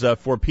 is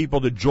for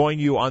people to join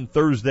you on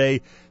Thursday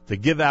to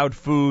give out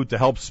food, to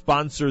help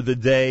sponsor the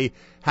day.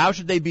 How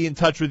should they be in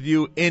touch with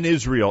you in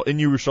Israel, in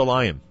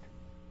Yerushalayim?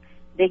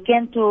 They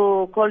can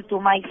call to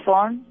my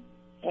phone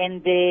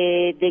and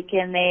they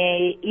can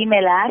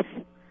email us.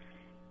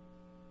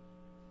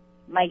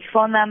 My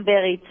phone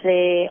number is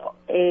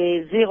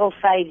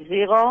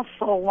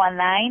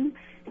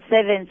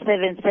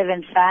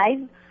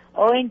 050-419-7775,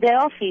 or in the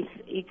office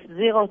it's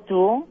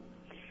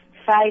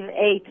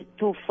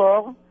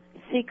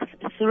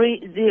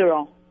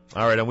 02-5824-630.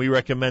 All right, and we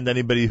recommend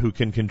anybody who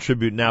can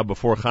contribute now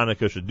before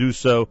Hanukkah should do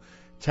so.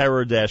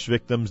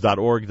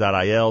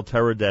 Terror-victims.org.il,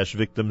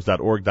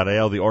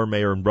 terror-victims.org.il, the Ohr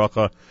Meir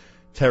Bracha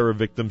Terror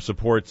Victim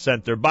Support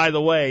Center. By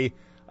the way,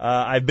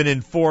 I've been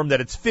informed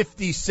that it's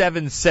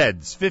 57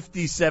 cents.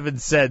 57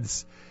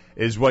 cents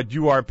is what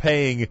you are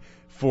paying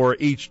for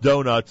each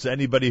donut. So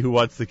anybody who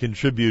wants to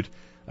contribute,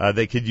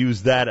 they could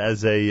use that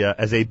as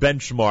a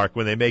benchmark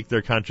when they make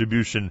their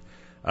contribution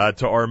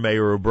to Ohr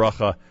Meir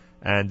Bracha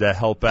and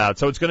help out.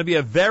 So it's going to be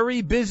a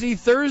very busy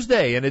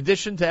Thursday. In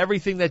addition to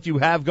everything that you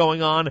have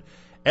going on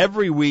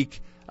every week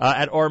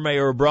at Ohr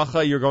Meir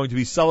Bracha, you're going to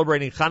be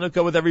celebrating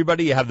Chanukah with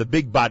everybody. You have the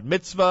big bat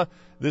mitzvah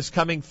this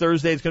coming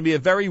Thursday. It's going to be a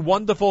very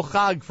wonderful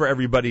chag for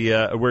everybody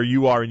where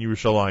you are in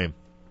Yerushalayim.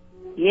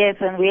 Yes,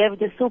 and we have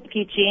the soup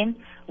kitchen.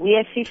 We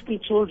have 50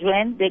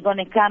 children. They're going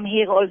to come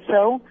here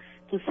also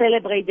to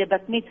celebrate the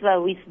bat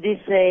mitzvah with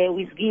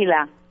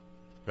Gila.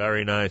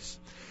 Very nice.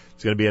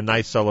 It's going to be a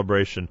nice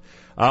celebration.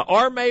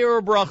 Ohr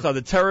Meir Bracha,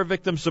 the Terror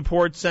Victim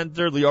Support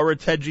Center. Liora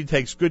Tedgi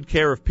takes good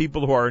care of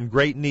people who are in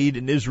great need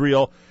in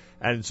Israel,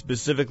 and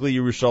specifically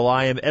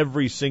Yerushalayim,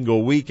 every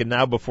single week. And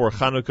now before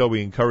Chanukah,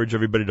 we encourage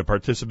everybody to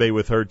participate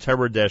with her,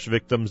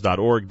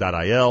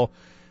 terror-victims.org.il,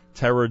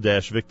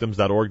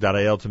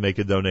 terror-victims.org.il to make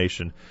a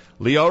donation.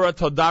 Liora,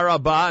 toda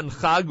rabah and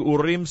Chag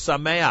Urim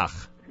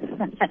Sameach.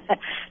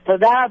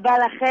 תודה רבה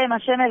לכם,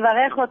 השם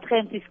יברך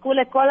אתכם, תזכו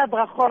לכל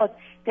הברכות.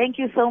 Thank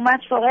you so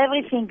much for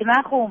everything,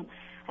 Nachum.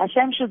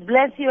 Hashem should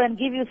bless you and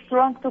give you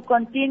strength to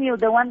continue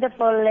the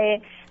wonderful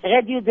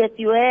radio that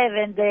you have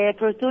and the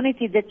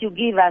opportunity that you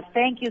give us.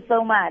 Thank you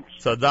so much.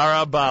 Toda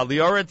rabah.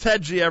 Liora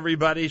Tedgi,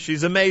 everybody.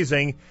 She's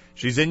amazing.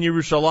 She's in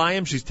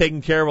Yerushalayim. She's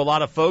taking care of a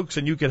lot of folks,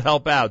 and you can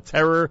help out.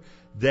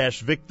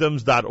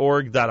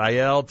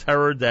 Terror-victims.org.il,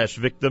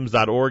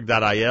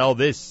 terror-victims.org.il.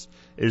 This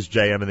is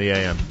JM in the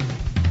AM.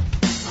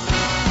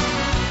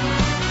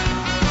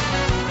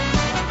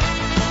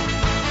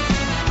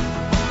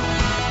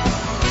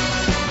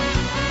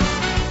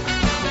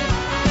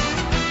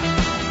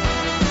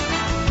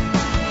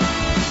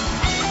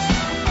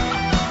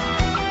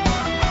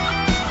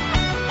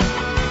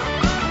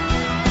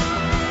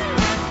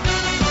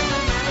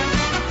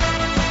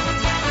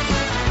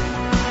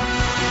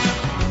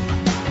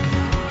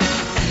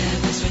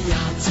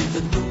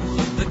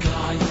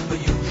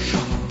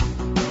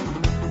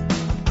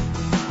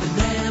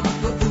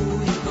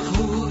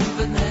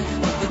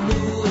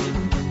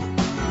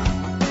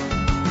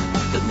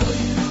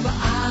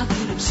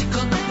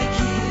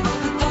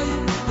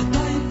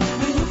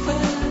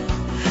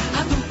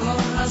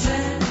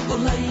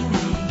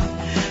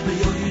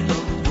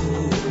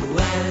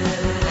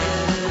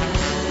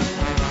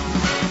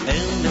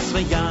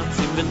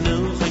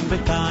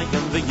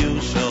 וקיים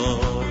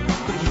ויושור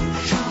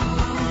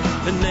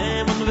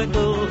ונאמן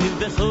ואוהב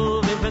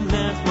וחובי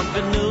ונחמד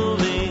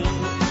ונורים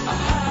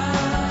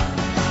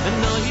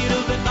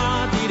ונוהירו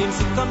ואדירים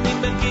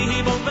סיכונים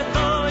בקיבו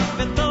וטוי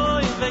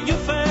וטוי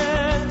ויופה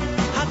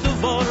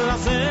הדובור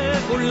הזה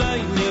אולי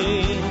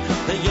לי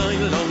ויוי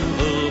לא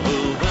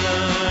מובה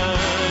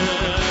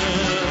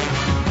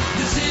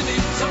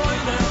דזיבים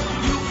זוינה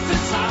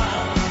יופצה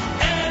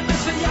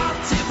אמס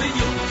ויאצי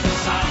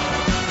ויופצה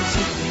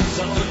דזיבים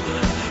זוינה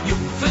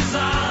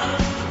יופצה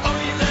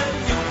אוילה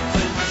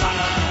יופצה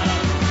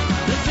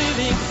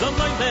דזיבים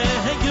זוינה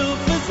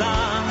יופצה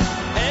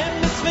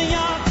אמס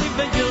ויאצי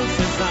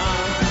ויופצה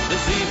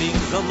דזיבים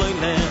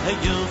זוינה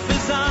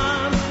יופצה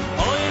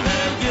אוילה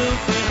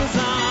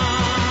יופצה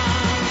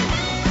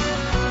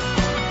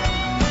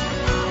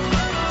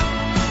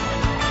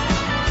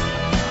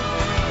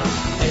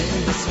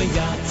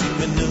ויאצים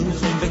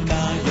ונוחים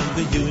וקיים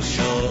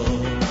ויושור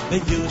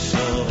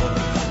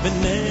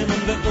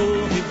ונאמן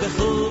ואוהב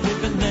וחובי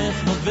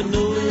ונחמד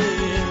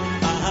ונורים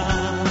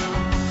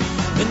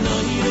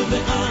ונוהירו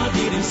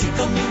ואדירים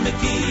סיכונים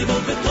מקיבו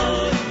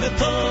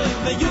וטוי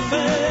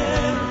ויופה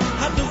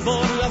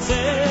הדובור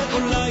הזה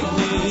אולי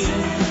לי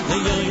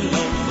ליוי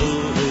לא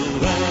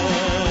מורד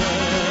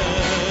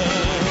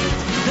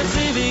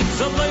דזיבים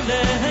זולי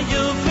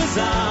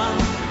ליופזה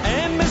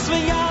אמס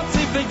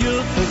ויאצים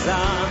ויופזה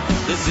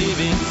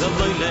דזיבים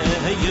זולי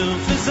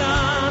ליופזה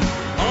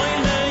אוי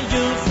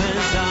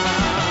ליופזה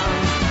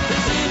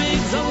דזיבים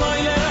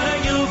זולי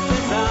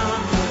ליופזה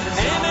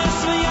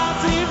אמס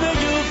ויאצים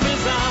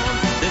ויופזה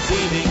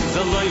דזיבים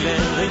זולי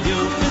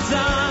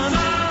ליופזה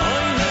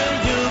אוי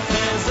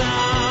ליופזה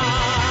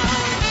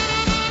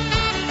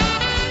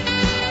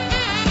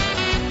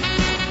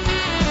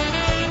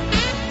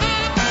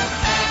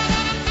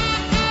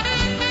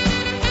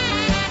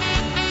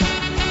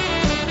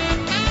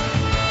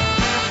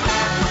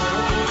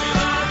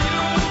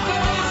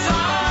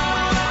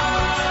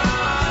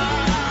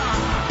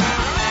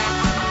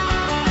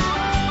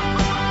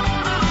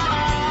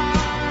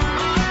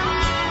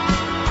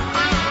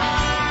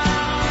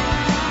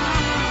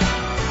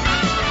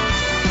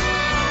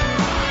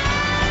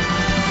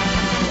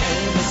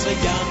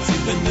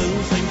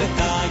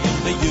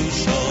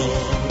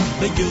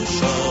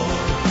ויושור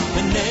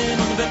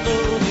ונאמן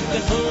ואוהב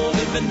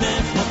וחובי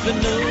ונחמד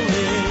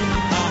ונורים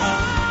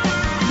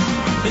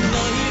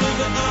ונוהירו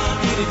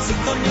ואדירים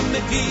סיכונים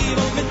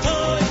מקיבו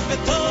וטוי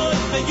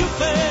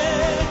ויופה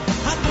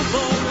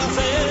הדובור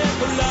הזה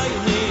אולי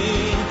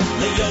לי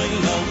ליוי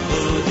לא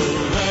מורד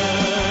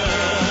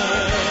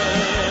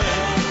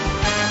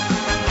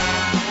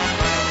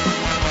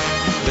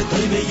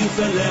וטוי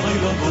ויופה ליוי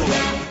לא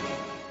מורד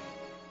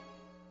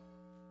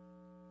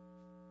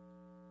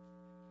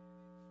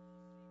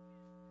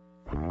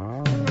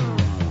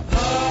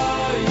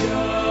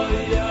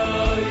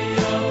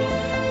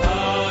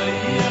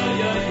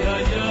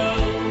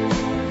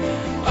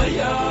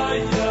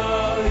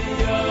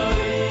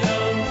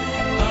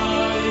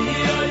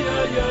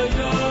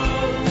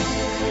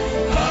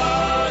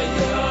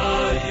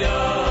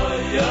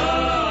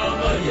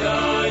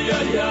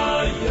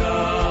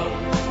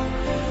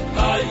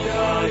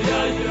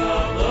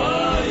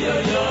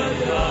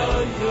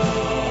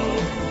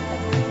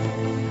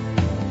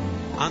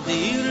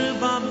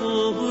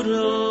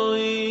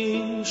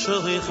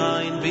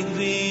Ein big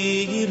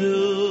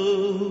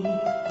viru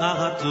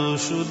atu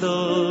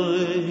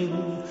shuloi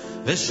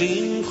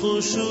veshin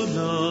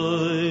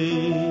khushuloi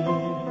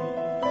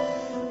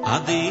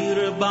adir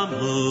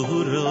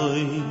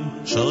bamuroi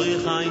shoy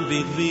ein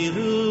big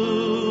viru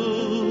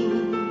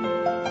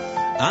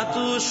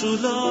atu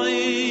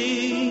shuloi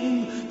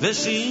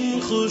veshin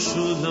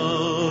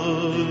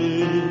khushuloi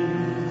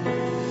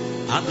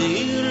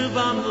adir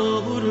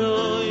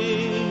bamuroi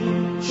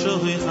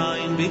shoy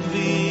ein big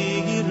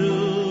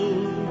viru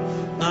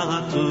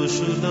atu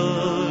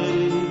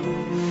shuloi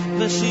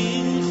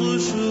veshin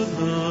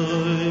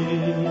khushuloi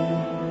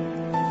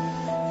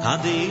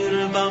adir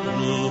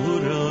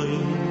bamuroi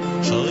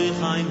shoy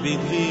chaim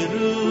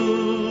bigviru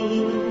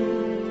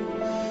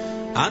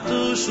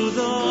atu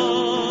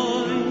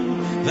shuloi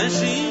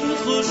veshin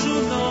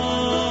khushuloi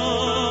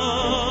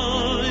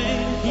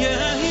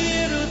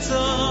yehiru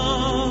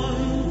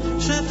tzoi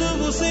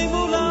shetuvu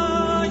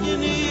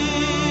simulayini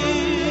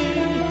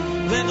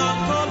ve'al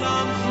kol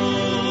amchu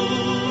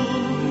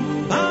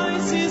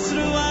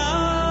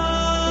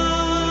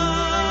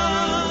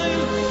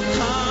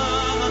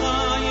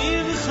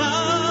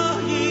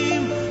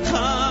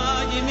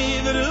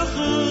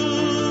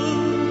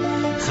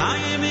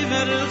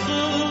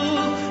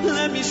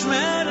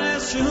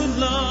Mishmeres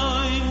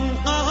shuloi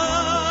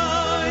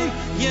ay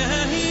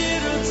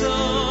yehiru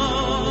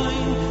tzoi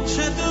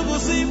shetuvu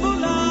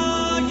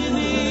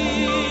simulayini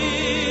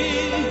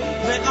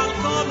ve'al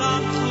kol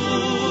amchu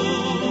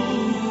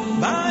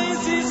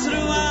b'ayis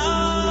Yisrael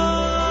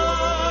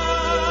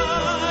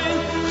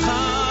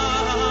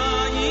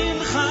chayim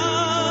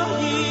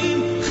chayim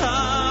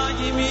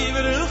chayim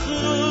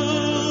yivruchu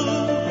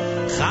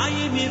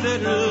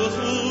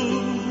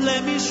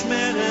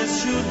lemishmeres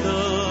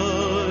shuloi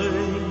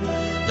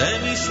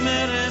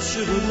למשמרת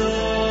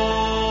שולוי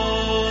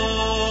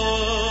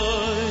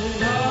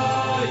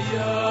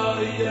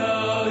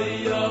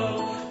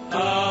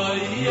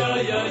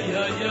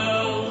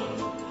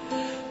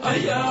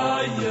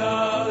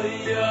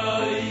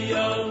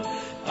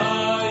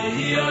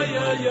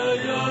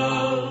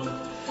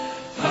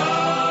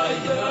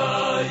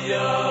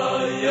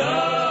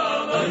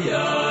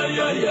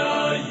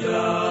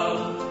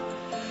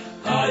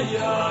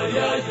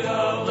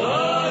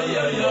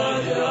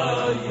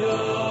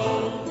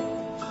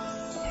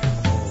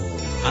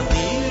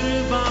Adir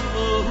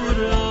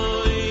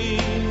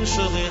ba'oraim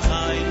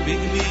sholechaim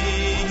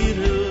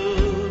b'gviru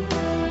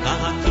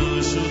kahatu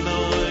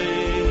shuloi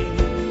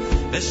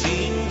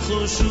v'shimchu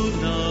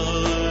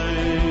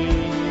shuloi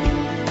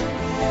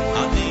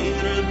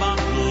Adir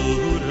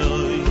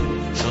ba'oraim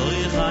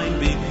sholechaim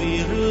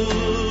b'gviru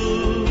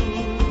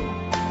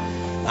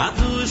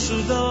kahatu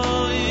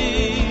shuloi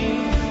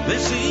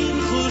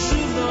v'shimchu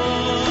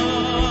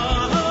shuloi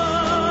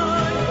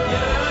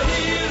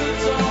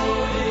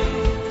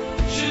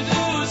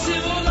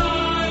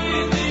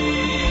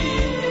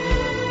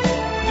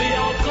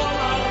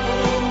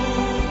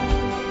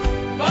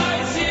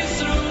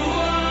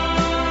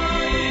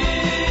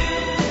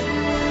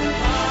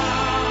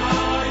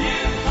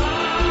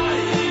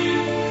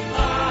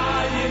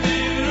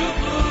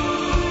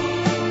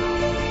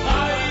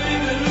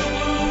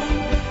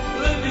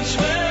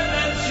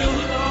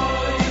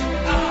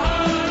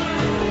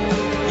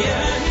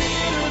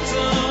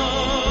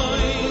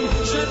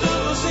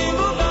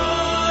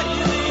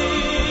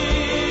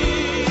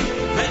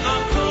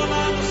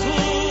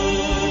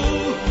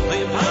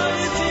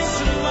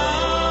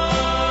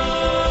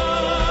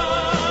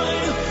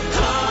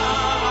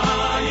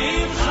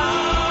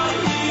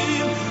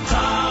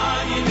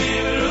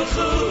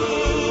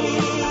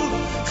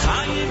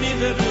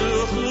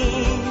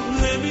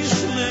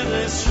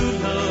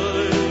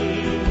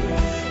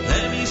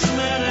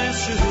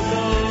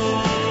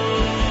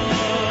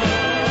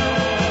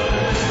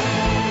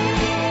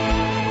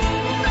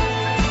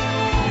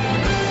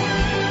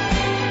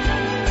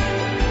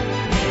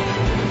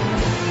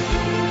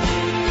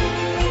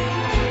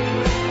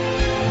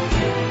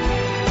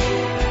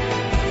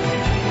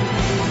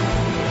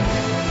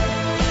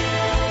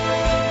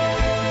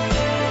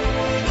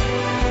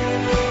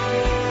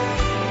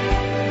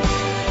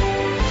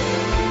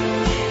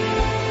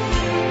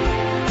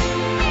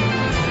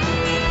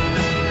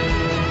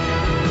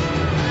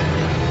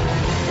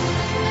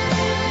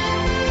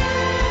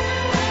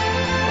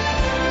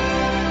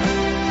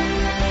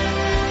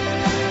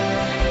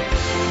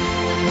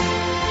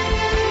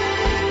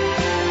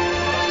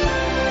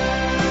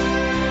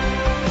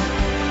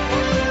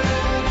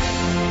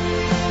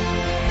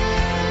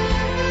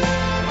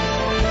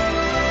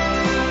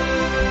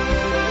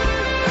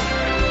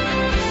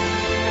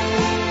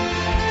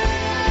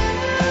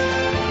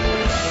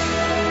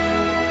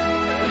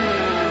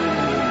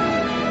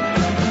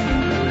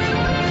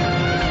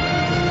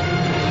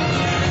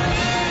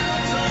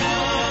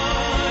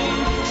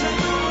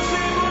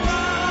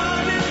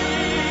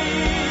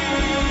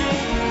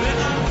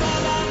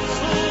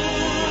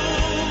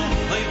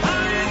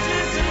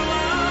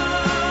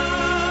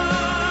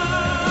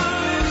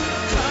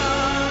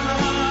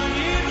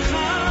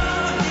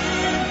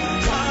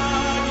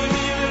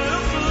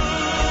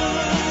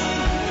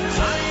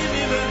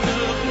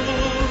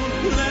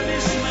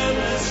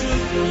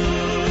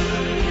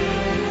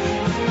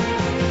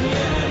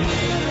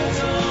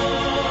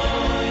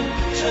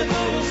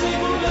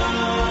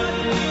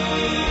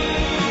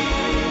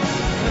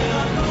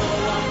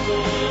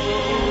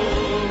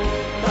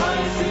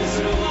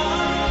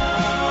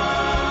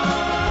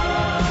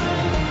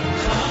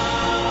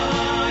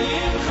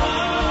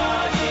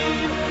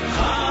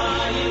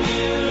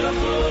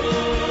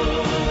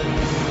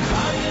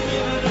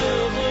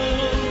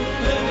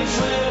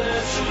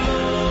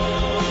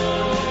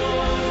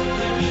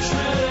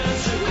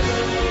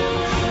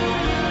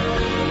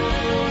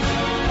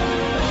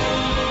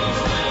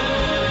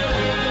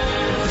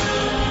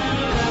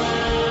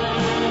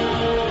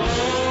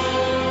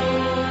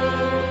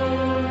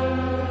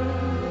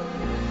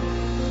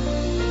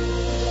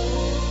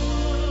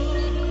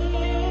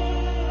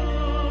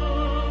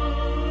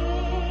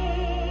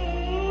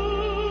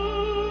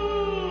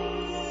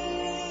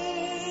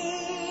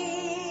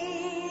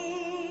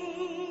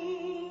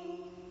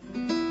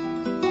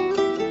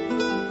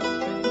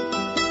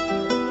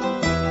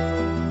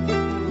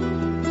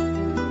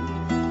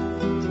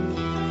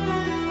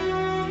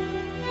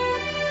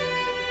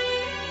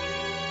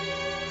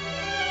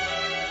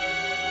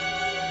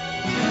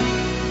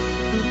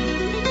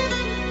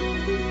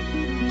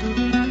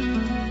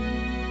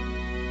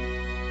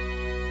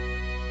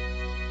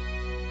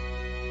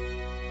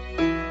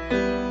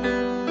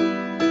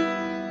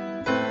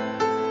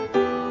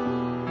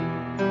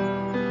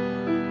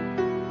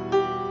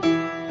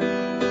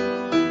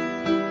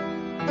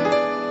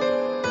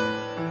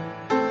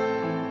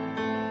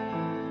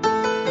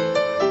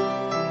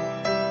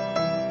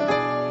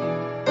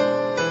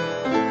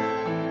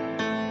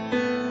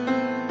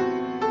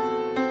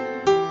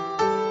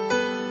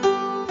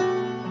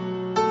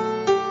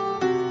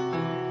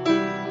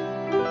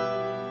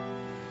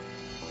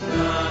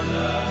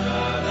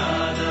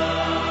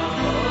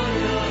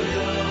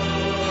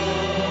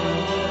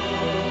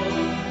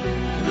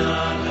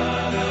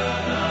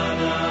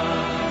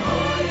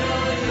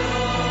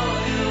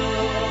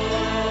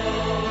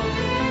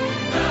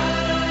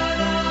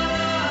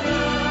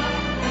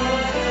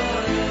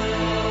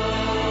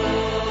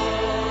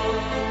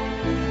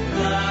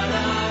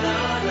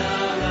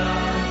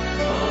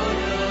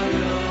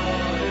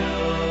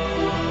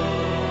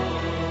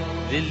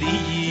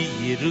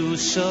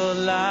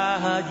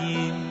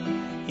Yerushalayim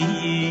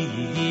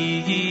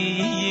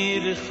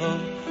Yircho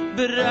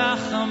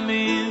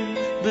Berachamim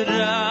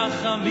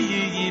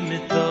Berachamim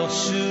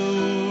Toshu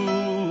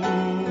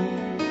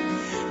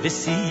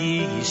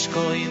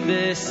V'siyishkoin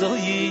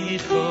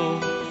V'soyicho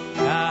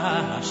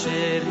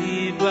Kasher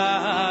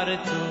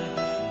Dibarto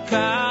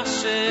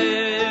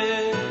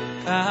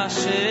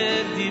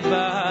Kasher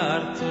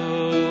Dibarto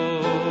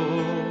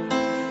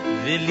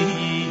V'li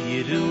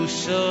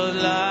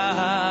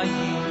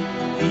Yerushalayim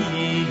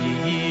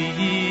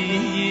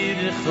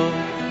Yircho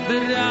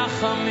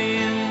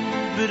Berachamim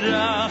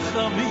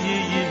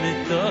Berachamim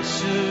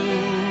Toshu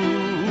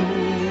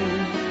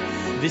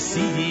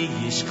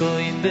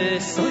V'siyishkoin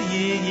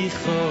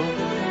V'soyicho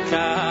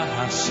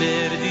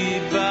Kasher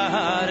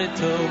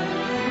Dibarto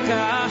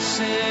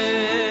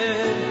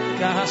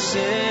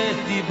Kasher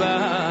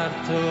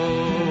Dibarto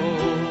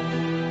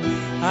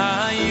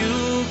Ayu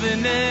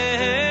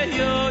b'nei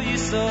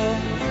Yoiso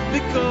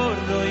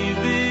B'koroi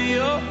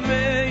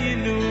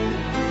b'yomeinu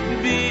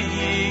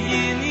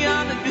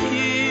B'yinyan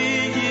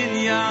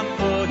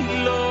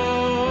oilo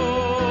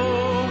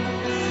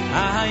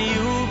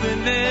Ayu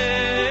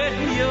b'nei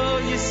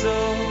Yoiso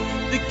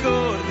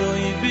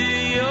B'koroi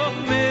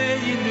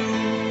b'yomeinu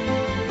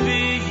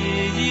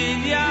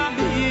B'yinyan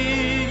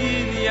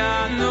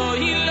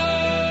oilo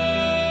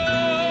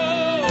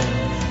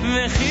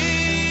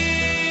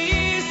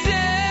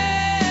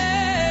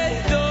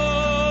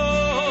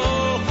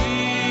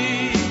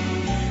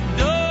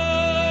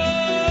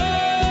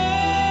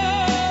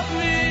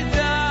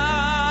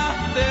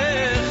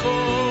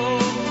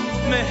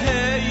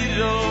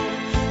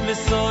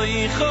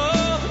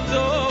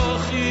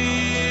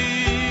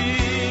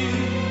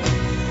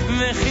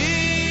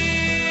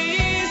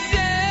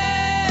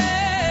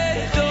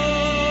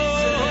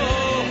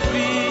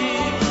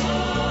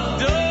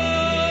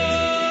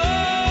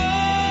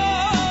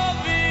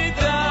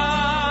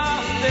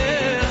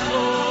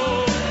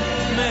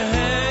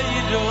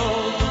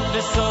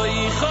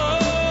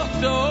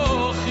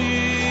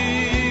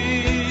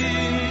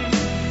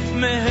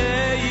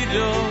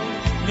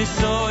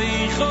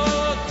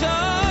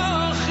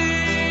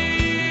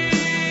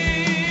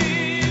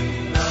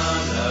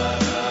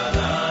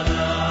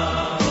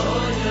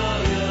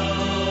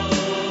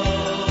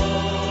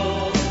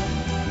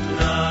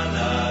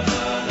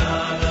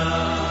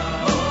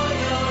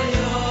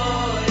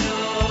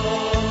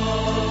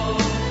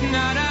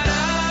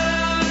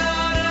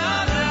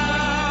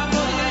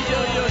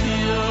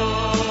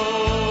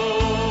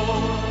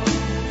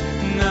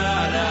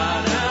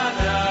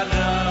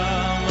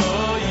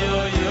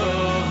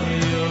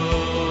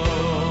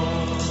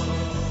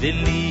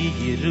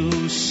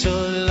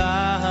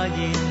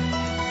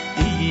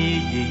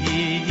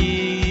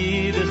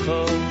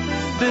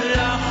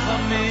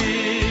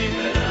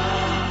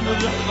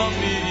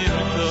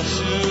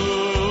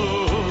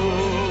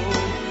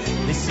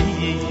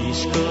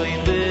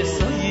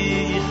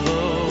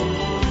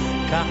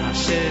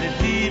Kasher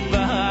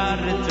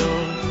dibarto,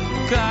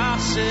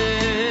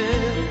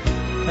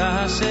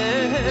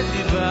 kasher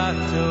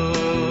dibarto.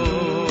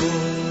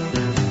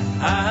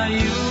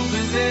 Ayu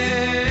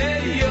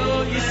b'nei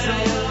Yoiso,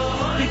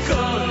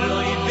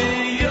 b'koroi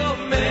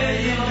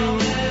b'yomeinu,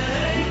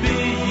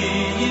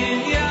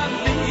 b'yinyan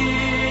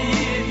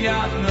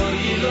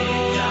oilo.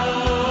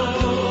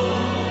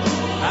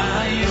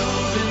 Ayu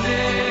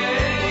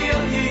b'nei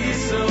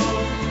Yoiso,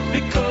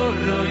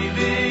 b'koroi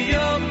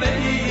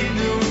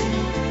b'yomeinu.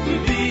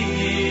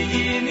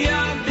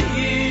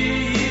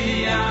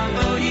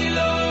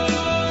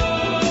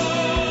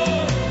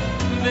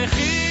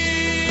 V'chi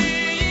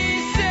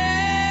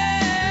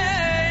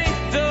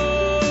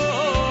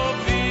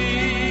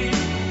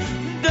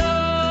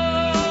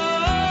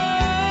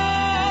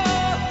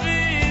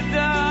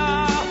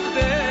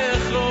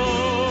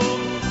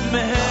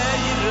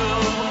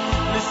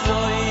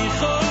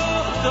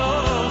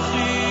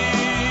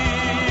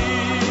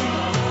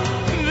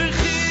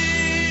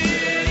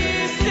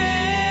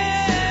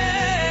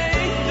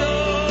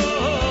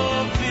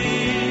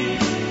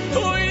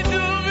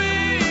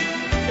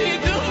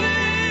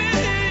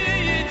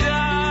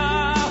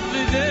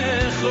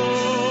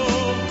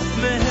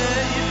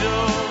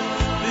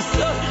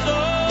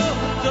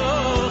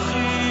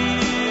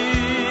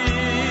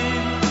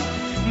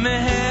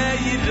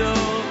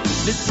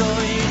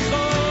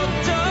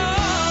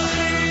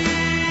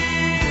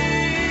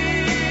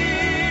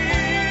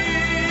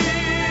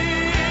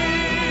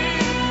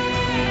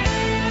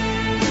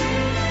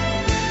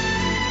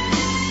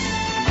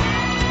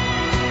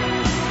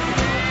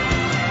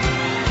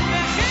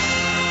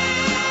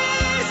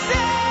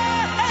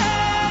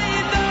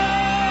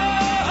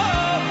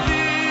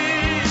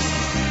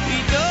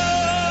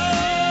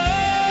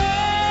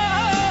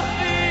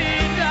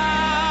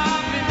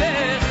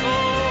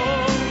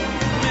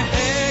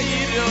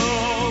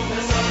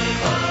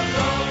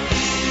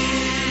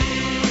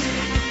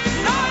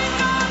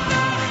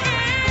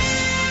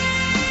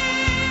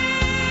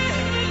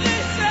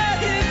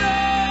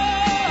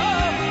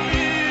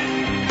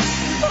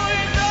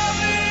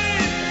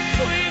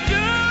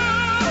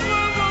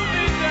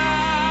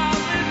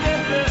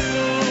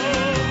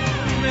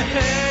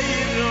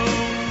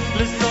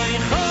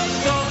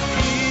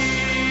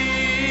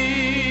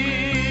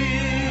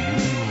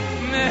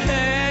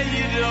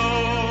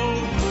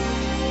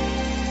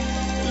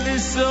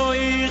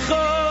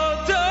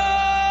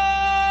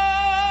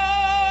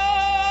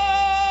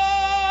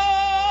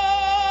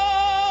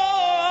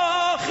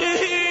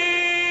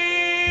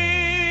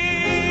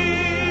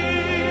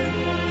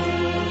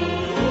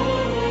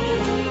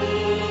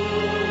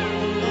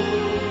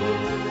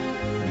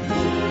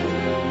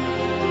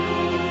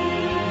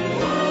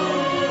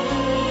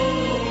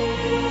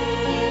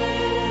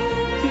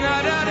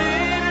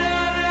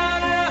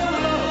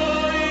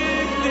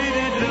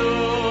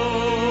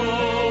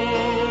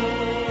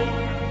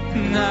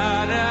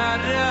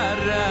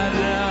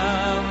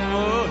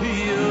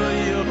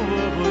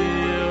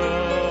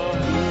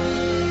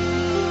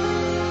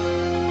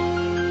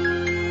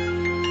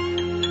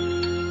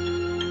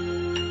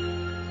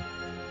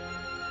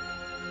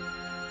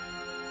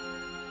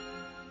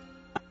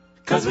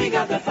 'cause we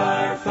got the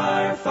fire,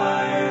 fire,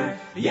 fire.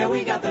 Yeah,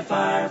 we got the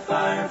fire,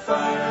 fire,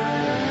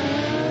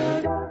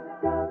 fire.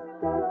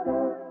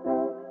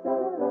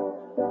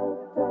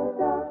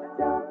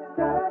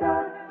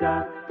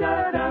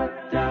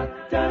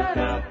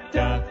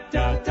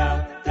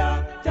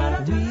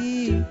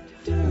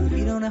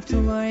 We don't have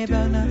to worry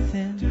about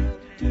nothing,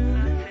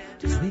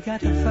 'cause we got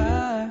the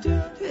fire,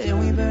 and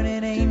we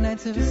burning 8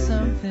 nights of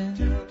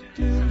something.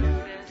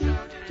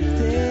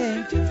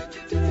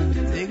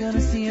 They're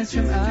gonna see us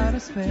from outer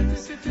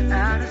space,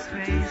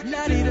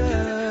 light it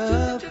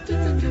up.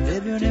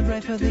 They're burning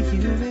bright for the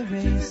human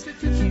race,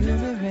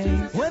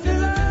 When the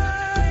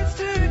lights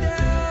turn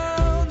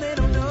down, they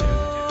don't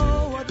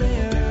know what they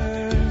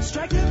heard.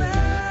 Strike the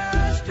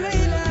match,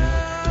 play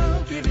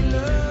loud, giving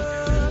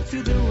love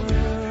to the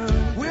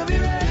world. We'll be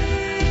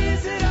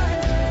raising our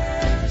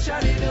hands,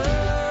 shining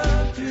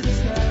up through the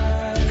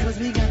sky, 'cause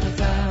we got the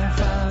fire,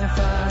 fire,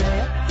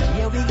 fire.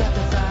 Yeah, we got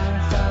the fire,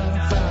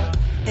 fire, fire.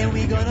 And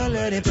we gonna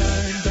let it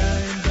burn,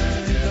 burn,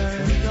 burn,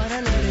 burn. We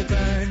gonna let it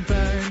burn,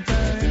 burn,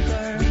 burn,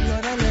 burn. We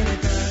gonna let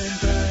it burn,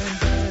 burn,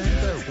 burn,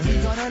 burn. We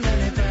gonna let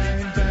it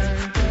burn, burn,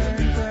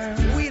 burn,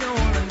 burn. We don't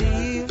wanna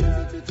leave,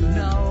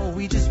 no,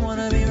 we just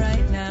wanna be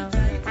right now.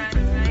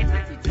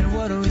 And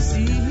what do we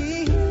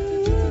see?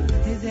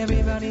 Is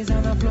everybody's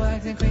on the floor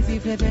acting crazy,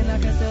 flipping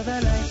like a silver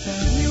light.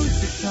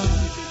 Music's on,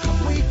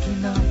 I'm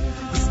waking up.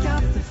 We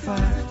stop the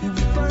fire and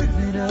we burn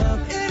it up.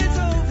 And it's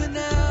over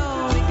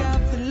now. We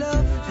got the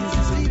love. There's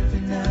no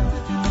sleeping now.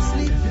 No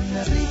sleeping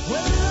now.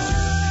 When the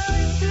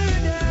lights turn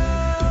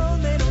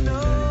down, they don't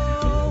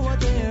know what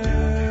they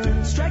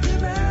heard. Strike the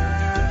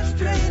match,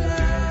 play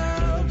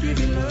loud,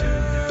 giving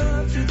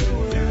love to the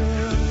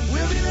world.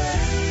 We'll be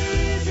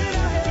raising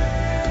our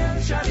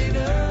hands, shining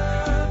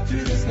up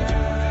through the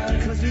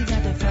sky, 'cause we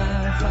got the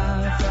fire,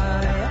 fire,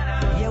 fire.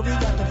 Yeah, we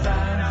got the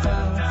fire,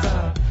 fire,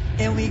 fire.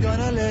 And we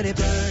gonna let it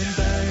burn,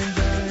 burn,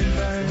 burn,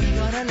 burn. We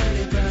gonna let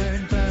it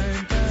burn,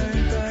 burn,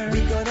 burn, burn. We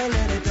gonna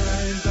let it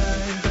burn,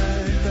 burn,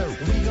 burn, burn.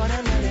 We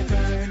gonna let it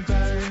burn,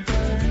 burn,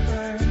 burn,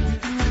 burn. We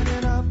can light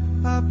it up,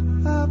 up,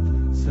 up,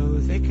 so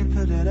they can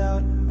put it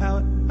out,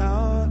 out,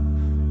 out.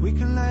 We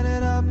can light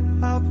it up,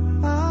 up,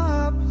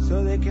 up,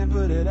 so they can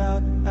put it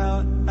out,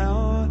 out,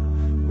 out.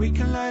 We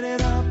can light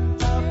it up,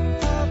 up,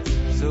 up,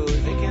 so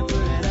they can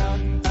put it out,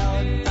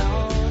 out,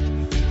 out.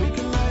 We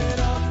can light it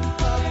up,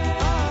 up,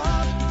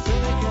 up, so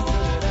they can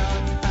put it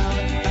out,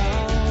 out,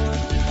 out.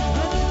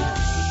 When the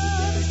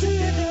lights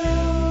turn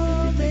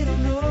down, they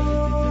don't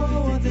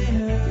know what they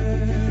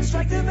heard.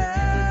 Strike the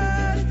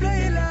match,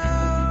 play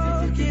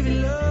loud,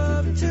 giving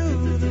love to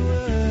the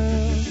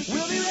world.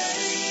 We'll be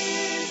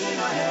raising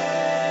our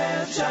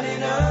hands,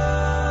 shining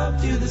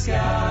up to the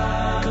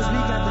sky, 'cause we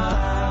got the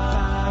fire,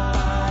 fire,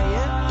 fire.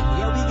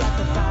 Yeah, we got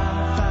the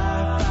fire,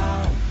 fire,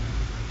 fire.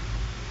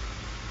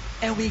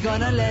 And we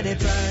gonna let it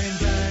burn,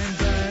 burn,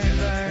 burn,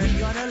 burn. We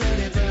gonna let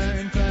it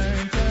burn,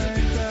 burn, burn,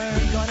 burn.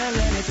 We gonna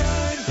let it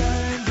burn,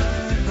 burn,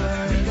 burn,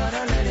 burn. We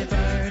gonna let it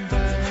burn,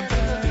 burn,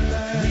 burn,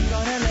 burn. We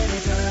gonna let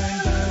it burn,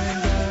 burn, burn,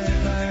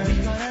 burn.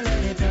 We gonna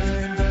let it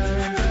burn,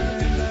 burn,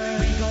 burn, burn.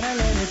 We gonna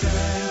let it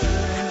burn,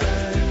 burn,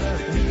 burn,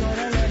 burn. We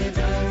gonna let it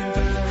burn,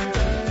 burn,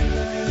 burn,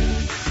 burn.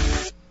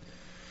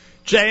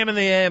 JM in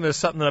the AM is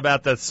something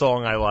about that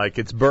song I like.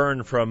 It's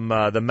Burn from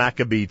the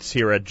Maccabees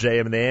here at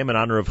JM in the AM in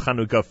honor of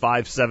Chanukah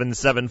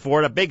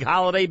 5774. The big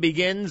holiday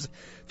begins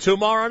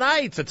tomorrow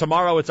night. So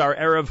tomorrow it's our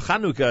Erev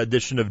Chanukah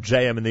edition of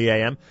JM in the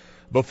AM.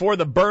 Before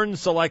the Burn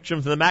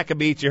selection from the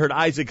Maccabees, you heard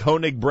Isaac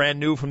Honig, brand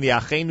new from the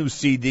Achenu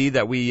CD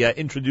that we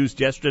introduced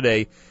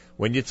yesterday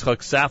when Yitzchak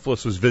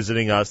Saflis was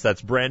visiting us.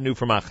 That's brand new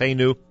from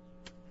Achenu.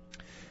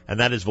 And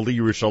that is V'li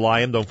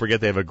Yerushalayim. Don't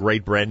forget they have a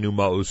great brand new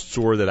Ma'oz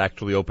Tzur that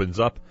actually opens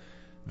up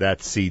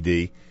that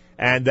CD.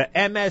 And the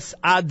MS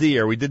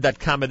Adir, we did that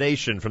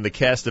combination from the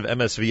cast of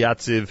MS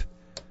V'Yatziv,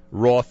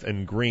 Roth,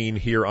 and Green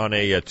here on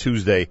a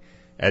Tuesday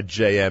at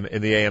JM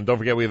in the AM. Don't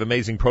forget we have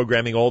amazing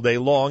programming all day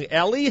long.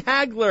 Ellie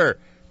Hagler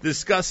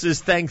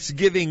discusses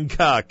Thanksgiving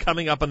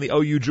coming up on the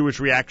OU Jewish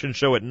Reaction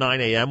Show at 9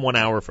 a.m., 1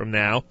 hour from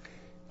now.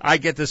 I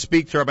get to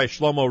speak to Rabbi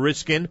Shlomo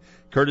Riskin,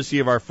 courtesy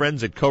of our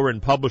friends at Koren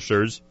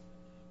Publishers.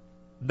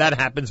 That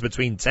happens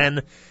between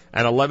 10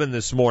 and 11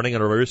 this morning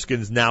on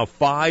Riskin's now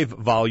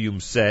 5-volume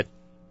set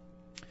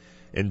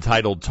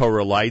entitled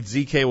Torah Light.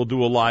 ZK will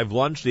do a live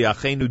lunch. The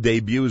Achenu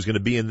debut is going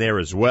to be in there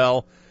as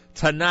well.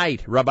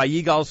 Tonight, Rabbi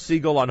Yigal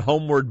Siegel on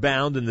Homeward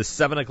Bound in the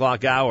 7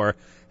 o'clock hour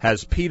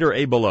has Peter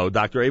Abelo,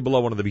 Dr.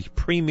 Abelo, one of the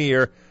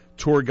premier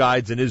tour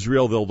guides in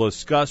Israel. They'll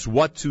discuss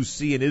what to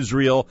see in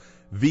Israel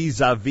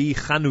vis-a-vis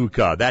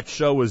Chanukah. That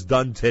show was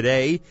done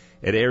today.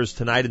 It airs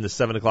tonight in the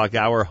 7 o'clock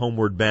hour,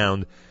 Homeward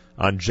Bound,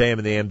 on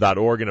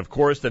jmandtheam.org. And, of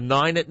course, the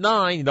 9 at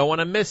 9, you don't want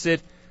to miss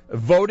it.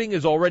 Voting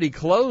is already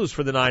closed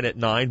for the 9 at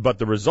 9, but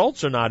the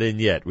results are not in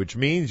yet, which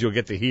means you'll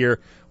get to hear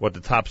what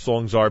the top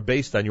songs are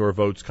based on your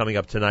votes coming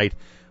up tonight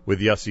with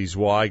Yossi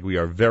Zweig. We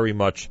are very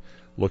much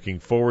looking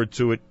forward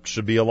to it.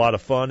 Should be a lot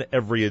of fun.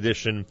 Every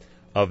edition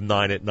of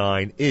 9 at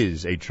 9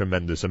 is a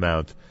tremendous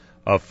amount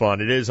of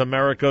fun. It is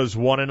America's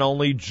one and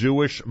only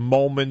Jewish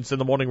Moments in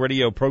the Morning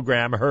radio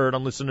program, heard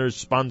on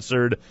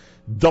listeners-sponsored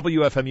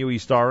WFMU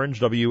East Orange,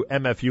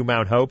 WMFU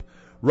Mount Hope,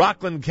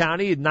 Rockland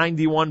County at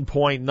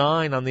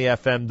 91.9 on the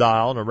FM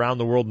dial, and around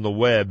the world on the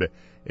web,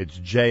 it's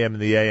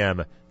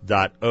jmintheam.org.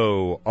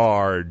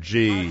 Hard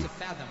to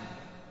fathom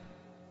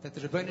that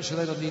the Rebbeinu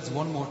Shalom needs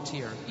one more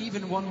tear,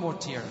 even one more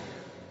tear.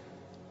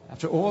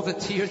 After all the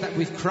tears that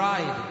we've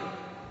cried.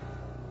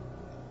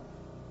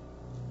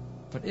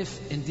 But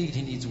if indeed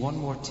he needs one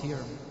more tear,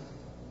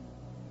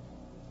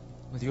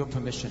 with your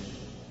permission,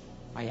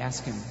 I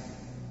ask him,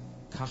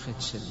 Kachet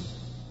Sheli.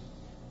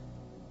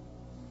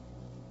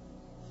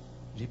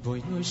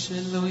 Ribono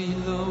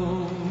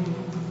Sheloilo,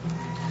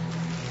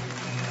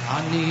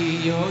 Ani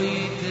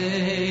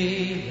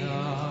Yoideya,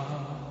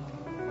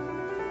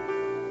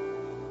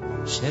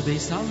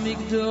 Shebeis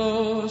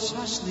HaMikdosh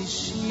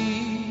HaShlishi,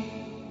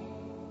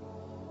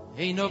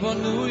 Eino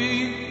Bonui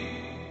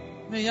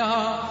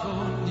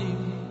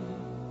Me'avonim,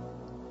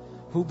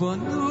 Hu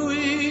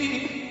Bonui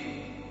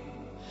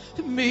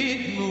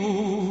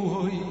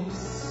Midmuois.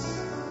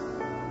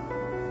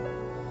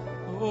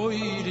 Oy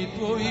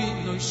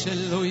ribono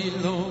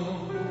sheloilo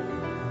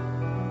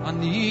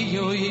ani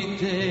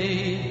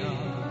yoidea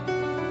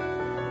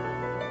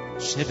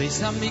shebeis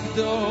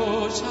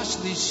hamikdosh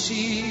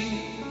hashlishi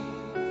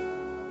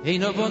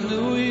eino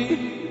bonui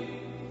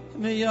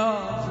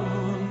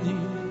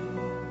meyavonim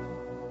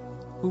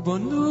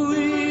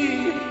ubonui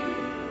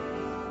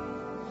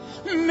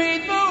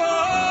midmois.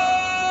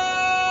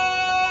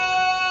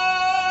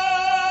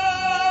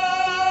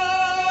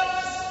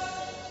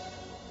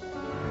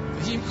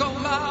 ועם כל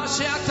מה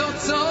שאתה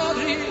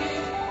צריך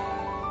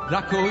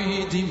רק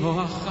אוידי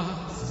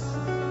מוחס,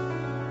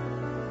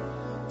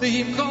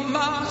 ועם כל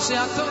מה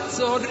שאתה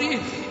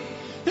צריך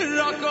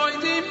רק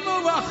אוידי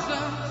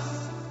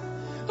מוחס,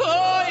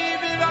 אוי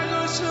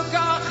בבקשו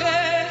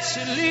כחת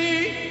שלי,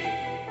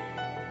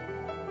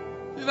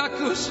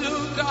 בבקשו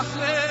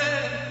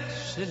כחת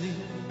שלי,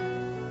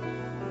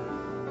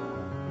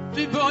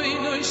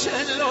 ריבונו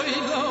של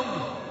עולם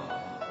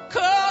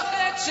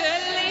כחת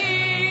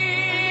שלי.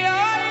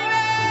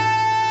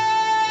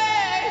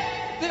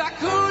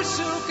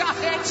 בבקשו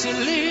כחת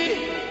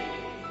שלי,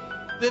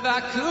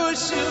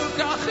 בבקשו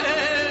כחת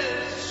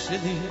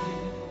שלי,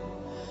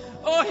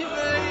 אוי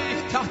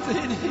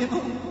וקחתן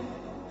הימון,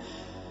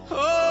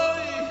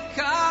 אוי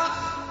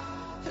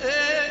כחת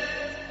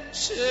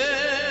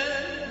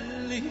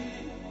שלי.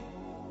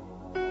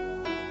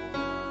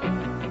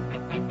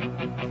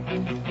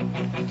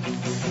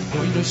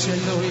 אוי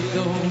שלא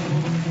ידום,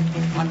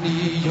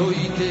 אני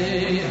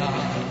יודע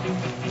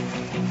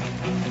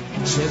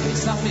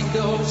שבייס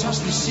המקדוש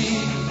השלישי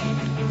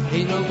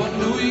אינו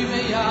בנוי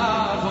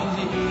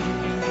מאבנים,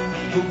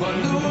 הוא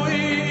בנוי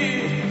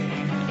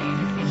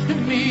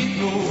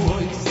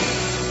מתנועות.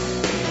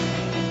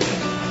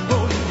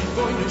 אוי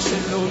בוינו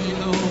שלא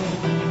ינום,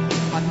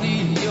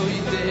 אני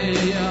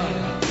יודע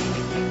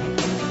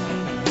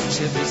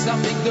שבייס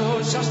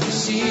המקדוש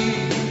השלישי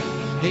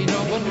אינו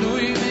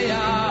בנוי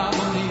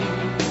מאבנים,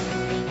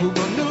 הוא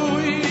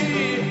בנוי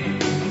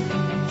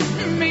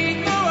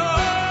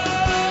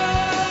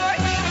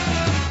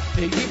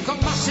ועם כל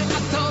מה שאתה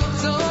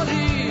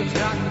צריך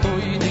רק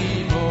בואי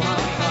נמוחה,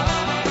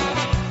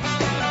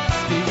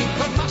 ועם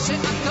כל מה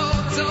שאתה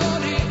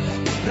צריך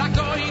רק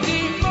בואי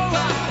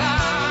נמוחה,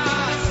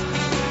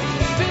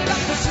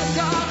 בבקשו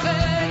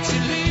כחת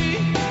שלי,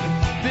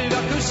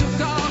 בבקשו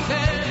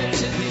כחת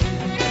שלי,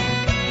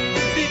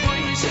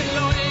 ריבונו של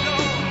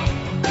עולם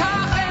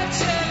כחת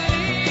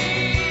שלי,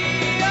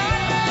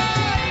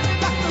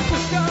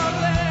 בבקשו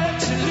כחת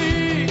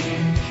שלי,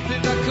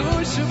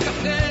 בבקשו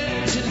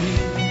כחת שלי.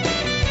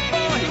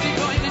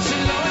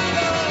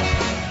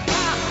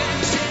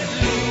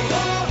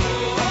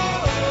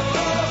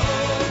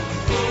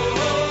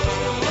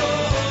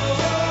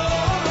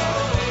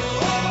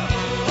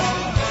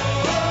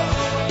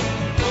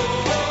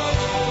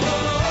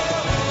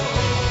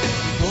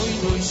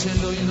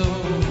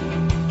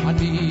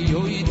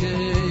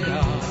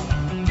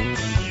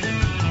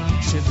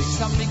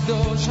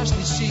 המקדוש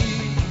השלישי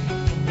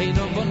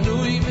אינו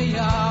בנוי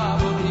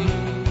מאבנים,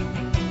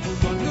 הוא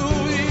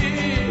בנוי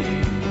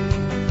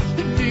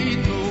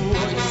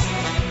מתנועות.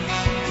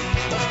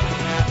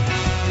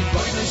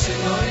 ריבונו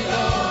של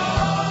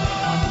עולם,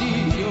 אני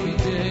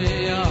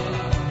יודע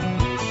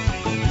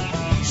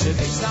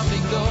שבית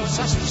המקדוש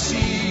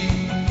השלישי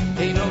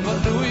אינו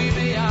בנוי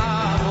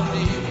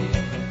מאבנים,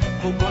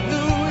 הוא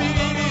בנוי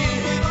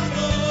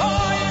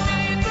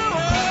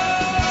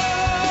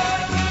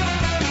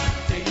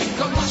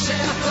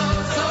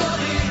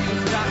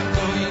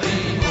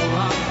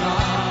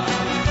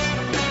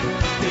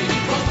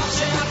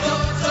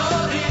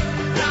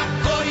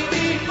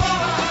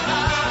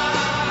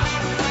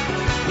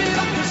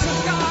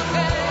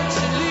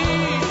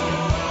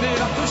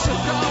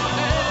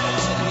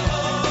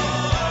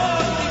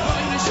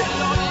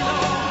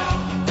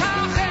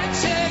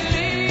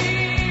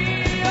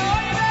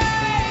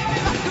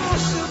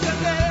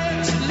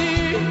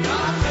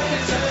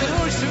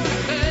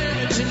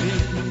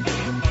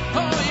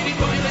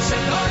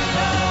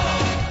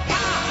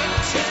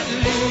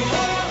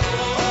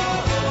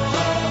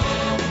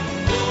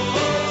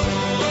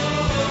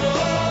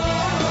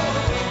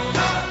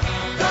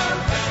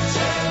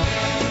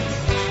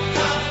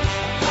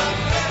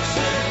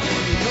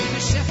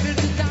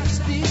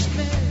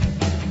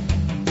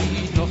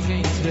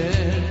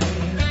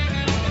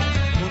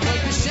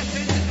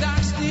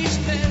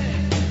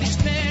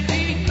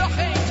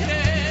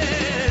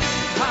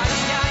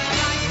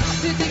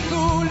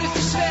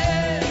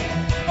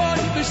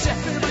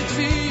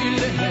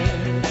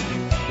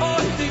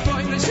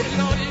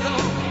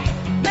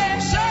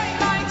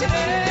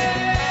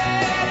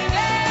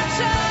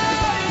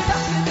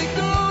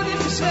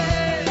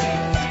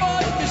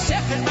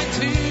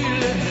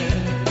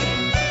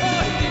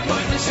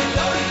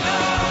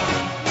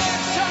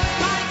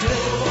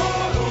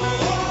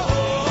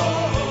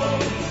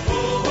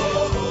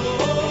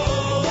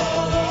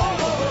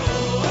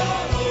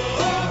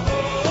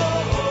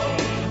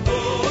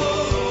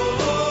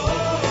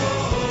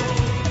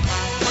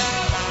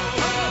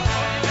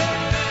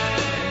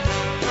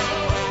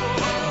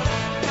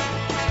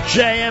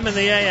JM in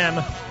the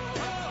AM.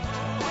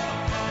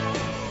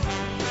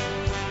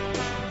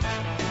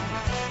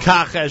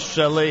 Kachesh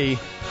Shali.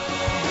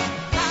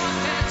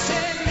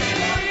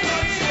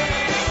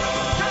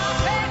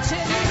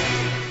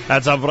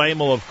 That's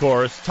Avramel, of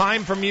course.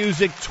 Time for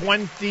Music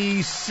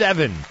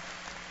 27.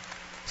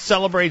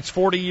 Celebrates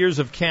 40 years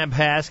of Camp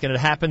HASC, and it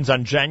happens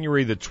on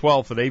January the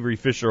 12th at Avery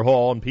Fisher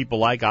Hall, and people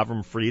like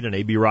Avram Fried and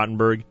A.B.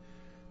 Rottenberg,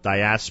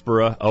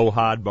 Diaspora,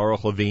 Ohad,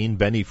 Baruch Levine,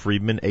 Benny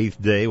Friedman,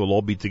 Eighth Day will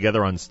all be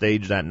together on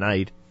stage that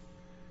night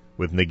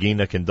with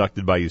Nagina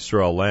conducted by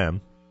Yisrael Lamb.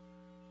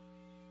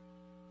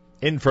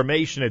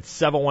 Information at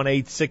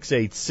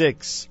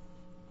 718-686-5931,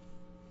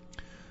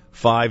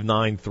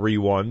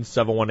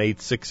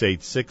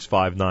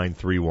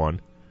 718-686-5931.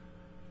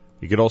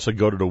 You could also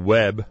go to the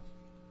web,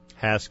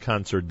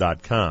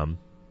 HASCconcert.com.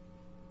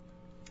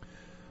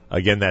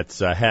 Again, that's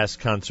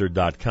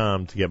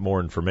HASCconcert.com to get more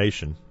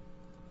information.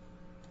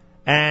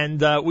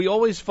 And we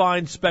always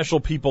find special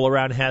people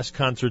around HASC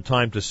Concert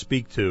Time to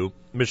speak to.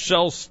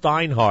 Michelle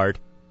Steinhart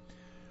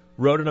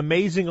wrote an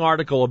amazing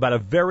article about a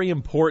very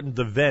important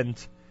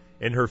event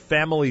in her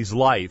family's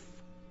life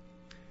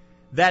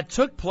that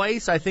took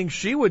place, I think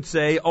she would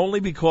say,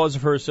 only because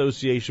of her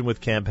association with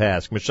Camp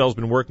HASC. Michelle's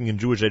been working in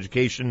Jewish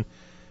education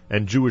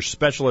and Jewish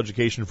special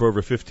education for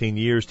over 15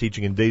 years,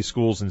 teaching in day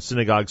schools and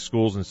synagogue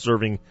schools and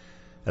serving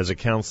as a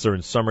counselor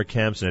in summer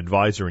camps and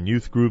advisor in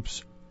youth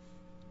groups.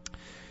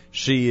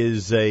 She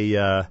is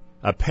a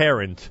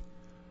parent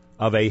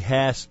of a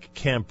HASC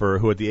camper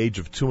who at the age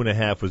of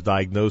 2.5 was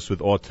diagnosed with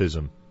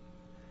autism.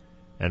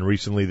 And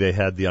recently they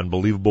had the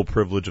unbelievable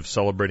privilege of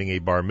celebrating a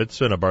bar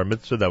mitzvah, and a bar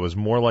mitzvah that was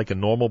more like a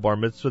normal bar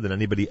mitzvah than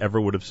anybody ever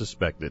would have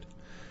suspected.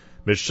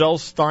 Michelle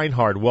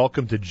Steinhart,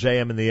 welcome to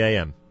JM in the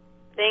AM.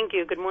 Thank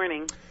you. Good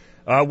morning.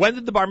 When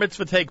did the bar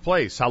mitzvah take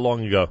place? How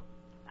long ago?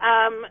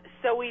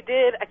 So we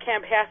did a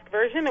Camp HASC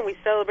version, and we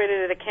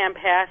celebrated it at Camp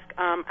HASC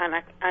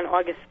on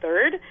August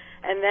 3rd.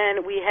 And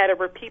then we had a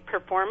repeat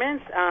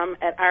performance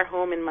at our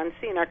home in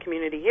Muncie, in our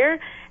community here,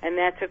 and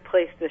that took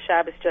place the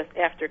Shabbos just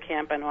after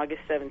camp on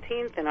August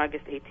 17th, and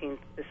August 18th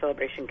the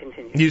celebration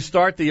continued. You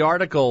start the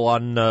article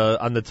on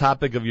the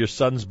topic of your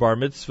son's bar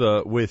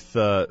mitzvah with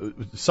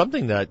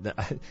something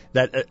that,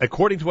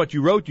 according to what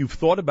you wrote, you've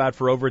thought about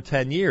for over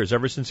 10 years.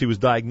 Ever since he was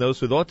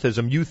diagnosed with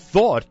autism, you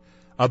thought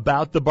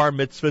about the bar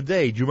mitzvah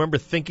day. Do you remember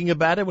thinking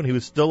about it when he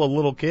was still a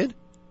little kid?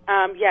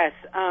 Yes.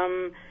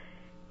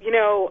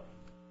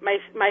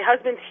 My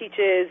husband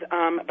teaches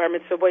bar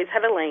mitzvah boys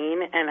Heather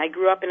Lane, and I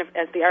grew up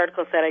as the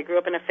article said, I grew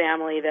up in a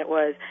family that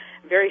was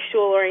very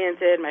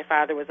shul-oriented. My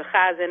father was a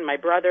chazan, my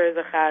brother is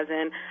a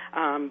chazan,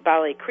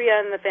 balei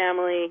kriya in the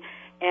family,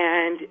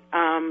 and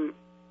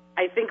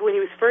I think when he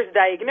was first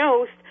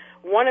diagnosed,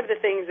 one of the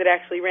things that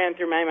actually ran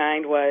through my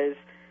mind was,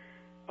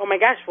 oh my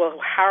gosh, well,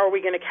 how are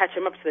we going to catch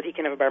him up so that he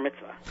can have a bar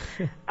mitzvah?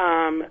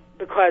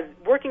 Because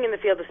working in the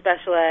field of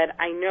special ed,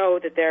 I know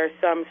that there are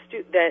some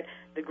that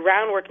the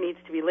groundwork needs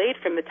to be laid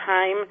from the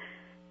time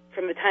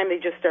they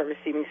just start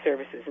receiving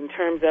services in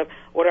terms of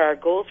what are our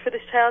goals for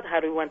this child, how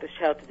do we want this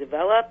child to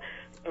develop,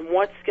 and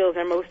what skills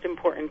are most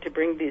important to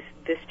bring this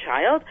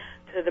child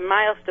to the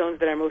milestones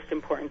that are most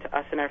important to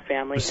us and our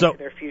family and to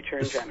their future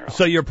in general.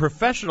 So your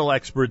professional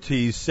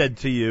expertise said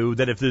to you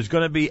that if there's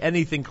going to be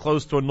anything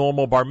close to a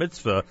normal bar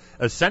mitzvah,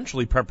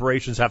 essentially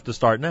preparations have to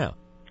start now.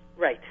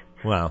 Right.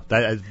 Wow.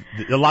 A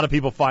lot of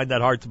people find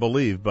that hard to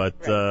believe, but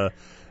right.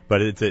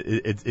 But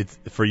it's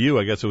for you,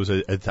 I guess it was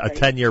a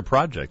 10-year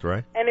project,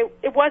 right? And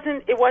it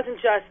wasn't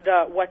just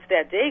what's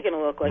that day going to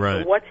look like?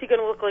 Right. So what's he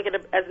going to look like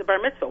as the bar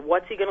mitzvah?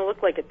 What's he going to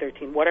look like at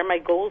 13? What are my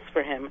goals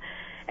for him?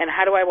 And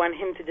how do I want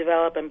him to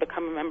develop and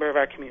become a member of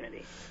our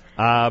community?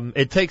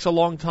 It takes a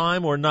long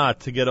time or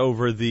not to get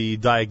over the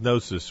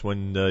diagnosis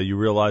when you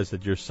realize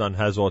that your son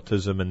has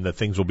autism and that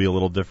things will be a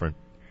little different.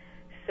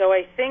 So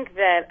I think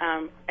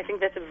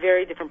that's a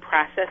very different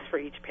process for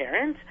each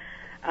parent.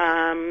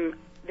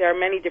 There are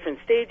many different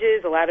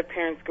stages. A lot of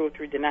parents go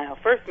through denial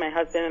first. My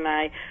husband and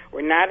I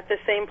were not at the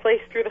same place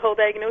through the whole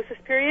diagnosis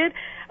period.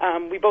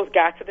 We both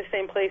got to the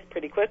same place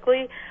pretty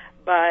quickly,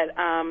 but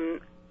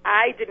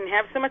I didn't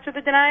have so much of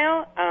the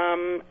denial.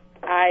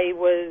 I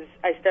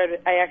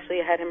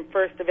actually had him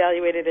first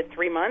evaluated at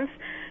 3 months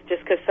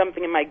just because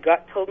something in my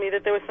gut told me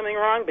that there was something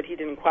wrong, but he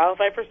didn't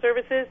qualify for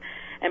services.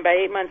 And by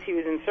 8 months he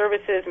was in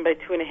services, and by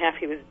 2.5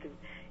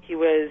 he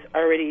was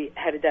already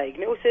had a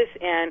diagnosis.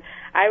 And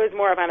I was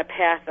more on a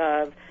path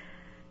of,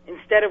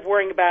 instead of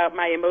worrying about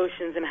my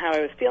emotions and how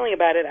I was feeling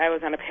about it, I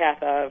was on a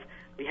path of,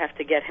 we have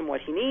to get him what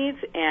he needs.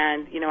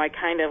 And, I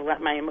kind of let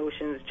my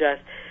emotions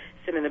just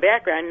sit in the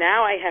background.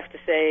 Now I have to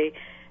say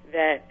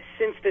that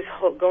since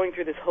going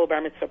through this whole bar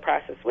mitzvah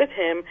process with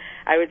him,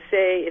 I would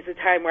say is a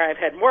time where I've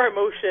had more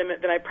emotion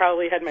than I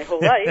probably had my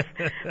whole life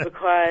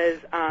because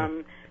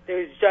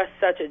there's just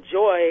such a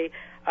joy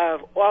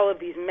of all of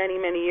these many,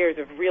 many years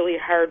of really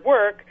hard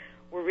work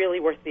were really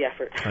worth the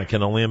effort. I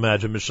can only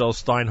imagine. Michelle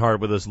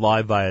Steinhart with us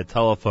live via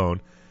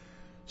telephone.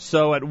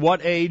 So at what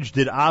age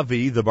did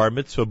Avi, the bar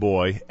mitzvah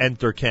boy,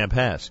 enter Camp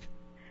HASC?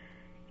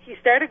 He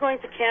started going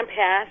to Camp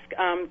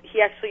HASC. He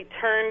actually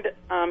turned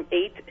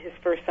 8 his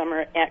first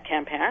summer at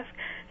Camp HASC.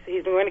 So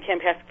he's been going to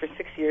Camp HASC for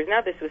 6 years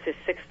now. This was his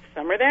 6th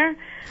summer there.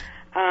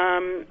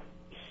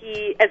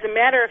 He, as a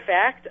matter of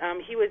fact,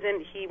 he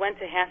went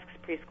to HASC's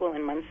preschool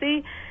in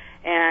Muncie,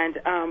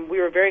 and we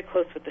were very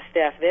close with the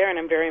staff there, and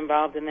I'm very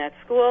involved in that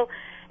school.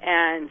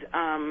 And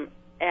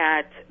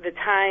at the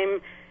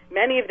time,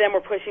 many of them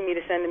were pushing me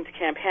to send him to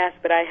Camp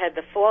HASC, but I had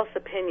the false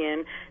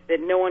opinion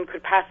that no one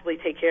could possibly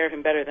take care of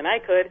him better than I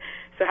could,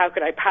 so how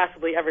could I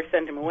possibly ever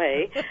send him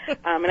away?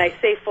 And I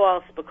say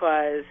false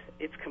because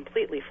it's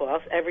completely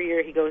false. Every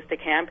year he goes to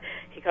camp,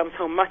 he comes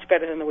home much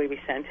better than the way we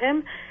sent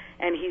him,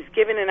 and he's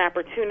given an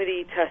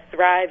opportunity to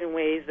thrive in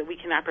ways that we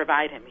cannot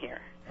provide him here.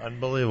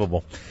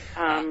 Unbelievable.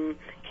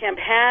 Camp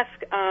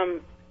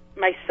HASC,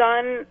 my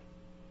son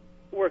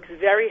works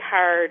very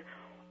hard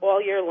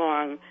all year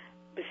long.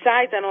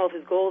 Besides on all of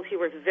his goals, he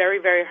works very,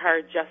 very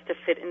hard just to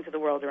fit into the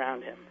world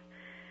around him.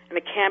 And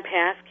at Camp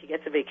HASC, he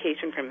gets a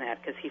vacation from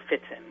that because he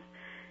fits in.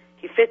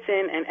 He fits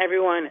in, and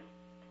everyone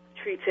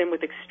treats him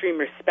with extreme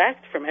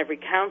respect, from every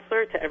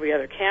counselor to every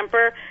other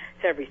camper,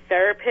 to every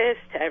therapist,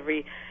 to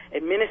every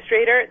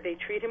administrator. They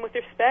treat him with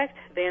respect.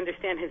 They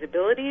understand his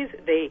abilities.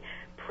 They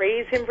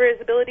praise him for his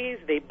abilities.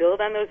 They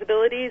build on those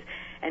abilities,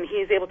 and he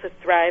is able to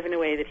thrive in a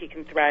way that he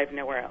can thrive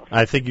nowhere else.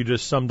 I think you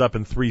just summed up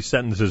in 3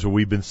 sentences what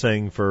we've been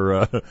saying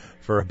for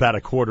about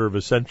a quarter of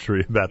a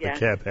century about the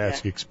Camp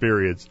HASC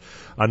experience.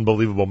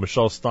 Unbelievable.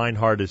 Michelle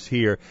Steinhart is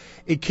here.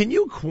 Can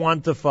you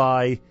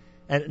quantify,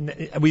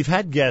 and we've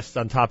had guests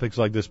on topics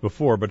like this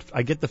before, but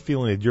I get the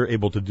feeling that you're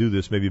able to do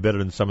this maybe better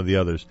than some of the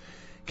others.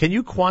 Can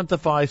you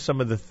quantify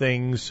some of the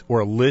things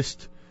or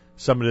list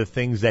some of the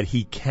things that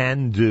he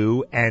can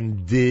do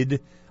and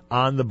did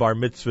on the bar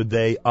mitzvah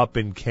day up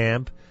in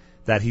camp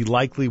that he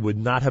likely would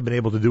not have been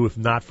able to do if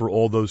not for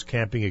all those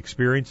camping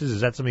experiences?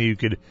 Is that something you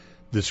could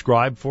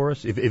describe for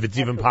us, if it's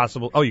even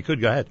possible? Oh, you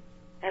could. Go ahead.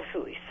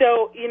 Absolutely.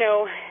 So,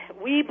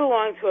 we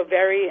belong to a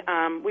very,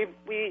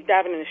 we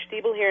daven in a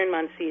shtibel here in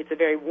Muncie. It's a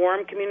very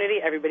warm community.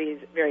 Everybody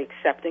is very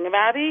accepting of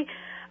Avi.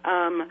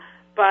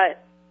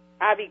 But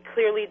Avi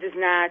clearly does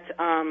not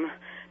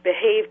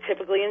behave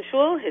typically in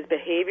shul. His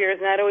behavior is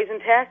not always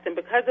intact, and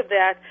because of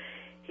that,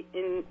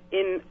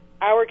 in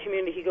our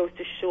community, he goes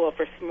to shul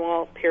for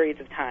small periods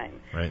of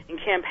time. Right. In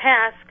Camp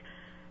HASC,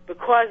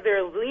 because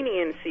there's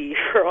leniency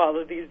for all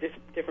of these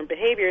different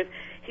behaviors,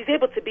 he's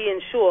able to be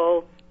in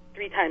shul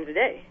 3 times a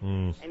day.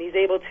 And he's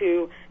able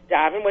to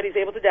daven what he's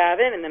able to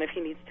daven, and then if he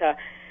needs to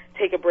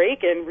take a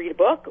break and read a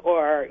book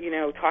or,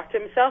 talk to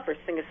himself or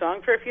sing a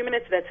song for a few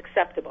minutes, that's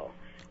acceptable.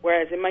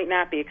 Whereas it might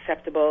not be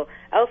acceptable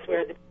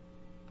elsewhere,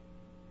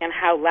 and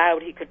how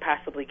loud he could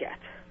possibly get.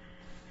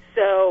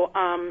 So,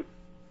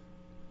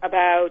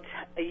 about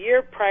a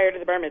year prior to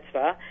the bar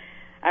mitzvah,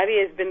 Avi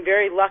has been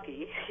very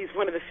lucky. He's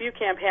one of the few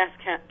Camp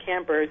HASC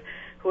campers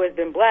who has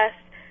been blessed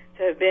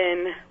to have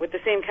been with the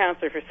same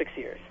counselor for 6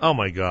 years. Oh,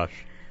 my gosh.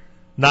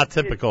 Not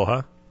typical,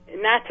 huh?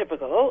 Not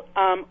typical,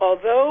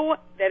 although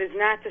that is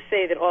not to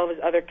say that all of his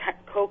other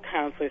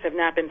co-counselors have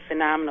not been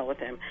phenomenal with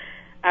him.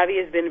 Avi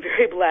has been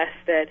very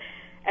blessed that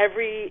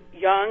every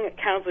young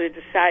counselor who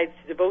decides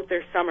to devote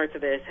their summer to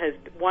this has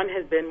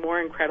been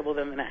more incredible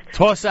than the next.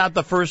 Toss out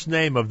the first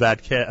name of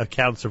that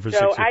counselor for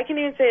 6 years. So I can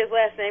even say his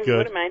last name. Good. He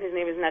wouldn't mind. His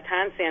name is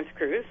Natan Santa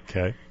Cruz.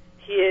 Okay.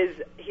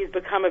 He's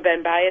become a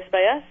Ben Bias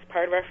by us,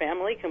 part of our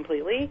family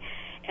completely.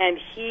 And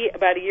he,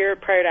 about a year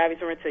prior to Avi's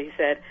bar mitzvah, he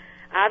said,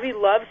 Avi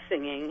loves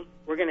singing.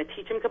 We're going to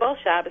teach him Kabbalah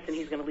Shabbos, and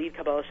he's going to lead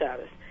Kabbalah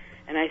Shabbos.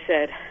 And I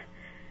said,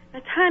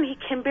 Natan, he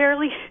can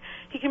barely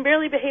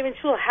behave in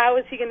shul. How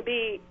is he going to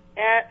be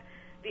at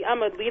the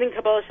Amud leading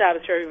Kabbalah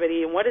Shabbos for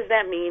everybody, and what does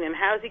that mean, and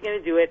how is he going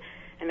to do it?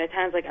 And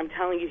Natan's like, I'm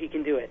telling you, he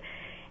can do it.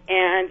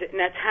 And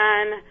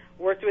Natan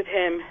worked with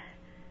him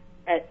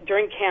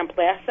during camp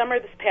last summer,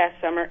 this past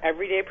summer,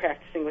 every day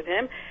practicing with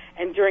him.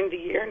 And during the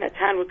year,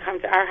 Natan would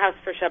come to our house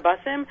for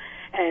Shabbosim,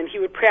 and he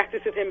would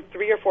practice with him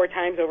 3 or 4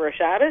 times over a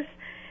Shabbos.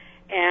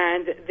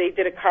 And they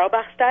did a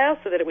Carlbach style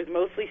so that it was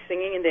mostly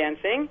singing and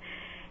dancing.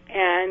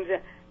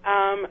 And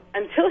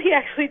until he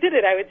actually did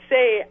it, I would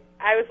say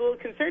I was a little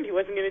concerned he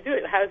wasn't going to do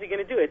it. How is he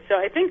going to do it? So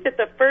I think that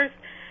the first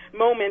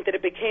moment that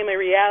it became a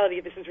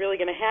reality, this is really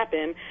going to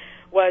happen,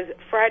 was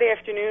Friday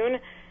afternoon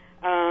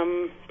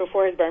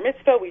before his bar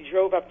mitzvah. We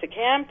drove up to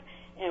camp,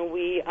 and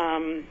we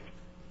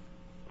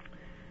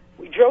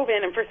drove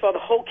in, and first of all, the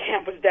whole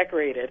camp was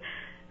decorated.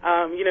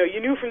 You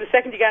knew from the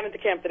second you got into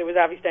camp that it was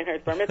Avi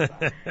Steinhart's bar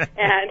mitzvah,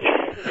 and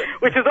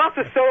which is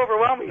also so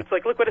overwhelming. It's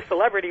like, look what a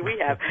celebrity we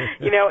have,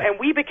 and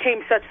we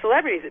became such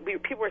celebrities.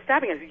 People were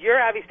stopping us.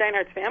 You're Avi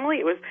Steinhart's family.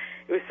 It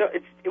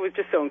was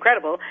just so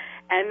incredible.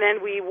 And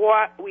then we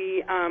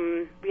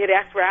had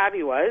asked where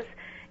Avi was,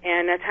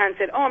 and Natan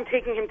said, "Oh, I'm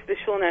taking him to the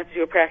shul now to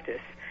do a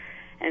practice."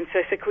 And so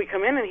I said, "Can we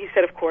come in?" And he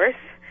said, "Of course."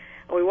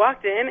 And we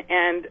walked in,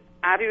 and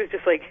Avi was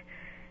just like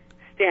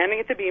standing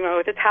at the bima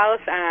with the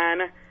talis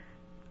on,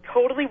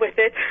 totally with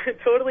it,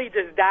 totally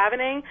just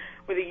davening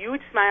with a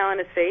huge smile on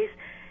his face,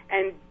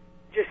 and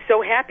just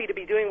so happy to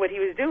be doing what he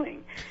was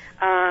doing.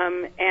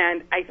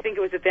 And I think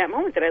it was at that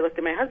moment that I looked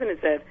at my husband and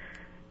said,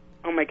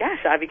 oh my gosh,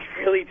 Avi can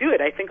really do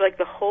it. I think like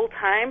the whole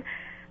time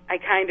I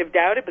kind of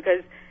doubted,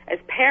 because as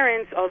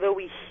parents, although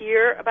we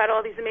hear about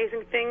all these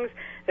amazing things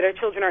that our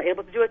children are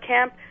able to do at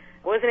camp,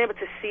 I wasn't able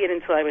to see it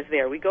until I was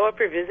there. We go up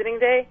for visiting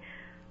day,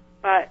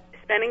 but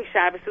spending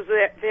Shabbos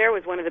there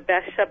was one of the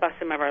best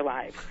Shabbosim of our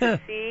lives. To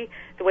see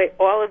the way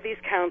all of these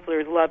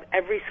counselors love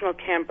every single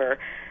camper.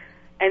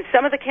 And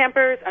some of the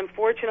campers,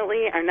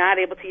 unfortunately, are not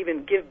able to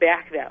even give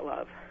back that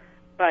love.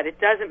 But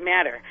it doesn't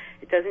matter.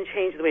 It doesn't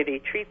change the way they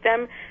treat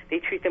them. They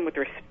treat them with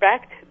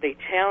respect. They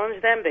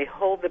challenge them. They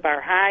hold the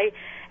bar high.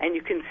 And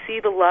you can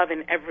see the love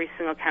in every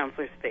single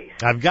counselor's face.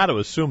 I've got to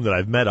assume that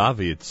I've met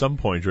Avi at some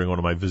point during one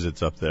of my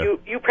visits up there.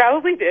 You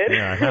probably did.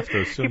 Yeah, I have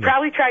to assume. He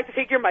probably tried to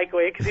take your mic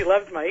away because he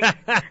loves Mike.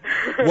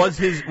 Was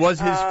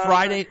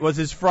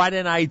his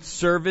Friday night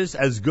service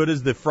as good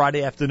as the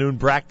Friday afternoon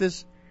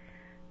practice?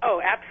 Oh,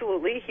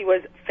 absolutely. He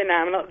was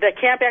phenomenal. The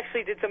camp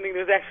actually did something that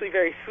was actually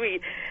very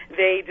sweet.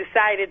 They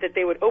decided that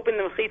they would open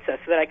the mechitza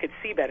so that I could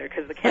see better,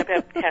 because the Camp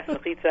HASC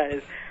mechitza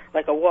is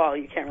like a wall.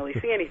 You can't really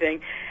see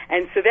anything.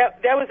 And so that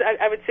was,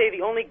 I would say,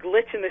 the only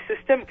glitch in the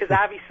system, because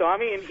Avi saw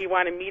me and he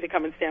wanted me to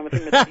come and stand with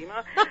him at the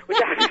bima, which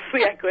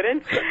obviously I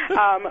couldn't.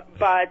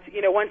 But,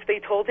 once they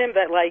told him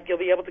that, like, you'll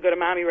be able to go to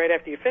mommy right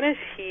after you finish,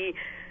 he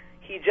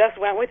just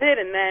went with it.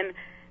 And then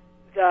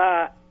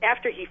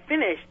after he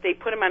finished, they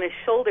put him on his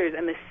shoulders,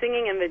 and the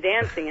singing and the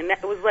dancing, and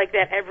that was like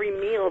that every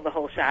meal the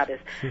whole Shabbos.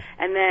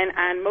 And then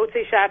on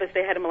Motzei Shabbos,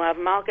 they had him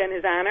Alav Malka in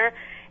his honor,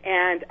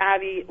 and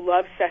Avi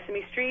loved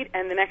Sesame Street,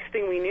 and the next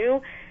thing we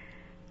knew,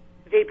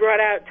 they brought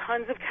out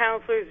tons of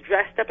counselors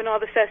dressed up in all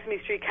the Sesame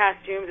Street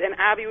costumes, and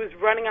Avi was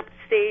running up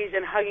the stage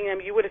and hugging them.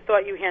 You would have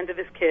thought you handed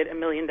this kid $1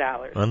 million.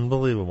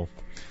 Unbelievable.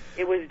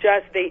 It was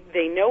just,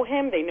 they know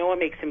him, they know what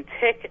makes him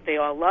tick, they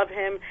all love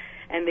him,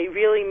 and they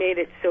really made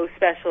it so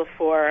special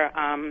for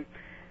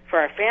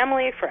our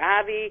family, for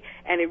Avi,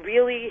 and it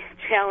really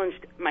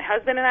challenged my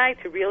husband and I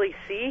to really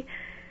see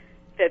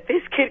that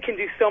this kid can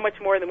do so much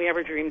more than we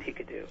ever dreamed he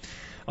could do.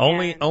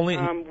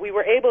 We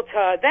were able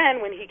to,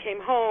 then when he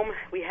came home,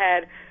 we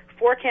had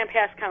 4 Camp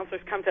HASC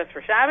counselors come to us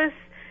for Shabbos,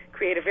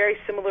 create a very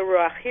similar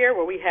ruach here,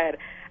 where we had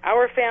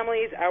our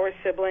families, our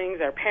siblings,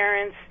 our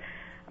parents,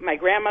 my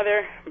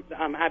grandmother,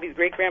 Avi's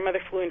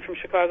great-grandmother flew in from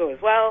Chicago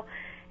as well,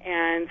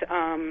 and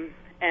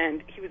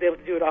he was able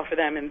to do it all for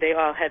them, and they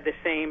all had the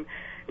same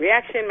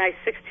reaction. My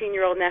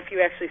 16-year-old nephew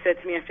actually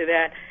said to me after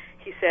that,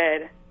 he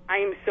said, I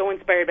am so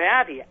inspired by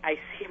Avi. I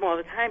see him all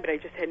the time, but I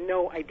just had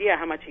no idea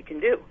how much he can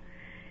do.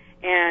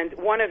 And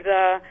one of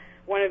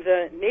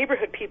the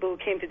neighborhood people who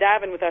came to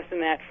daven with us in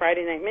that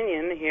Friday night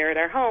minyan here at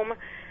our home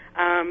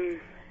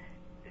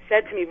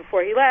said to me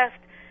before he left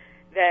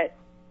that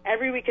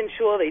every week in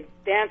shul they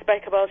dance by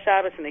Kabbalah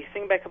Shabbos and they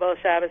sing by Kabbalah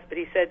Shabbos, but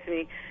he said to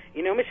me,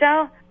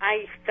 Michelle,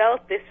 I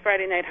felt this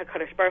Friday night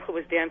HaKadosh Baruch Hu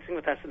was dancing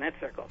with us in that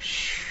circle.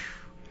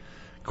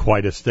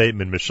 Quite a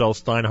statement. Michelle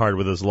Steinhart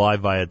with us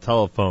live via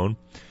telephone.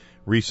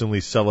 Recently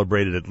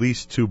celebrated at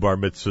least 2 bar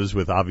mitzvahs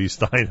with Avi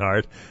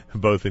Steinhart,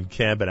 both in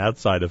camp and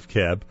outside of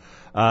camp.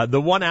 The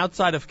one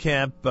outside of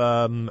camp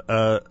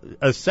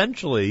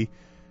essentially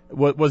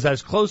was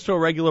as close to a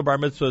regular bar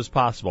mitzvah as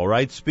possible,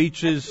 right?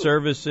 Speeches,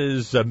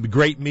 services,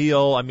 great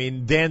meal,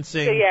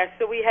 dancing.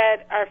 So we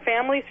had our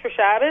families for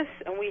Shabbos,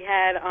 and we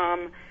had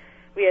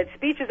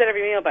speeches at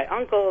every meal by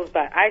uncles,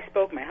 I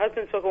spoke, my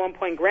husband spoke at one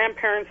point,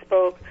 grandparents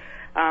spoke,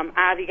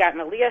 Avi got an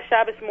Aliyah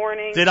Shabbos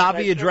morning. Did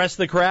Avi address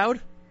the crowd?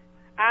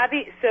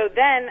 So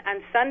then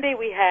on Sunday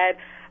we had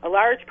a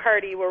large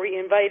party where we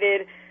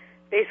invited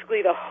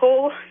basically the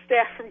whole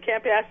staff from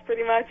Camp HASC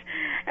pretty much,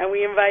 and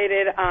we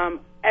invited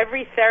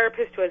every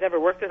therapist who has ever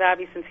worked with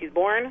Avi since he's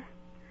born,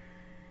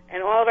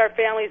 and all of our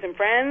families and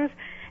friends,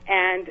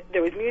 and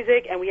there was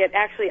music, and we had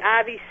actually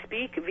Avi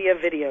speak via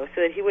video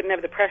so that he wouldn't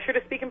have the pressure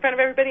to speak in front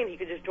of everybody and he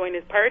could just join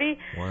his party.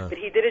 Wow. But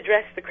he did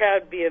address the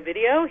crowd via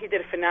video. He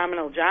did a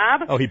phenomenal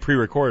job. Oh, he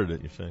pre-recorded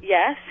it, you're saying?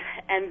 Yes,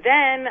 and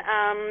then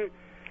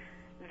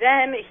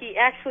he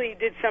actually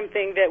did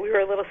something that we were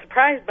a little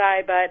surprised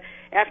by, but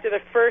after the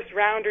first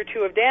round or 2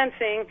 of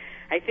dancing,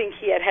 I think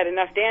he had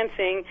enough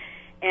dancing,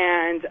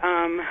 and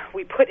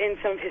we put in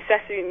some of his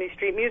Sesame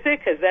Street music,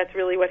 because that's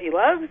really what he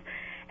loves,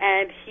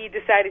 and he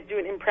decided to do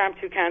an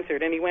impromptu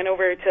concert, and he went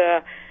over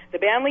to the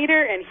band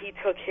leader, and he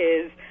took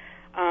his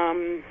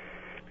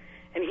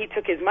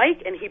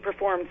mic, and he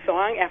performed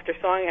song after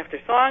song after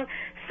song,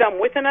 some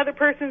with another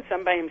person,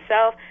 some by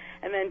himself,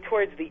 and then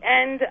towards the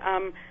end,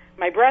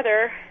 my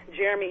brother,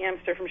 Jeremy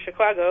Amster from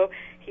Chicago,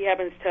 he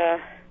happens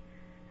to,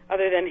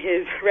 other than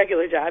his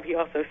regular job, he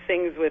also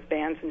sings with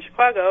bands in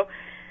Chicago,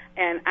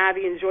 and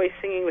Avi enjoys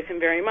singing with him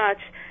very much.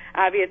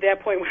 Avi at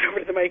that point went over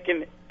to the mic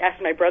and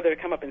asked my brother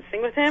to come up and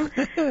sing with him.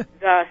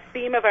 The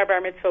theme of our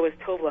bar mitzvah was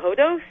Tov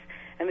Lahodos,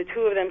 and the 2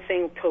 of them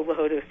sang Tov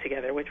Lahodos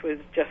together, which was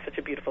just such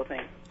a beautiful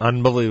thing.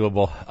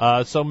 Unbelievable.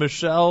 So,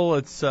 Michelle,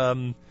 it's...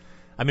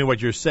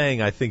 what you're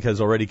saying, I think,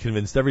 has already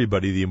convinced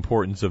everybody the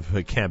importance of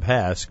Camp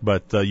HASC,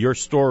 but your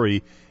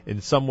story, in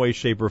some way,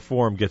 shape, or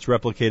form, gets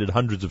replicated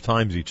hundreds of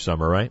times each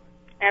summer, right?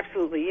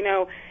 Absolutely.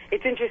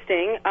 It's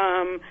interesting.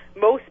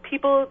 Most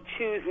people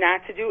choose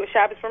not to do a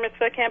Shabbos bar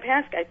mitzvah at Camp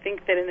HASC. I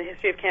think that in the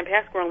history of Camp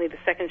HASC, we're only the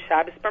second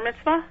Shabbos bar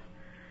mitzvah.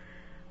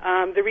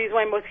 The reason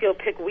why most people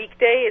pick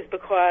weekday is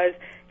because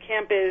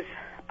camp is,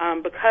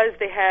 because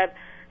they have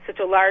such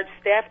a large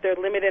staff, they're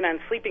limited on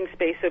sleeping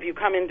space. So if you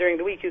come in during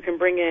the week, you can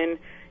bring in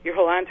your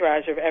whole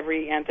entourage of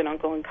every aunt and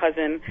uncle and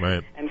cousin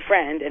and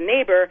friend and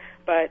neighbor.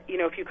 But,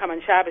 if you come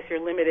on Shabbos, you're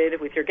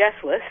limited with your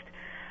guest list.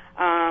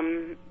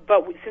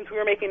 But since we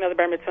were making another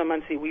bar mitzvah in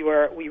Muncie, we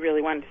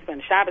really wanted to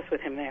spend Shabbos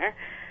with him there.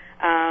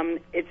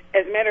 It's,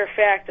 as a matter of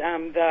fact,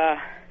 the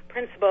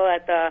principal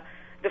at the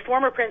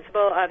former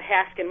principal of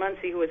HASC in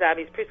Muncie, who was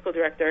Avi's preschool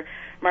director,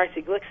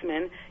 Marcy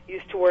Glicksman,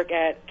 used to work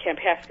at Camp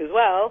HASC as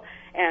well.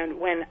 And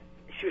when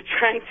she was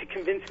trying to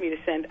convince me to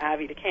send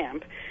Avi to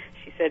camp,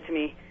 she said to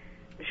me,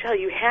 "Michelle,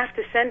 you have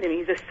to send him.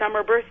 He's a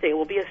summer birthday. It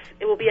will be a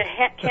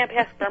Camp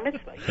HASC bar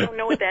mitzvah. You don't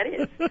know what that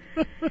is."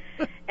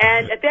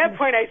 And at that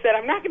point, I said,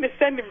 "I'm not going to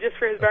send him just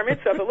for his bar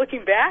mitzvah." But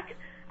looking back,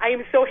 I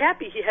am so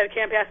happy he had a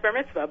Camp HASC bar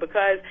mitzvah,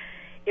 because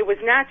it was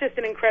not just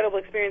an incredible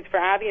experience for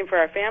Avi and for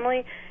our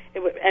family,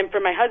 and for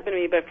my husband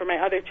and me, but for my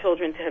other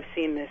children to have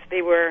seen this.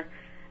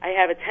 I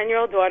have a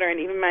 10-year-old daughter, and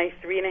even my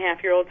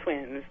 3.5-year-old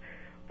twins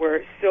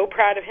were so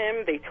proud of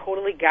him. They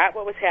totally got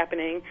what was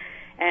happening,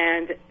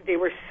 and they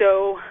were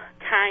so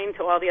kind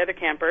to all the other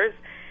campers,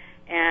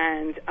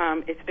 and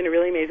it's been a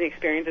really amazing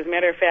experience. As a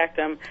matter of fact,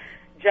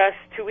 just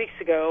 2 weeks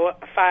ago,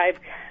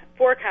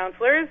 4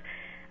 counselors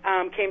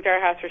came to our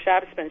house for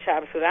Shabbos, spent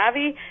Shabbos with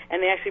Avi,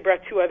 and they actually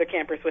brought 2 other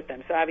campers with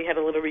them. So Avi had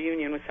a little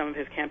reunion with some of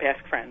his Camp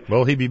HASC friends.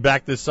 Will he be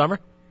back this summer?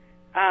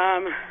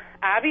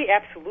 Avi,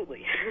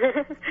 absolutely.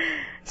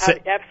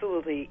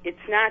 Absolutely.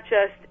 It's not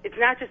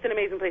just an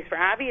amazing place for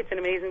Avi, it's an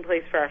amazing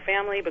place for our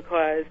family,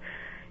 because,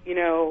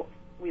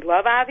 we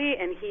love Avi,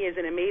 and he is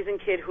an amazing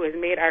kid who has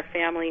made our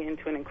family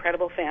into an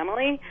incredible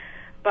family,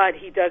 but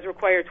he does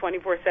require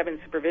 24/7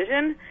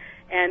 supervision,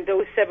 and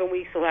those 7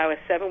 weeks allow us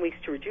 7 weeks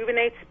to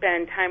rejuvenate,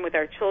 spend time with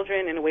our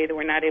children in a way that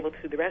we're not able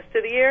to the rest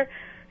of the year,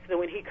 so that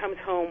when he comes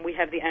home, we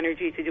have the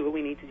energy to do what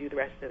we need to do the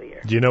rest of the year.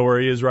 Do you know where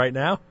he is right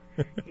now?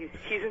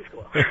 He's in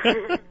school.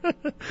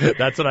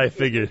 That's what I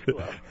figured.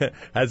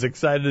 As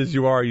excited as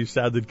you are, you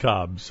sounded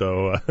calm.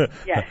 So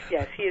Yes,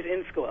 he is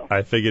in school.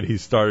 I figured he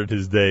started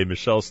his day.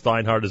 Michelle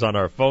Steinhart is on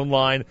our phone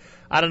line.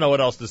 I don't know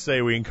what else to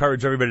say. We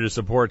encourage everybody to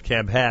support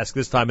Camp HASC,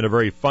 this time in a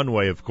very fun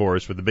way, of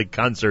course, with the big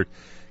concert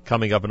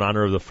coming up in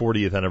honor of the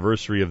 40th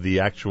anniversary of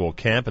the actual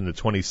camp and the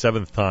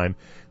 27th time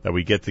that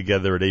we get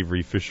together at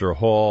Avery Fisher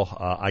Hall.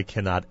 I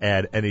cannot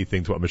add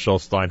anything to what Michelle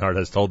Steinhart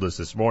has told us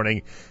this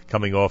morning,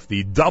 coming off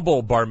the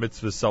double bar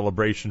mitzvah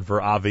celebration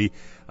for Avi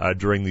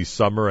during the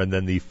summer and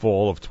then the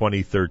fall of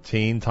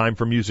 2013. Time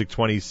for Music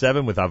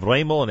 27 with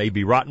Avremel and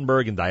A.B.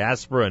 Rottenberg and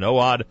Diaspora and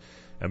Ohad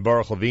and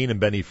Baruch Levine and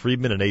Benny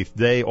Friedman and Eighth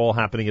Day, all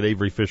happening at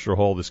Avery Fisher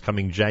Hall this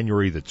coming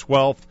January the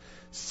 12th.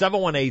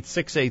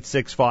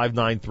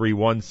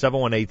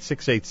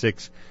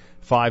 718-686-5931,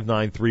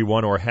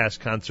 718-686-5931, or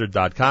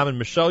HASCconcert.com. And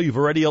Michelle, you've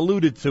already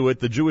alluded to it.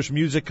 The Jewish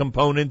music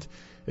component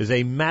is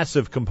a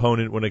massive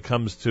component when it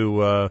comes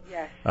to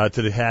the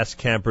HASC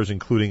campers,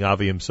 including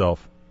Avi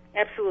himself.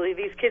 Absolutely.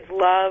 These kids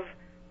love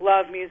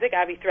music.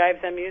 Avi thrives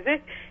on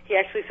music.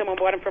 Someone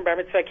bought him from Bar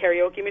Mitzvah a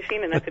karaoke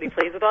machine, and that's what he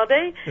plays with all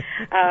day.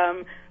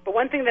 But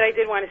one thing that I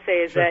did want to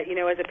say is that,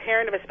 as a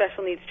parent of a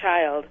special needs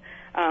child,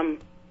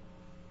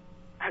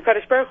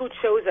 HaKadosh Baruch Hu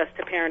chose us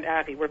to parent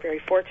Avi. We're very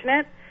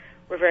fortunate.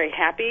 We're very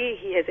happy.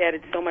 He has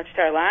added so much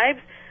to our lives.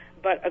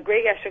 But a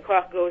great yasher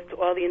koach goes to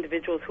all the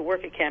individuals who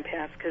work at Camp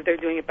HASC, because they're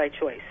doing it by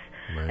choice.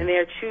 Right. And they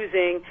are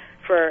choosing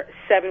for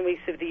 7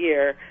 weeks of the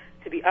year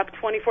to be up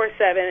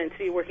 24/7 and to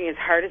be working as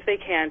hard as they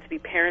can to be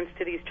parents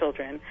to these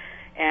children.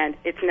 And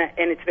it's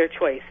their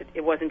choice.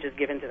 It wasn't just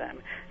given to them.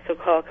 So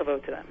kol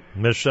kavod to them.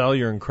 Michelle,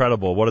 you're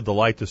incredible. What a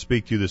delight to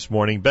speak to you this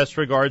morning. Best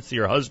regards to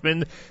your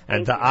husband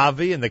and to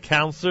Avi and the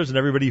counselors and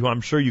everybody who I'm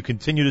sure you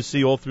continue to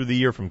see all through the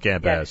year from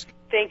Camp HASC.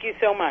 Thank you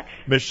so much.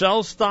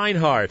 Michelle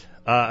Steinhart,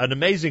 an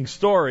amazing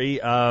story.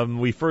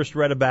 We first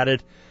read about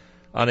it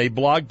on a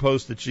blog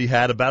post that she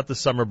had about the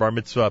summer bar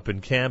mitzvah up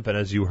in camp. And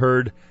as you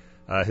heard,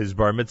 his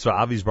bar mitzvah,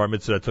 Avi's bar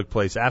mitzvah that took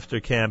place after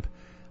camp,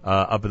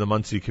 up in the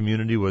Muncie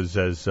community, was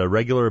as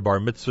regular a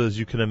bar mitzvah as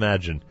you can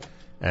imagine.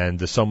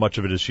 And so much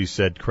of it, as she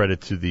said,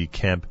 credit to the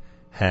Camp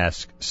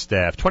HASC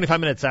staff.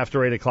 25 minutes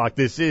after 8 o'clock,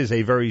 this is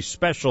a very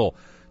special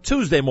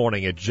Tuesday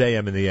morning at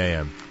JM in the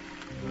AM.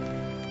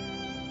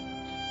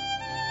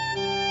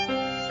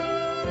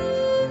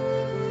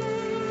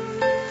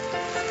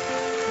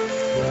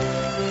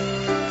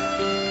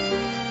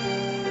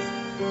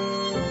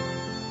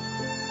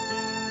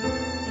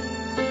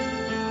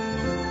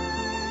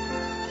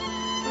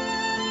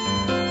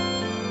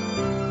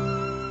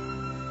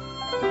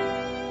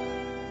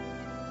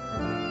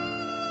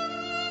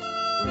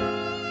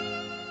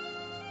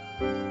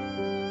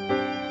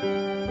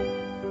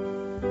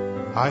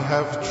 I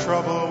have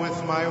trouble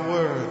with my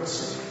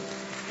words.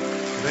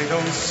 They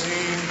don't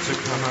seem to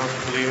come out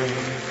clear.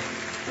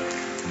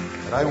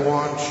 But I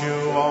want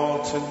you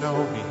all to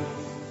know me,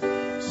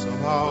 so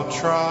I'll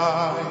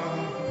try.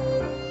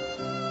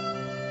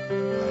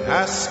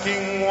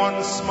 asking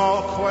one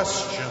small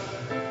question.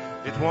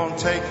 It won't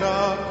take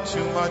up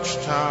too much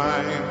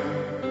time.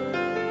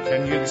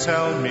 Can you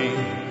tell me,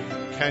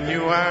 can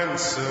you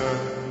answer,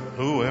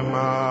 who am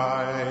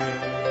I?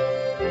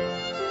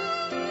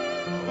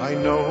 I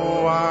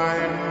know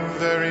I'm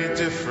very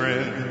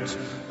different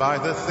by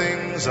the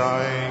things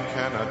I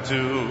cannot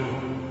do.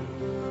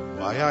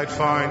 Why I'd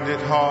find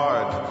it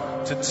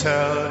hard to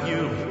tell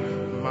you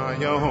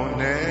my own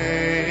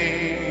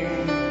name.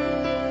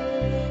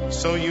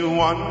 So you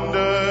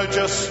wonder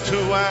just who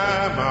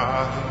am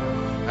I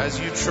as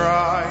you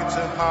try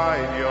to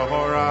hide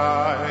your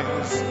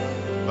eyes.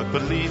 But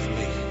believe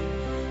me,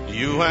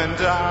 you and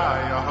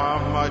I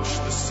are much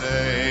the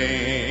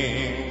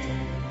same.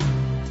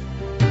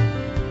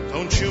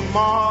 Don't you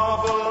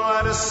marvel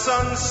at a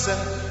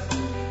sunset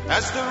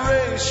as the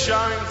rays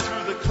shine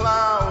through the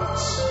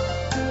clouds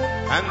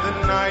and the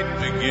night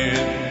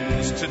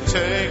begins to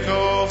take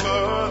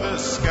over the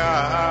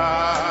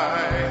sky?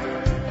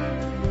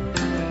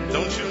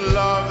 Don't you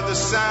love the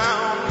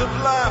sound of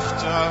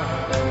laughter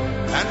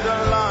and a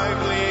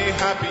lively,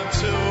 happy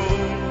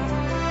tune?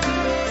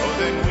 Oh,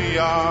 then we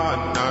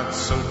are not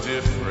so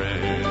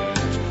different,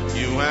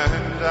 you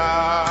and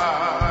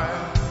I.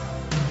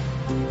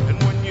 And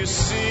when you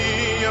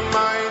see a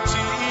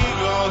mighty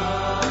eagle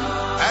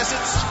as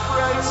it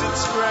spreads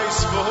its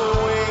graceful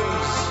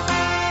wings,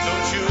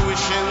 don't you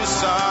wish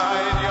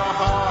inside your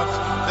heart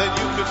that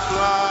you could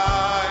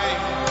fly?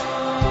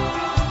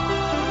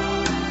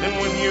 And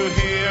when you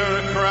hear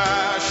a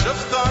crash of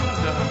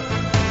thunder,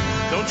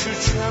 don't you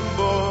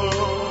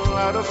tremble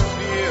out of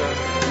fear?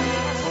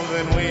 Oh,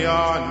 then we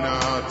are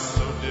not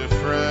so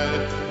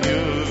different,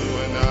 you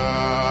and I.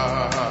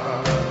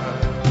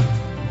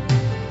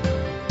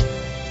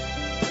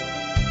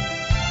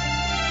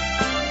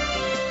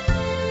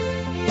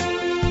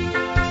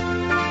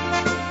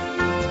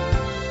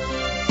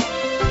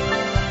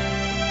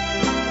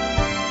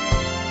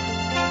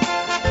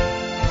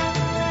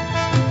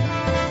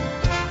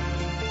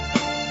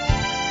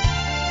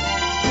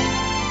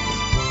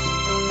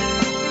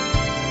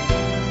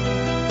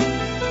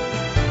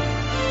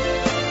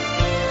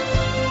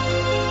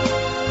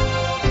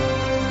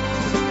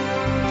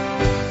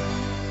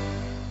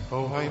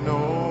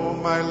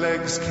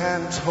 Legs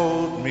can't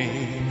hold me,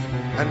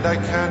 and I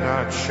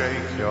cannot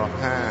shake your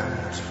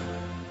hand,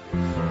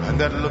 and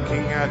that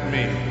looking at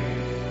me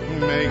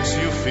makes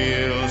you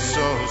feel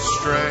so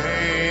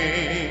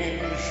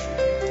strange.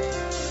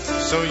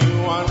 So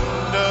you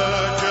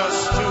wonder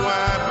just who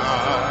am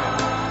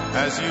I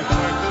as you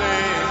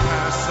quickly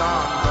pass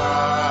on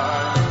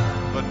by.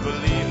 But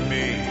believe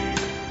me,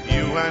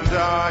 you and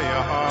I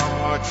are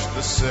much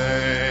the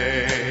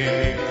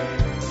same.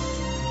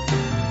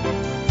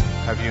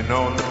 Have you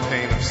known the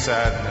pain of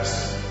sadness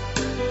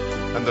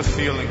and the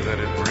feeling that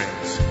it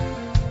brings?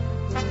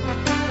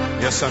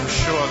 Yes, I'm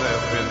sure there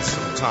have been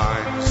some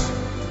times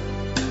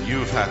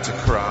you've had to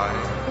cry.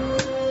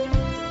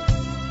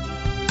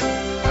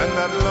 And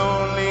that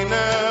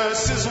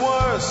loneliness is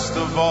worst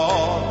of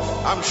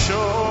all, I'm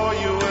sure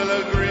you will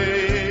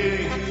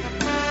agree.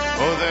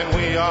 Oh, then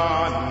we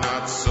are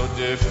not so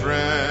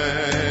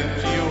different,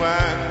 you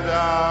and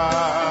I.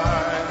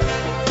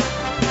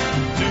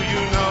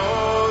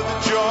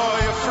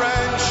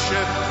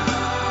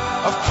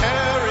 Of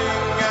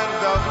caring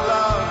and of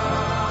love,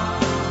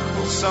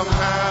 well,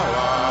 somehow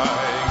I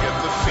get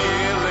the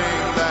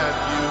feeling that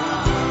you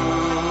do.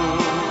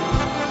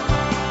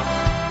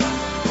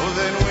 Oh,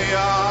 then we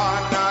are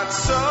not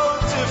so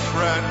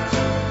different,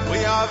 we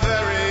are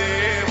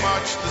very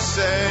much the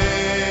same.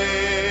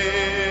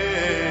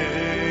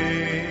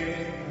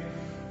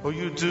 Oh,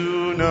 you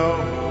do know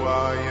who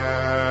I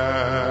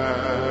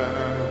am,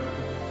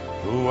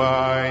 who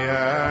I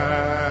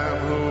am,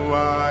 who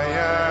I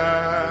am.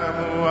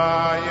 Who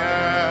I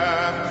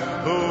am,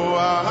 who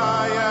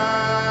I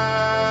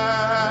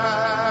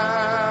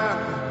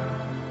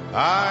am.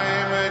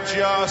 I'm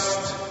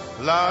just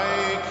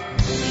like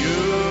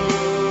you.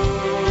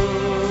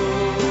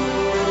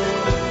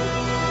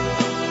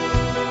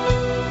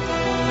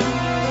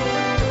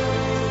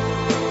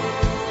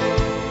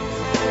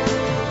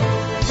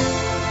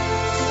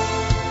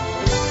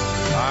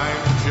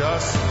 I'm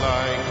just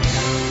like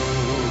you.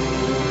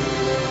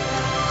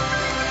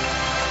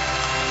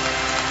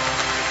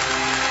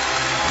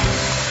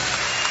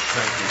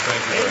 Thank you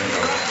very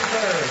much.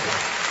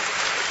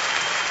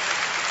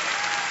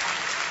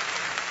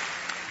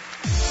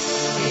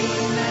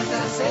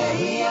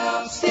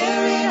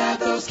 Staring at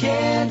those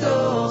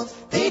candles,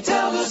 they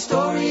tell the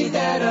story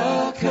that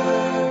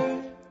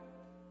occurred.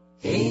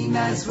 Hey,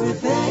 nice, we're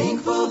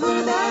thankful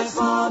for that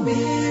small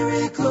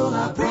miracle.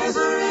 Our prayers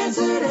are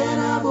answered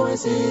and our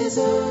voices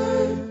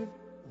heard.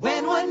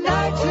 When one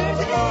night turns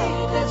to 8,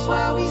 that's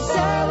why we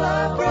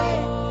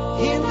celebrate.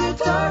 In the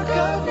dark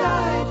of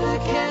night, the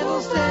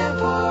candles stand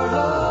for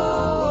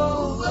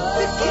hope.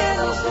 The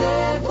candles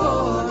stand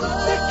for,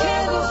 the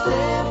candles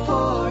stand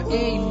for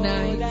a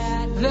night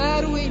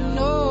that we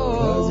know.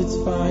 'Cause it's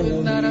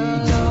finally not alone.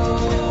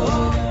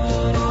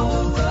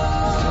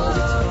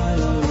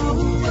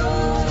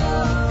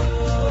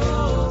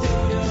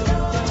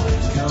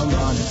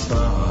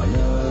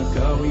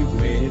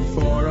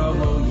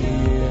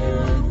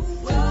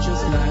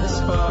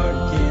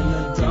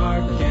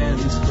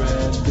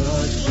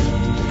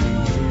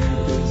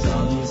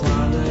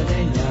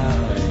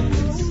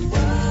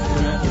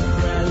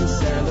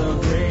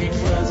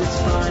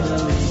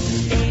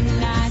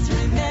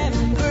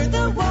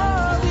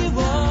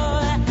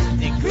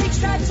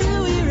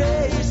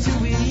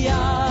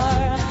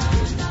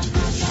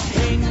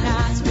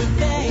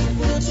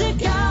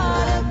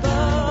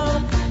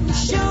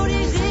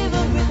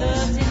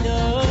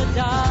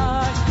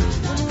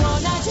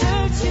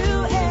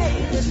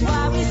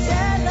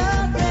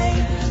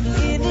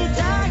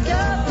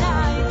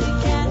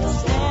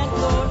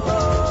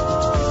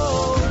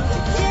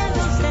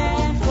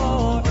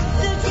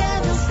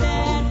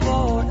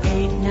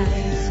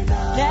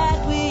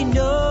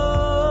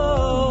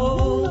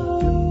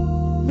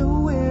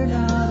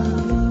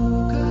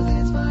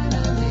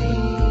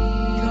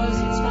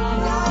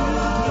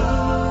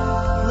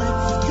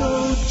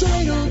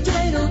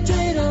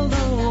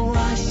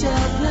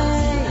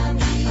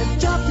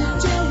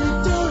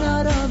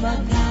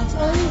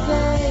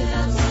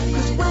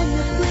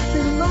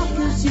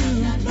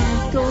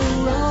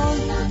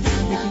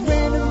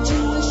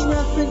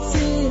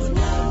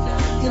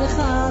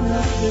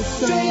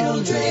 Dreidel,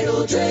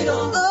 dreidel,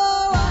 dreidel.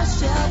 Oh, I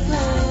shall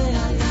play.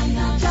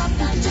 Drop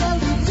the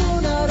jelly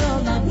donut on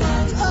my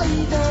mind all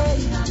day.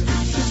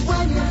 'Cause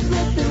when you're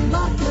flipping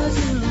latkes,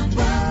 you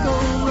won't go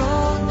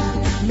wrong.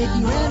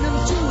 Making random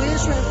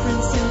Jewish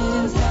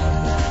references.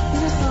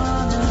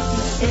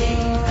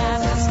 Ain't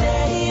have to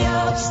stay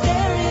up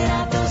staring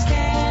at those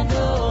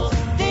candles.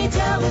 They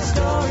tell the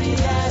story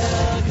that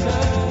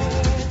occurred.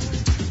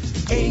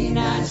 8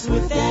 nights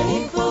with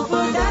thankful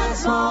for that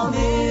small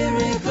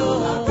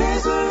miracle. Our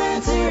prayers were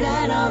answered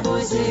and our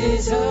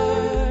voices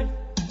heard.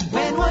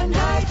 When one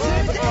night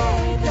turned to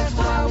 8, that's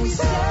why we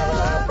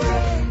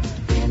celebrate.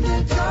 In the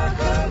dark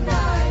of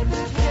night,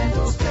 the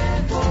candles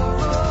stand for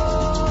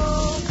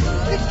all.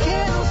 The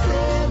candles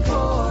stand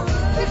for.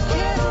 The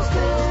candles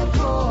stand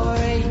for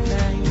 8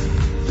 nights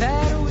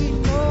that we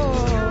know.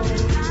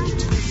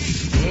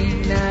 8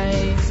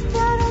 nights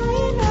that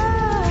we know.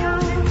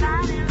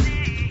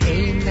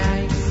 8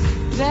 nights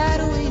that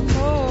we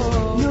know.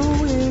 No,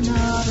 we're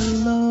not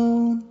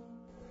alone.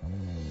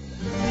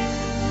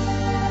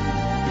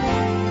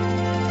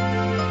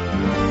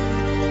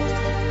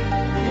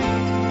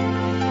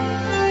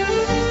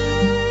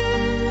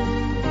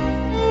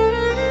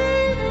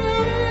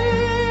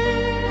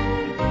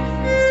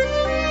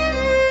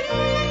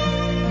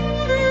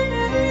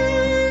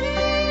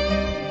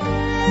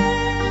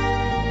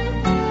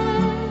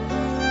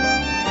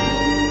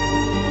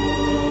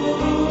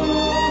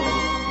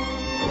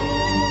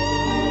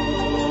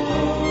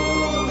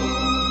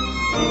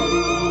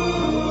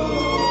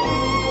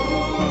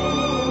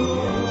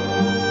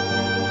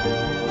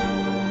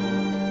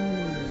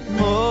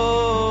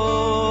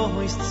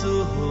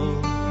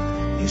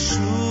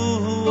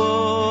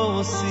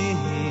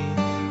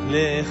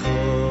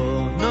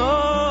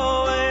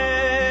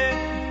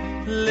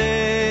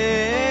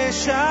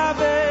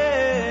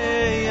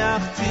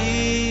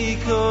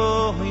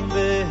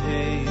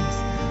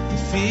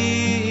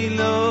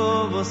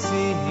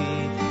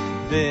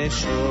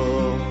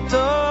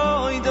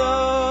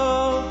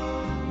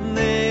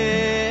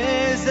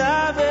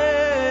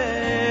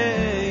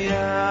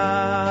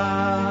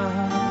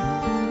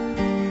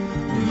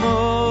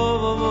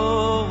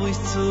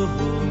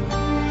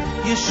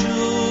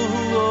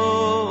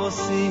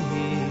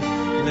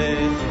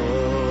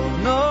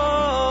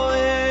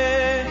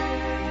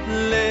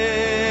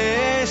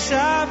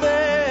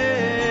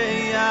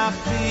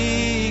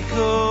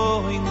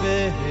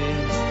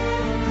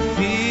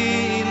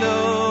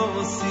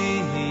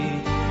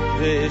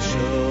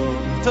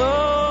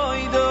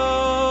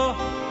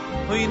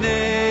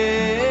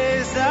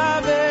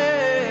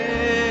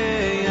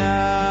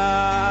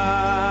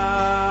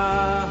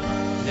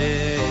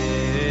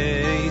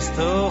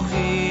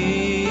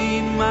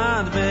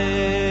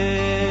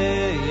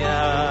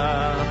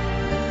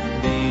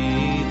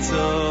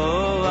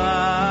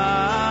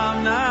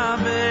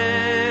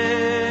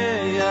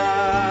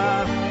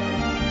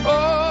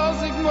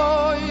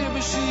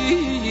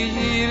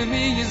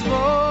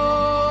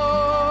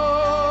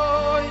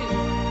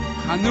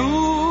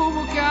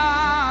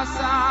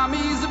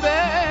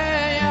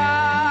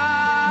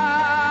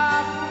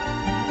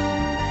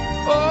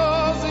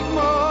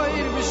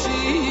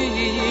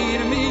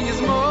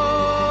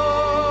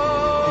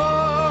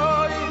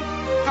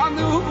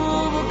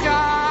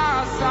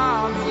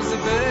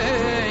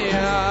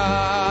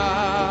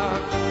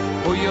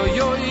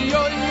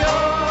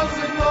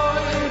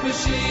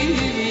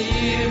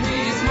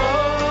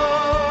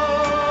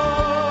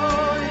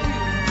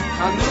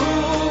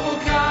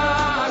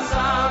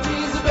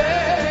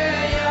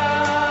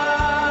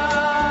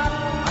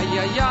 Ay,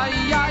 ay, ay.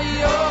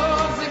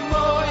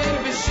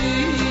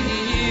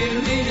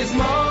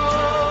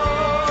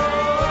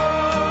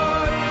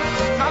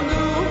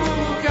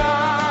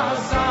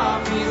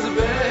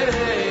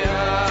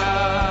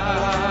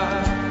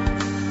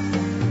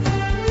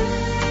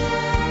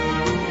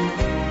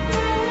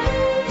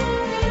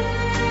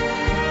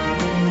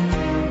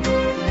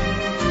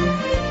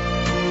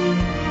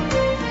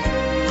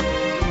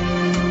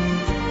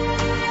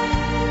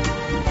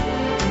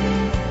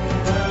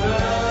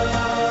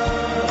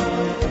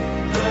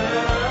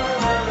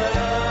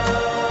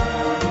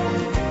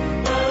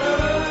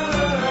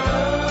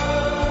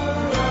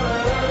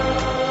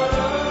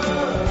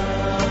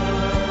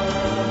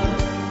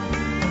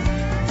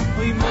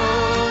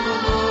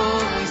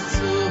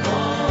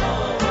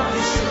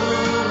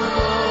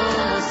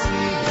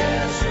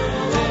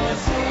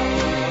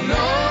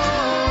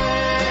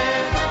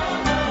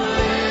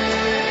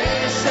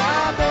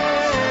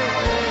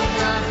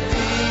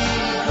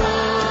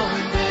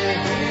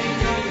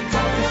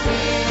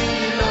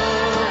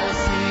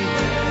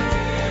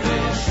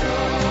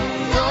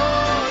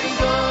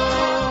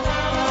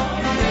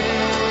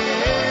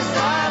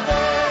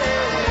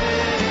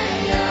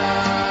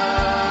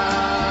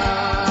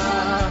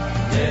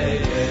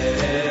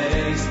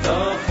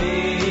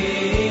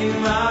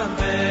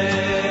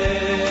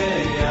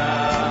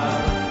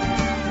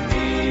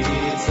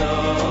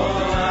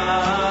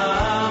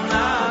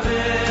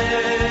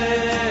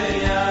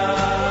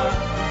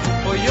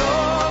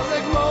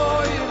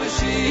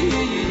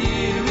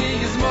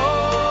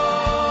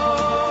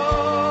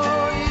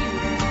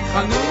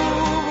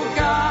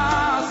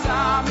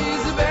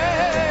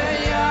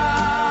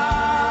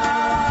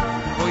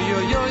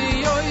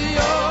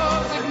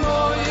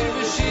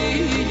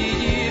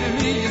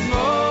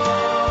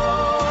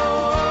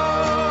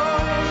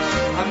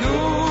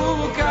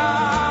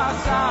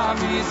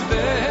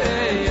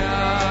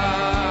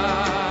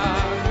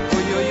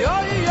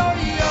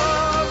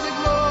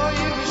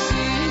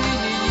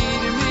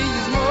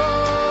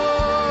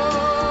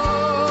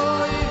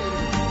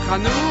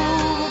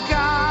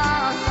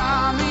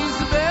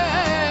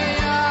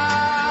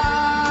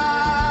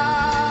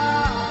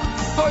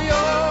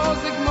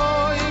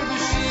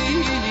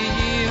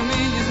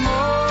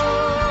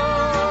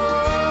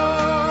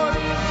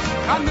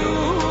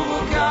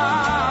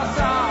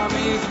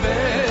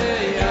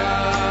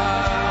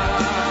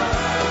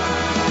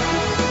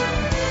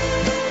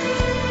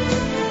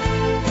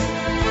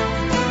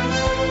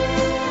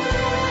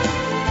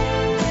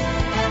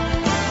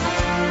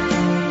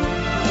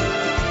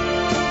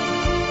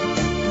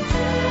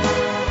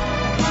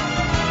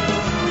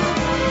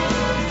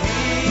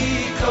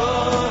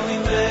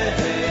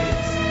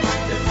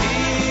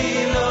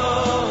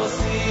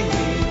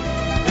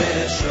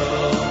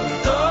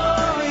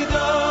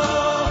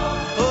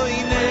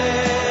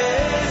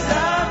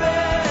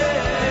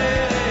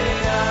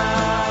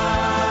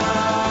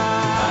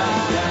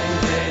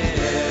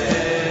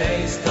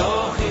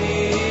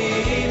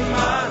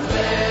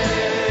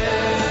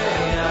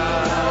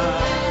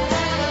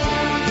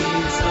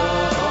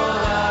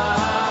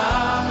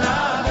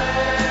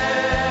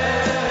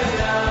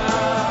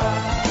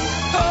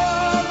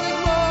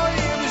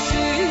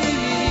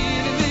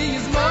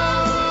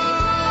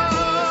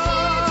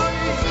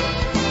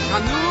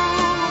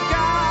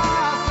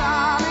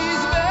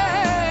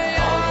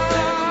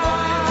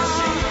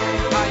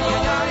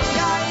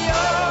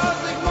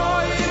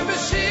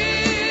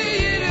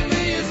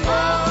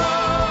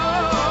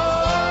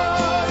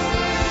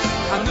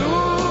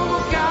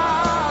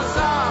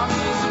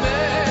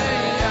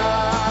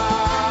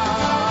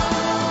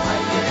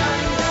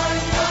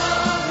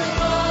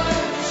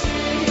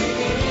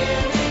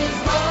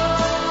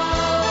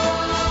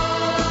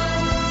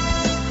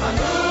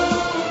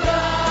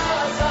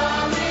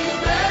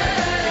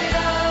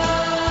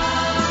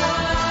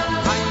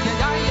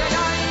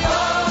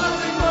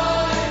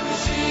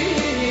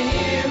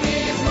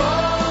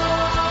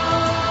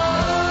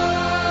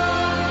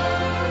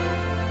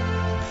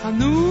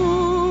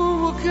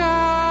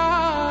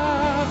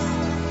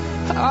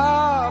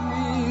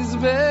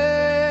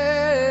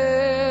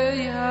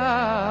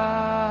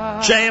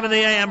 JM in the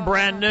AM,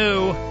 brand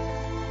new.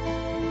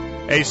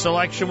 A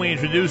selection we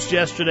introduced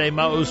yesterday,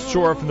 Ma'oz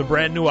Tzor from the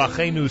brand new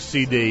Achenu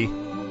CD.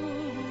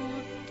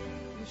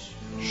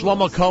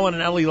 Shlomo Cohen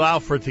and Eli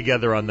Laufert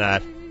together on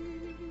that.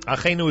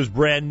 Achenu is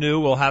brand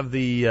new. We'll have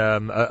the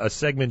a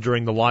segment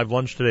during the live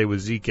lunch today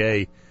with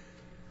ZK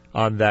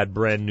on that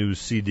brand new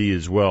CD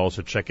as well.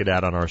 So check it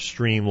out on our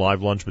stream,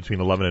 live lunch between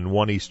 11 and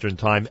 1 Eastern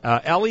Time.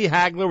 Ellie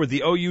Hagler with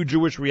the OU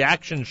Jewish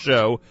Reaction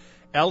Show.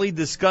 Ellie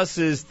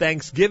discusses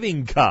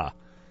Thanksgiving Ka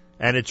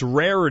and its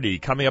rarity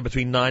coming up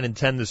between 9 and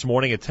 10 this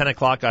morning. At 10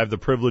 o'clock, I have the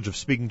privilege of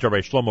speaking to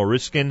Rabbi Shlomo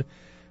Riskin.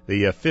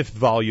 The fifth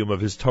volume of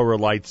his Torah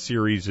Light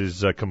series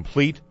is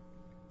complete,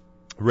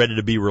 ready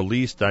to be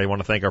released. I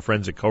want to thank our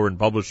friends at Koren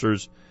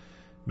Publishers,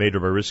 made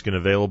Rabbi Riskin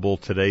available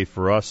today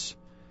for us.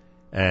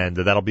 And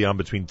that'll be on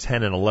between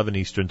 10 and 11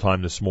 Eastern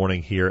Time this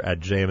morning here at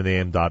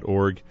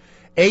jmandam.org.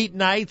 8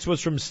 Nights was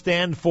from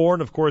Stand For,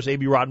 and of course,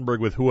 A.B. Rottenberg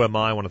with Who Am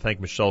I want to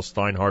thank Michelle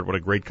Steinhart. What a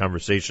great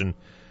conversation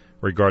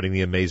regarding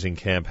the amazing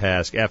Camp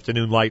HASC.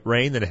 Afternoon light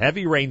rain, then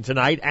heavy rain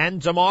tonight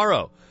and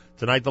tomorrow.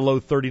 Tonight the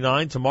low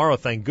 39. Tomorrow,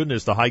 thank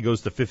goodness, the high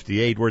goes to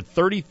 58. We're at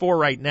 34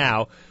 right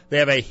now. They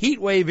have a heat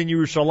wave in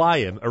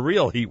Yerushalayim, a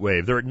real heat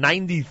wave. They're at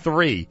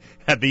 93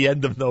 at the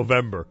end of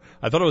November.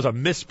 I thought it was a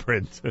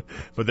misprint,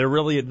 but they're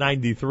really at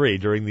 93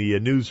 during the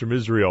news from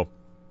Israel.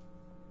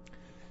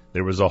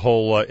 There was a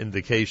whole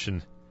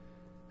indication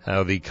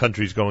how the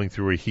country's going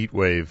through a heat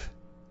wave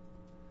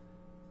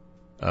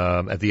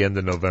at the end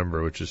of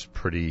November, which is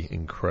pretty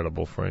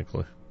incredible,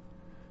 frankly.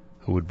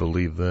 Who would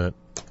believe that?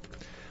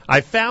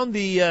 I found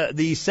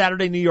the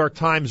Saturday New York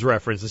Times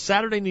reference. The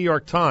Saturday New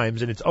York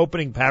Times, in its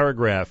opening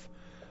paragraph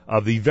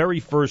of the very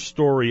first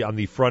story on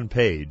the front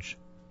page,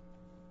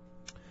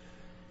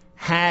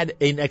 had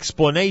an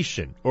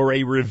explanation or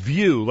a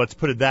review, let's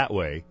put it that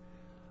way,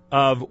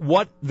 of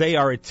what they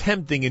are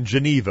attempting in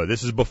Geneva.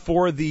 This is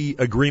before the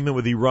agreement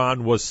with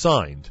Iran was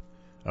signed,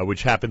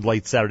 which happened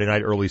late Saturday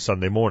night, early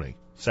Sunday morning.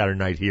 Saturday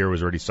night here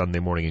was already Sunday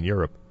morning in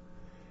Europe.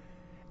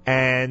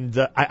 And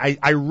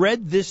I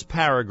read this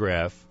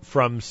paragraph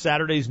from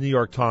Saturday's New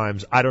York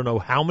Times, I don't know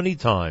how many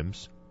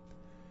times,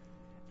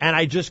 and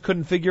I just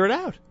couldn't figure it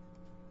out.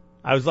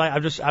 I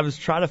was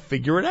trying to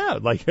figure it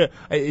out. Like,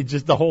 it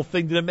just, the whole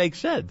thing didn't make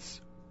sense.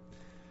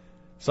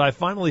 So I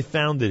finally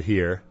found it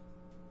here.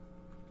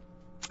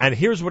 And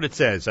here's what it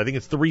says. I think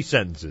it's 3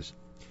 sentences.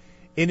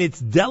 In its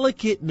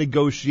delicate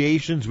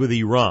negotiations with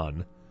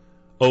Iran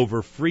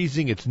over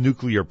freezing its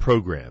nuclear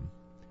program,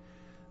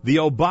 the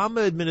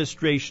Obama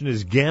administration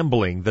is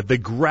gambling that the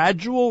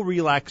gradual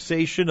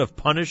relaxation of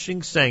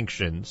punishing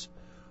sanctions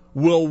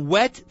will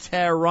whet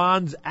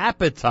Tehran's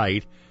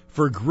appetite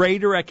for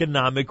greater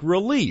economic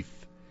relief,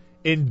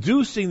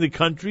 inducing the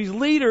country's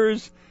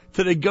leaders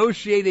to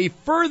negotiate a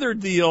further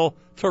deal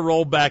to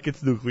roll back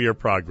its nuclear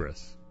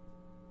progress.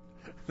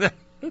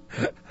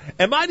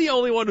 Am I the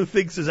only one who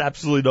thinks there's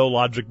absolutely no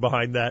logic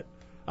behind that?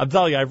 I'm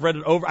telling you, I've read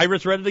it over. I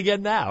just read it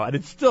again now, and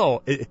it's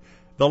still...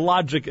 the The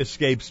logic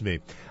escapes me.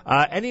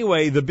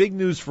 Anyway, the big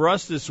news for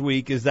us this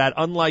week is that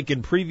unlike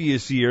in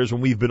previous years when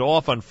we've been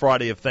off on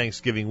Friday of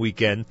Thanksgiving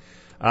weekend,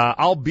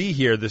 I'll be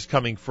here this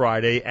coming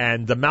Friday,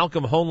 and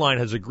Malcolm Hoenlein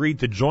has agreed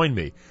to join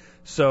me.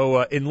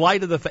 So in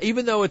light of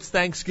even though it's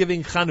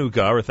Thanksgiving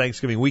Chanukah, or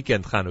Thanksgiving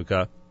weekend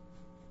Chanukah,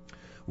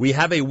 we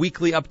have a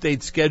weekly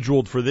update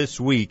scheduled for this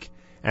week,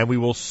 and we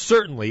will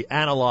certainly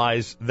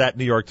analyze that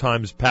New York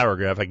Times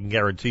paragraph, I can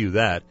guarantee you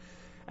that,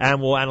 and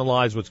we'll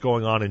analyze what's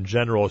going on in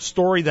general. A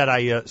story that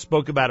I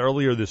spoke about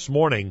earlier this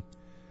morning,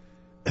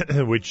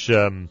 which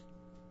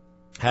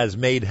has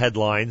made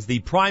headlines. The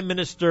Prime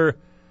Minister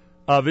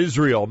of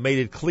Israel made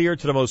it clear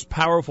to the most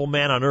powerful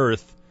man on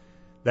earth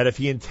that if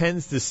he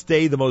intends to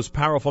stay the most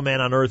powerful man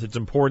on earth, it's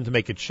important to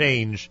make a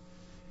change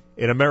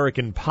in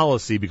American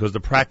policy because the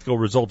practical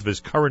result of his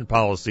current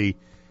policy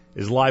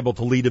is liable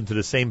to lead him to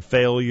the same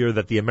failure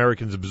that the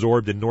Americans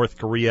absorbed in North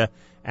Korea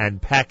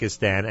and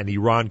Pakistan, and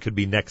Iran could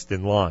be next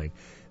in line.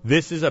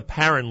 This is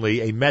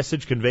apparently a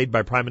message conveyed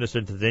by Prime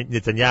Minister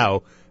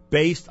Netanyahu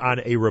based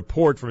on a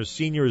report from a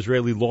senior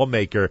Israeli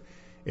lawmaker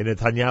in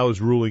Netanyahu's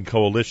ruling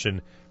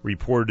coalition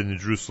reported in the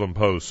Jerusalem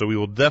Post. So we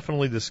will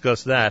definitely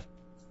discuss that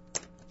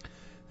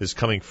this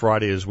coming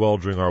Friday as well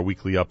during our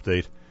weekly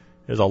update.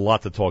 There's a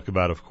lot to talk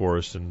about, of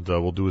course, and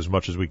we'll do as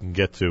much as we can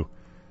get to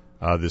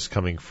this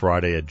coming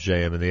Friday at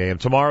JM in the AM.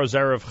 Tomorrow's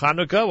Erev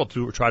Chanukah.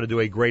 We'll try to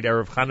do a great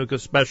Erev Chanukah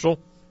special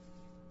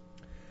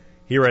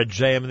here at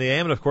JM in the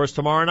AM. And, of course,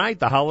 tomorrow night,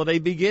 the holiday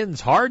begins.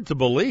 Hard to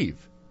believe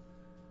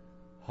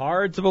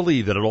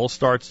that it all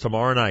starts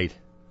tomorrow night,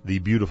 the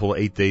beautiful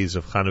 8 days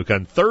of Chanukah.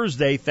 And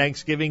Thursday,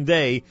 Thanksgiving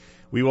Day,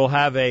 we will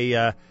have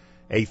a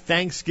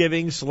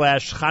Thanksgiving /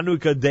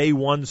 Chanukah Day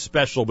 1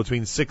 special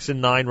between 6 and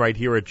 9 right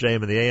here at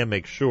JM in the AM.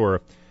 Make sure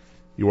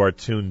you are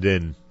tuned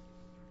in.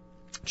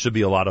 Should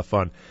be a lot of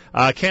fun.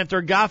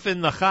 Cantor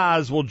Goffin, the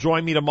Chaz, will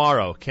join me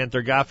tomorrow.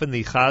 Cantor Goffin,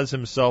 the Chaz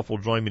himself, will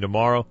join me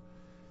tomorrow.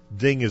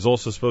 Ding is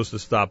also supposed to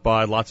stop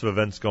by. Lots of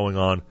events going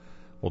on.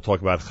 We'll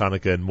talk about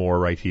Chanukah and more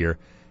right here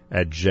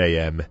at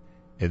JM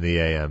in the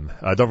AM.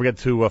 Don't forget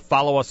to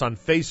follow us on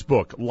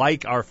Facebook.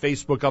 Like our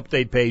Facebook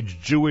update page,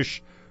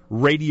 Jewish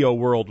Radio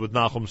World with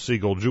Nachum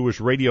Siegel. Jewish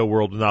Radio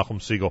World with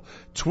Nachum Siegel.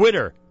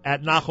 Twitter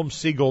at Nachum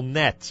Siegel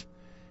Net.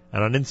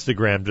 And on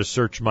Instagram, just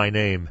search my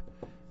name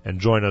and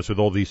join us with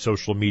all these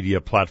social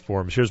media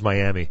platforms. Here's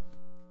Miami.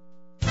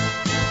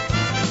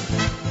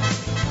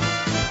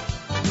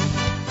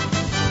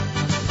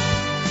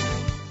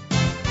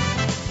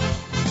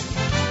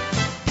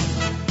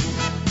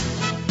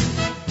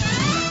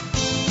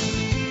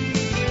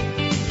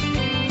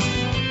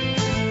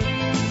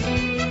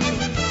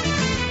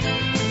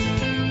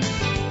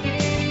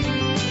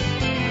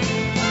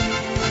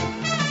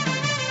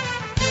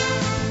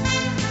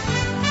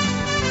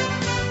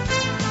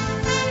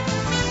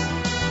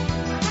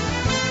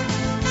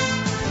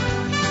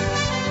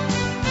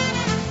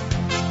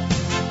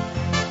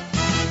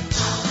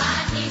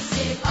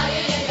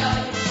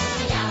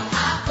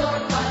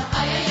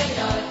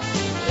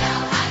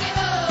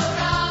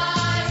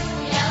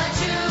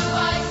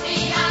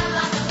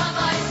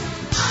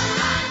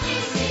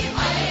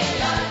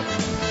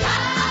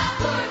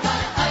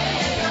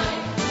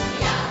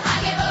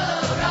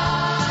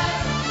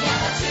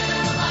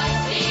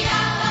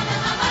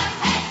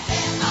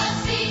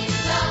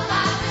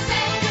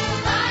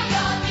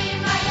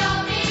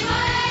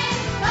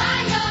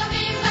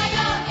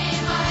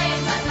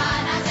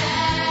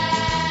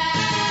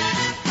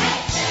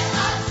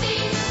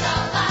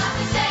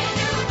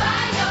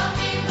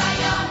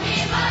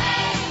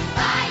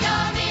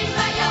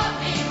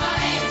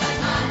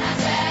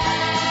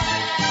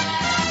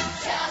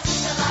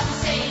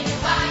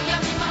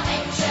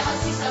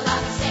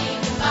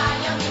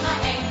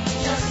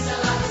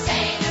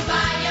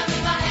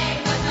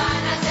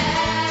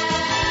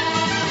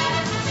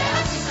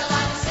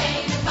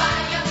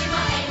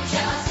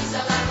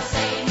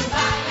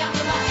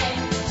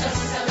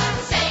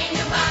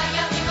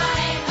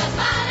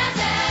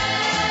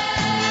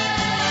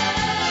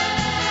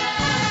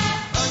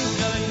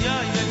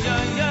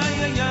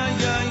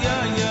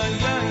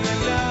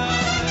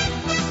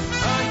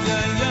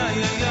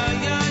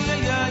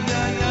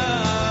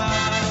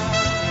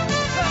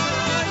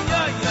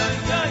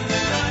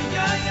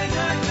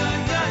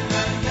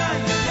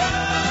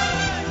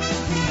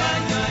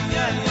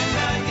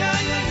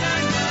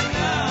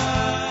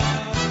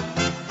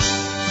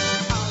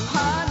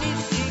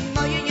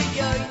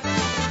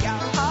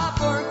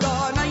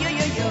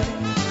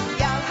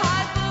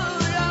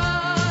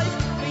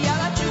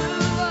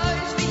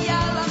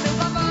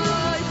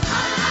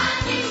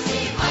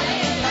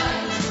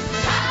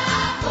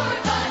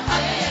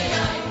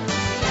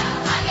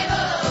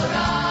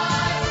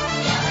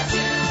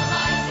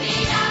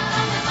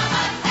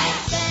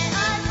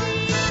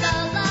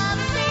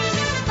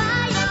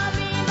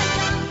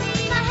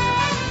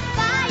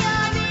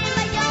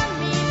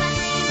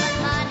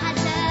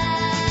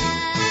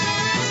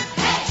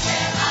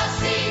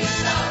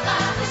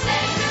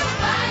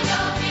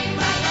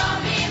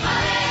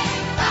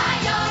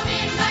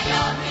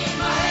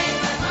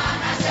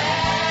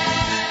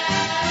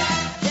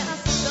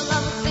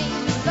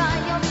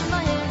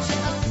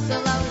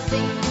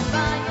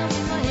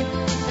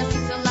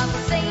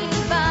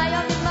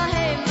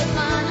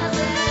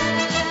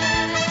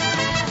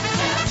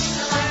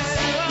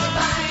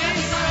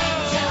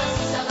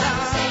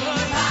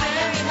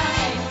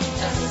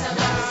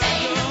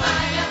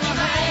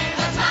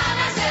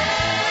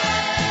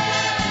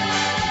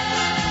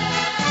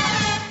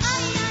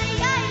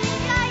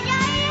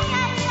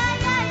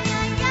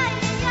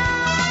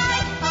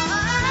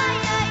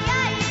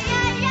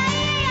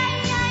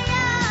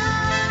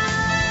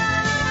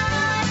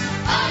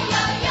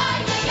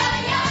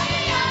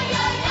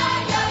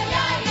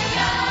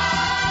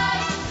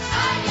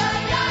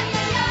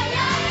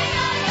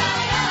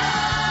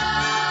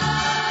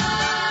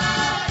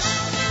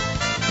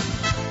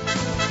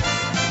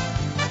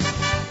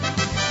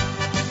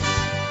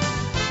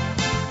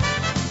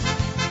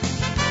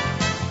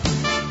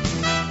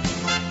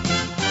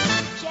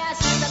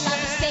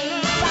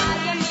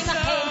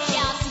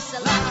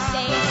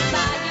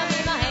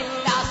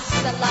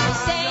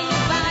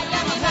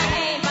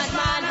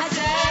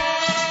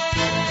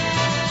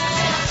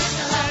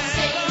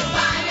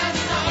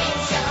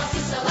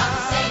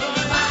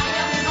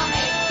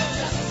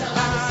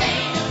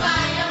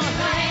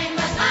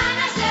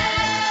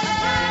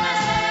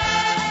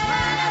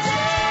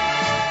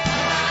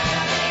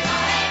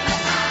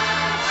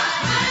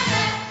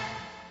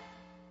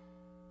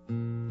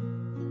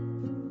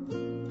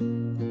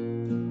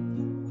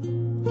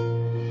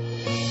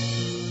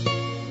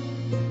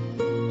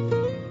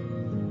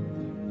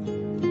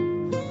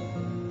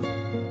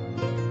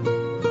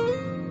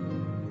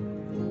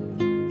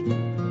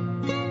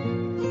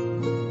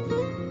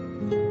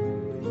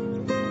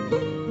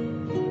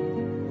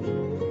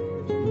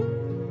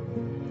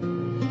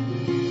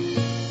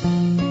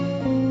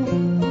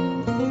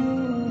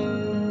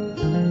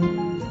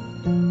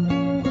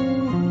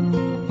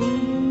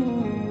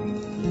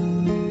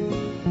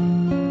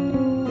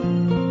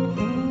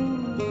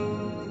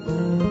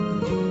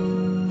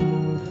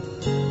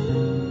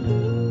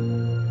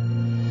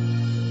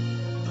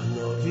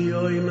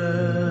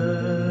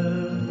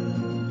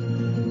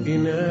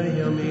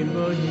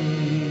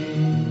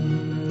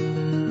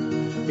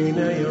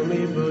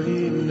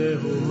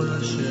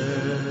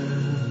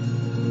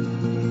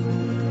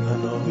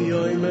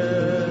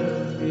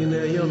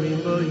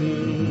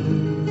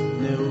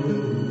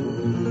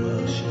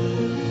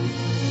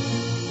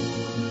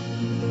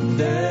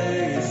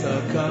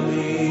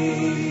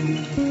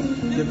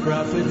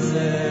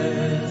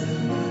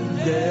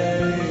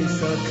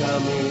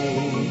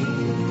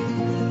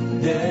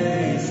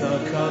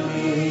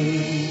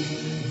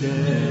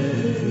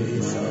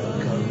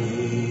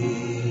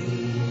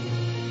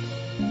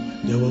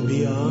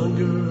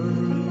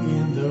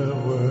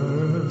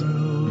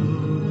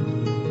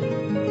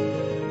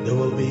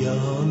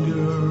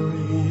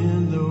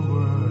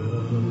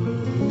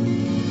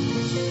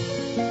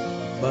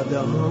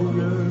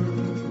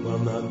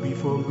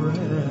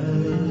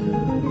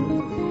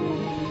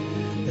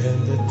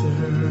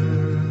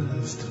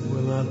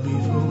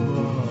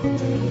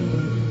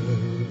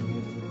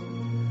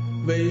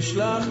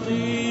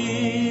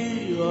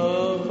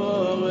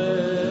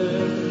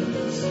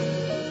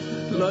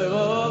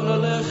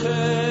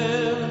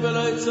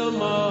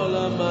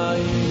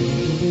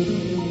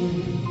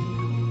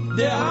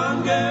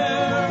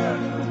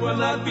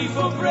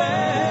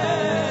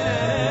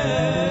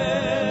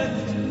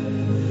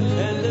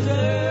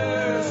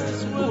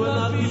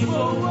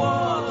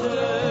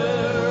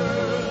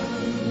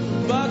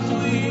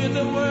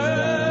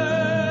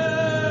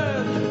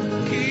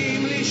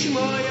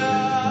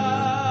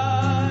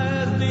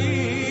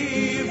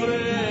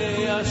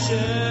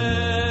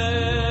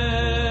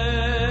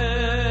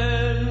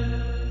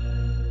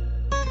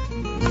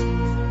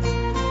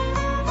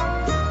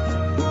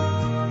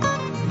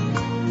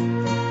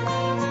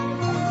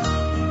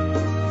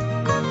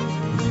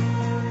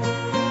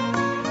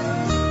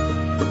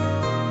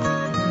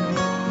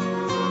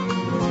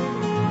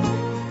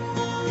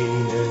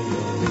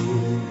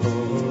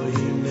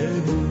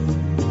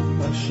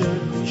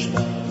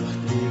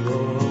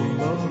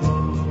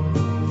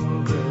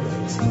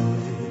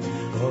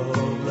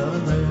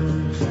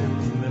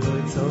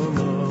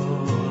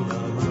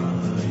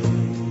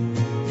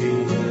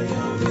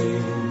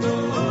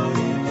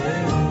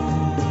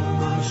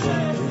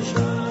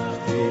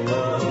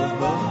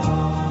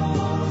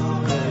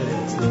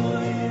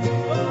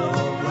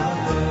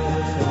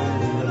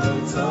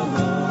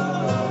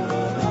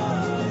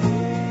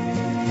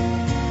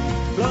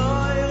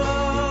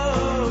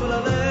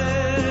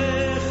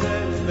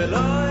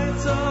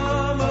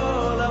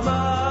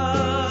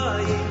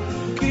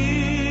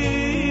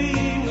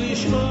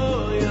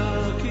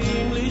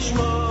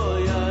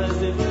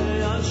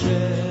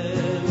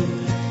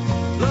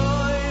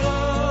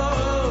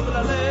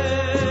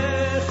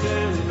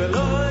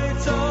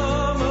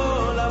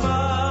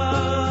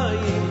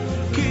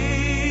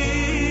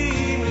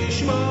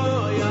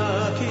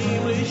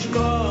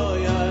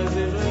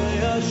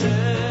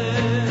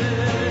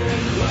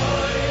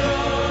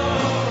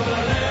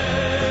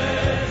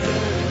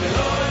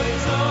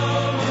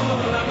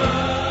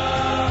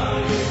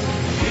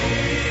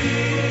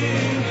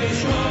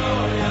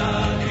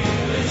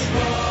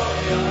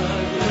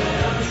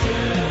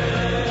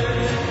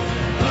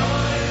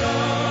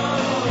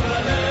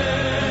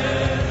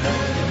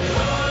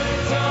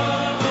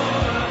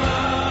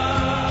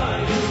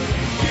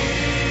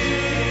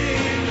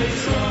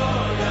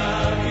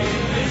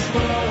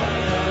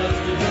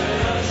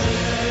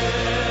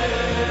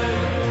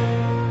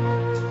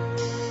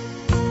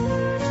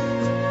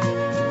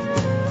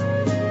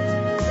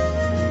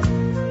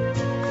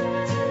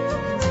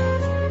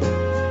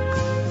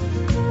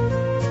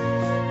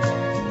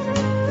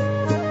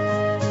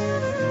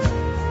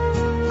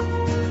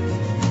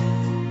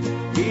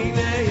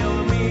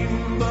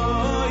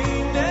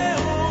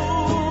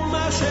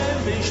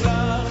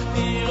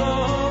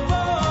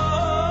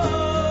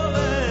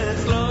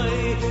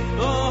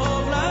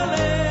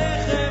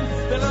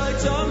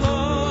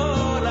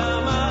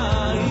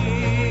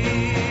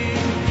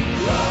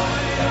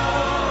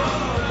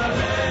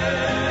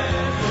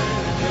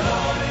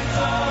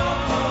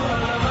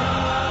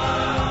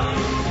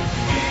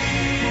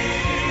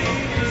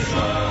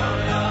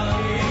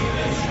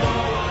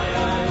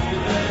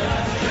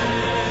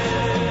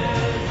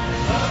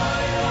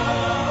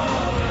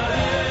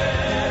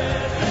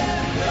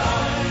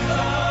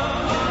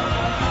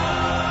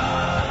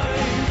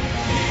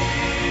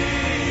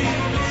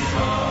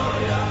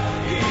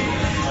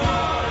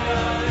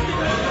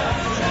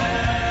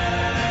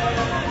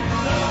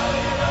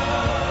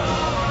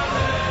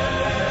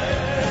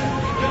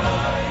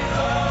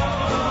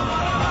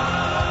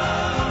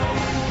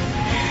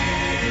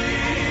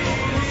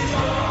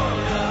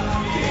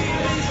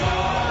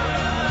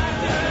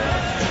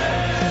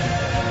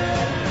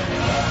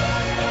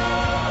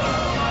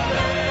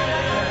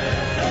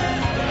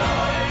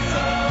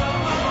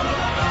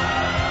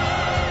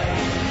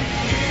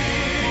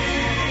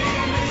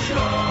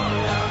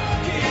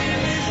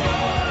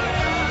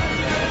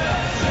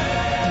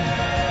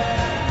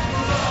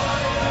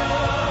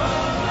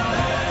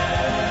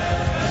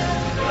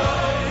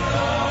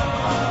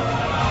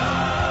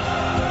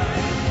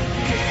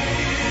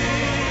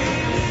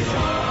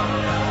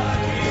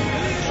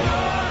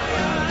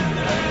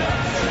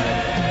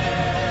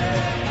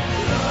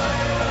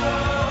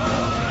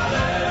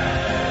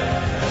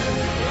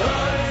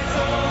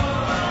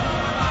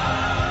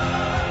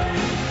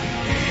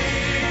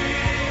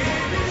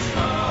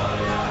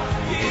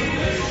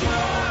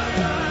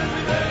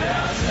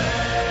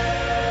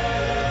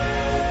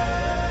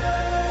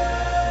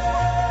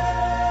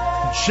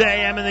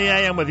 JM in the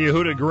AM with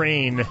Yehuda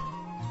Green.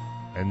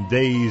 And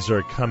days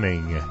are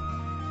coming.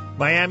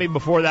 Miami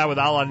before that with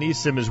Ala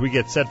Nisim as we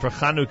get set for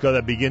Chanukah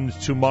that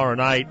begins tomorrow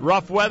night.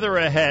 Rough weather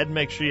ahead.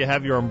 Make sure you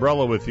have your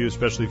umbrella with you,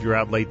 especially if you're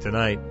out late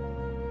tonight.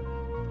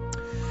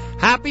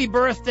 Happy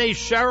birthday,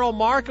 Cheryl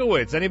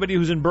Markowitz. Anybody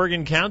who's in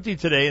Bergen County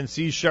today and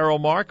sees Cheryl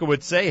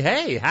Markowitz, say,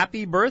 hey,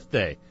 happy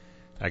birthday.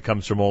 That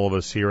comes from all of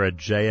us here at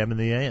JM in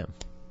the AM.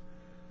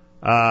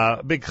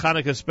 Big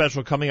Chanukah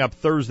special coming up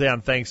Thursday on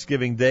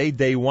Thanksgiving Day,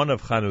 day one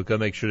of Chanukah.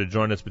 Make sure to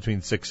join us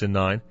between 6 and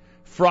 9.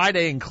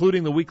 Friday,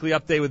 including the weekly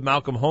update with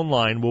Malcolm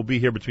Hoenlein, will be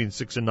here between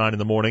 6 and 9 in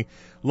the morning.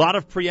 A lot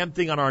of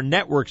preempting on our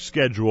network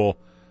schedule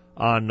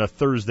on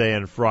Thursday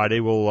and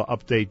Friday. We'll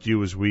update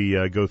you as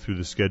we go through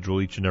the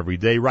schedule each and every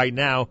day. Right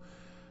now,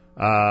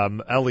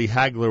 Ellie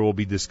Hagler will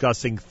be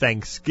discussing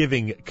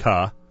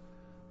Thanksgiving-Ka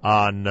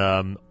on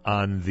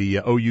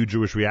the OU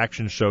Jewish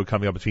Reaction Show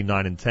coming up between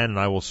 9 and 10, and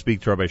I will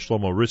speak to Rabbi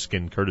Shlomo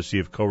Riskin, courtesy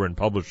of Koren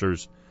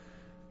Publishers,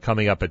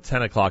 coming up at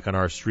 10 o'clock on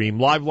our stream.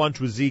 Live lunch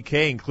with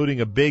ZK,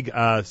 including a big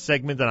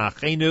segment on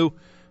Achenu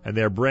and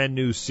their brand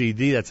new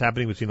CD. That's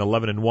happening between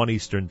 11 and 1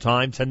 Eastern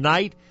Time.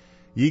 Tonight,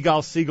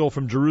 Yigal Siegel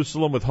from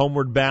Jerusalem with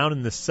Homeward Bound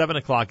in the 7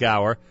 o'clock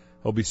hour.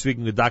 He'll be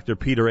speaking with Dr.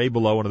 Peter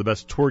Abelo, one of the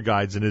best tour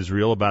guides in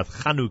Israel, about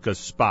Chanukah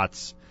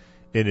spots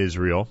in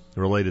Israel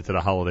related to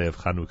the holiday of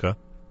Chanukah.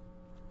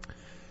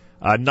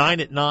 9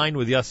 at 9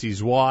 with Yossi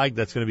Zweig.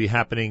 That's going to be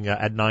happening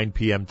at 9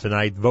 p.m.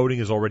 tonight. Voting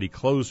is already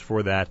closed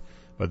for that,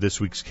 but this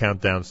week's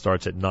countdown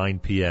starts at 9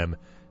 p.m.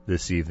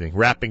 this evening.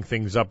 Wrapping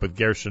things up with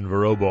Gershon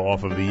Verobo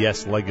off of the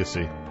Yes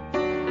Legacy.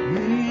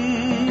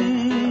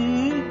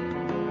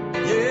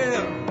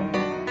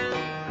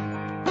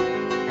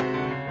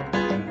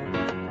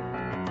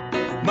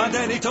 My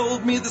daddy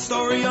told me the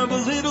story of a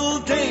little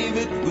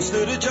David who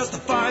stood at just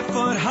 5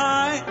 foot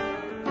high.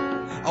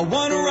 A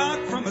one rock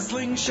from a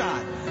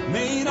slingshot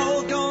made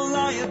old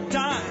Goliath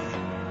die.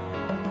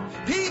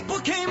 People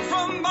came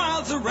from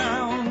miles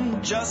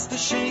around just to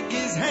shake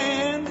his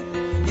hand.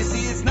 You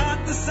see, it's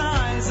not the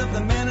size of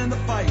the man in the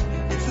fight,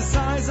 it's the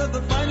size of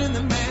the fight in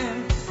the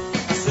man.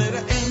 I said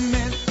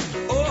amen,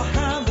 oh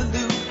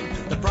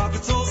hallelujah. The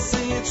prophets all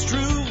say it's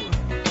true.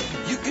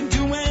 You can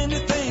do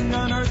anything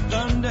on earth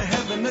under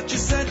heaven that you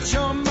set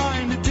your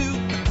mind to do.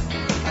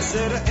 I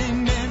said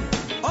amen,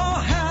 oh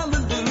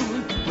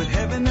hallelujah, with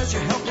heaven as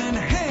your helping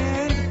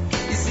hand.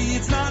 You see,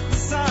 it's not the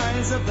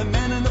size of the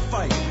man in the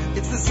fight,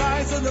 it's the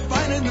size of the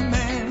fight in the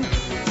man.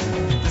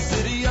 The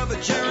city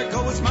of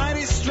Jericho was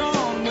mighty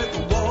strong with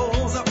the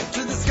walls up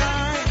to the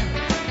sky.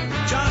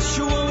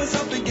 Joshua was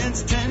up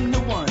against 10 to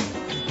 1.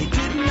 He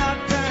did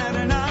not bat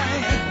an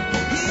eye.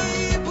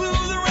 He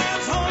blew the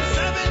ram's horn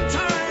 7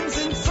 times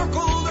and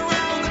circled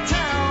around the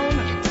town.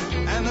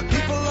 And the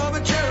people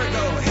of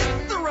Jericho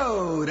hit the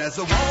road as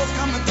the walls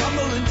come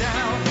tumbling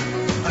down.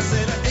 I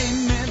said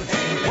amen,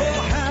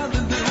 oh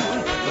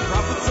hallelujah. The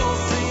prophets all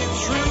say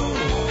it's true.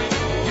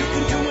 You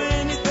can do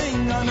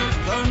anything on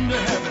earth under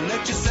heaven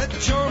that you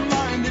set your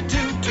mind to do. Do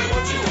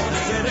what you want.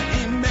 I said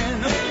amen,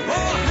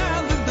 oh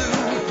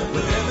hallelujah.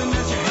 With heaven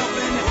as your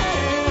helping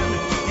hand.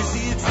 You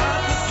see, it's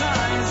not the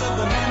size of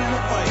the man in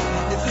the fight,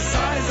 it's the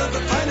size of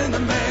the fight in the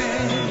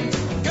man.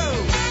 Go!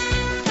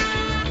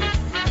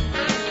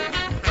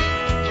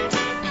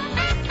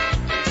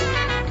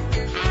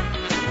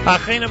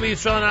 Achenu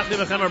Yisrael and Achim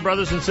Echem, our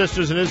brothers and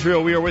sisters in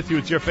Israel, we are with you.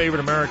 It's your favorite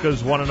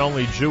America's one and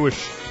only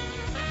Jewish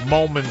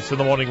Moments in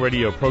the Morning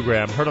radio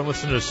program. Heard on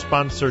listeners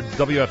sponsored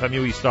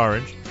WFMU East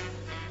Orange,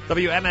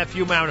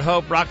 WMFU Mount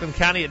Hope, Rockland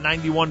County at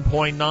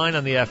 91.9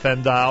 on the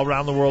FM dial,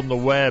 around the world on the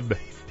web,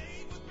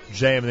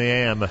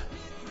 jmtheam.org.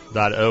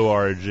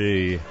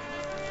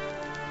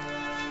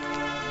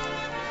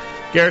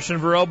 Gershon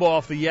Verobo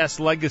off the Yes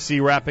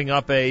Legacy, wrapping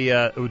up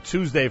a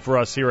Tuesday for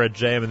us here at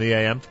JM in the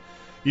AM.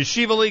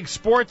 Yeshiva League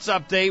Sports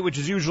Update, which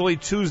is usually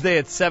Tuesday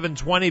at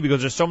 7:20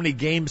 because there's so many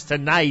games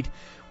tonight.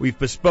 We've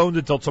postponed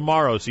it till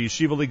tomorrow. So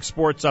Yeshiva League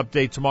Sports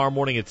Update tomorrow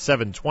morning at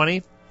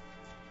 7:20.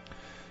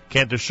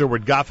 Cantor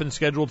Sherwood Goffin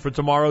scheduled for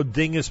tomorrow.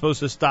 Ding is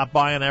supposed to stop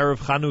by on Erev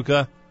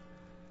Chanukah.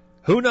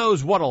 Who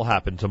knows what'll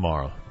happen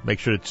tomorrow? Make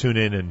sure to tune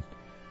in and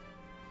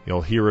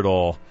you'll hear it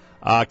all.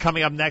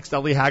 Coming up next,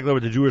 Eli Hagler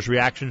with the Jewish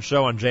Reaction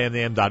Show on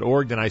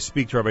jmam.org. Then I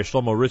speak to Rabbi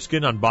Shlomo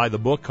Riskin on Buy the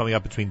Book, coming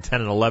up between 10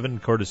 and 11,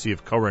 courtesy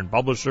of Koren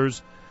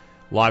Publishers.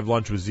 Live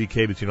lunch with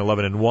ZK between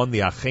 11 and 1. The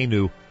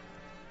Achenu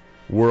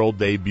world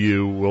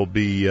debut will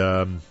be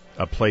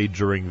played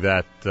during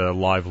that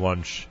live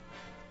lunch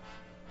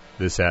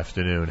this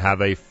afternoon.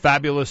 Have a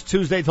fabulous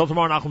Tuesday. Till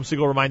tomorrow, Nachum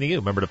Siegel reminding you,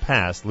 remember the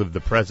past, live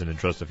the present, and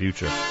trust the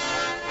future.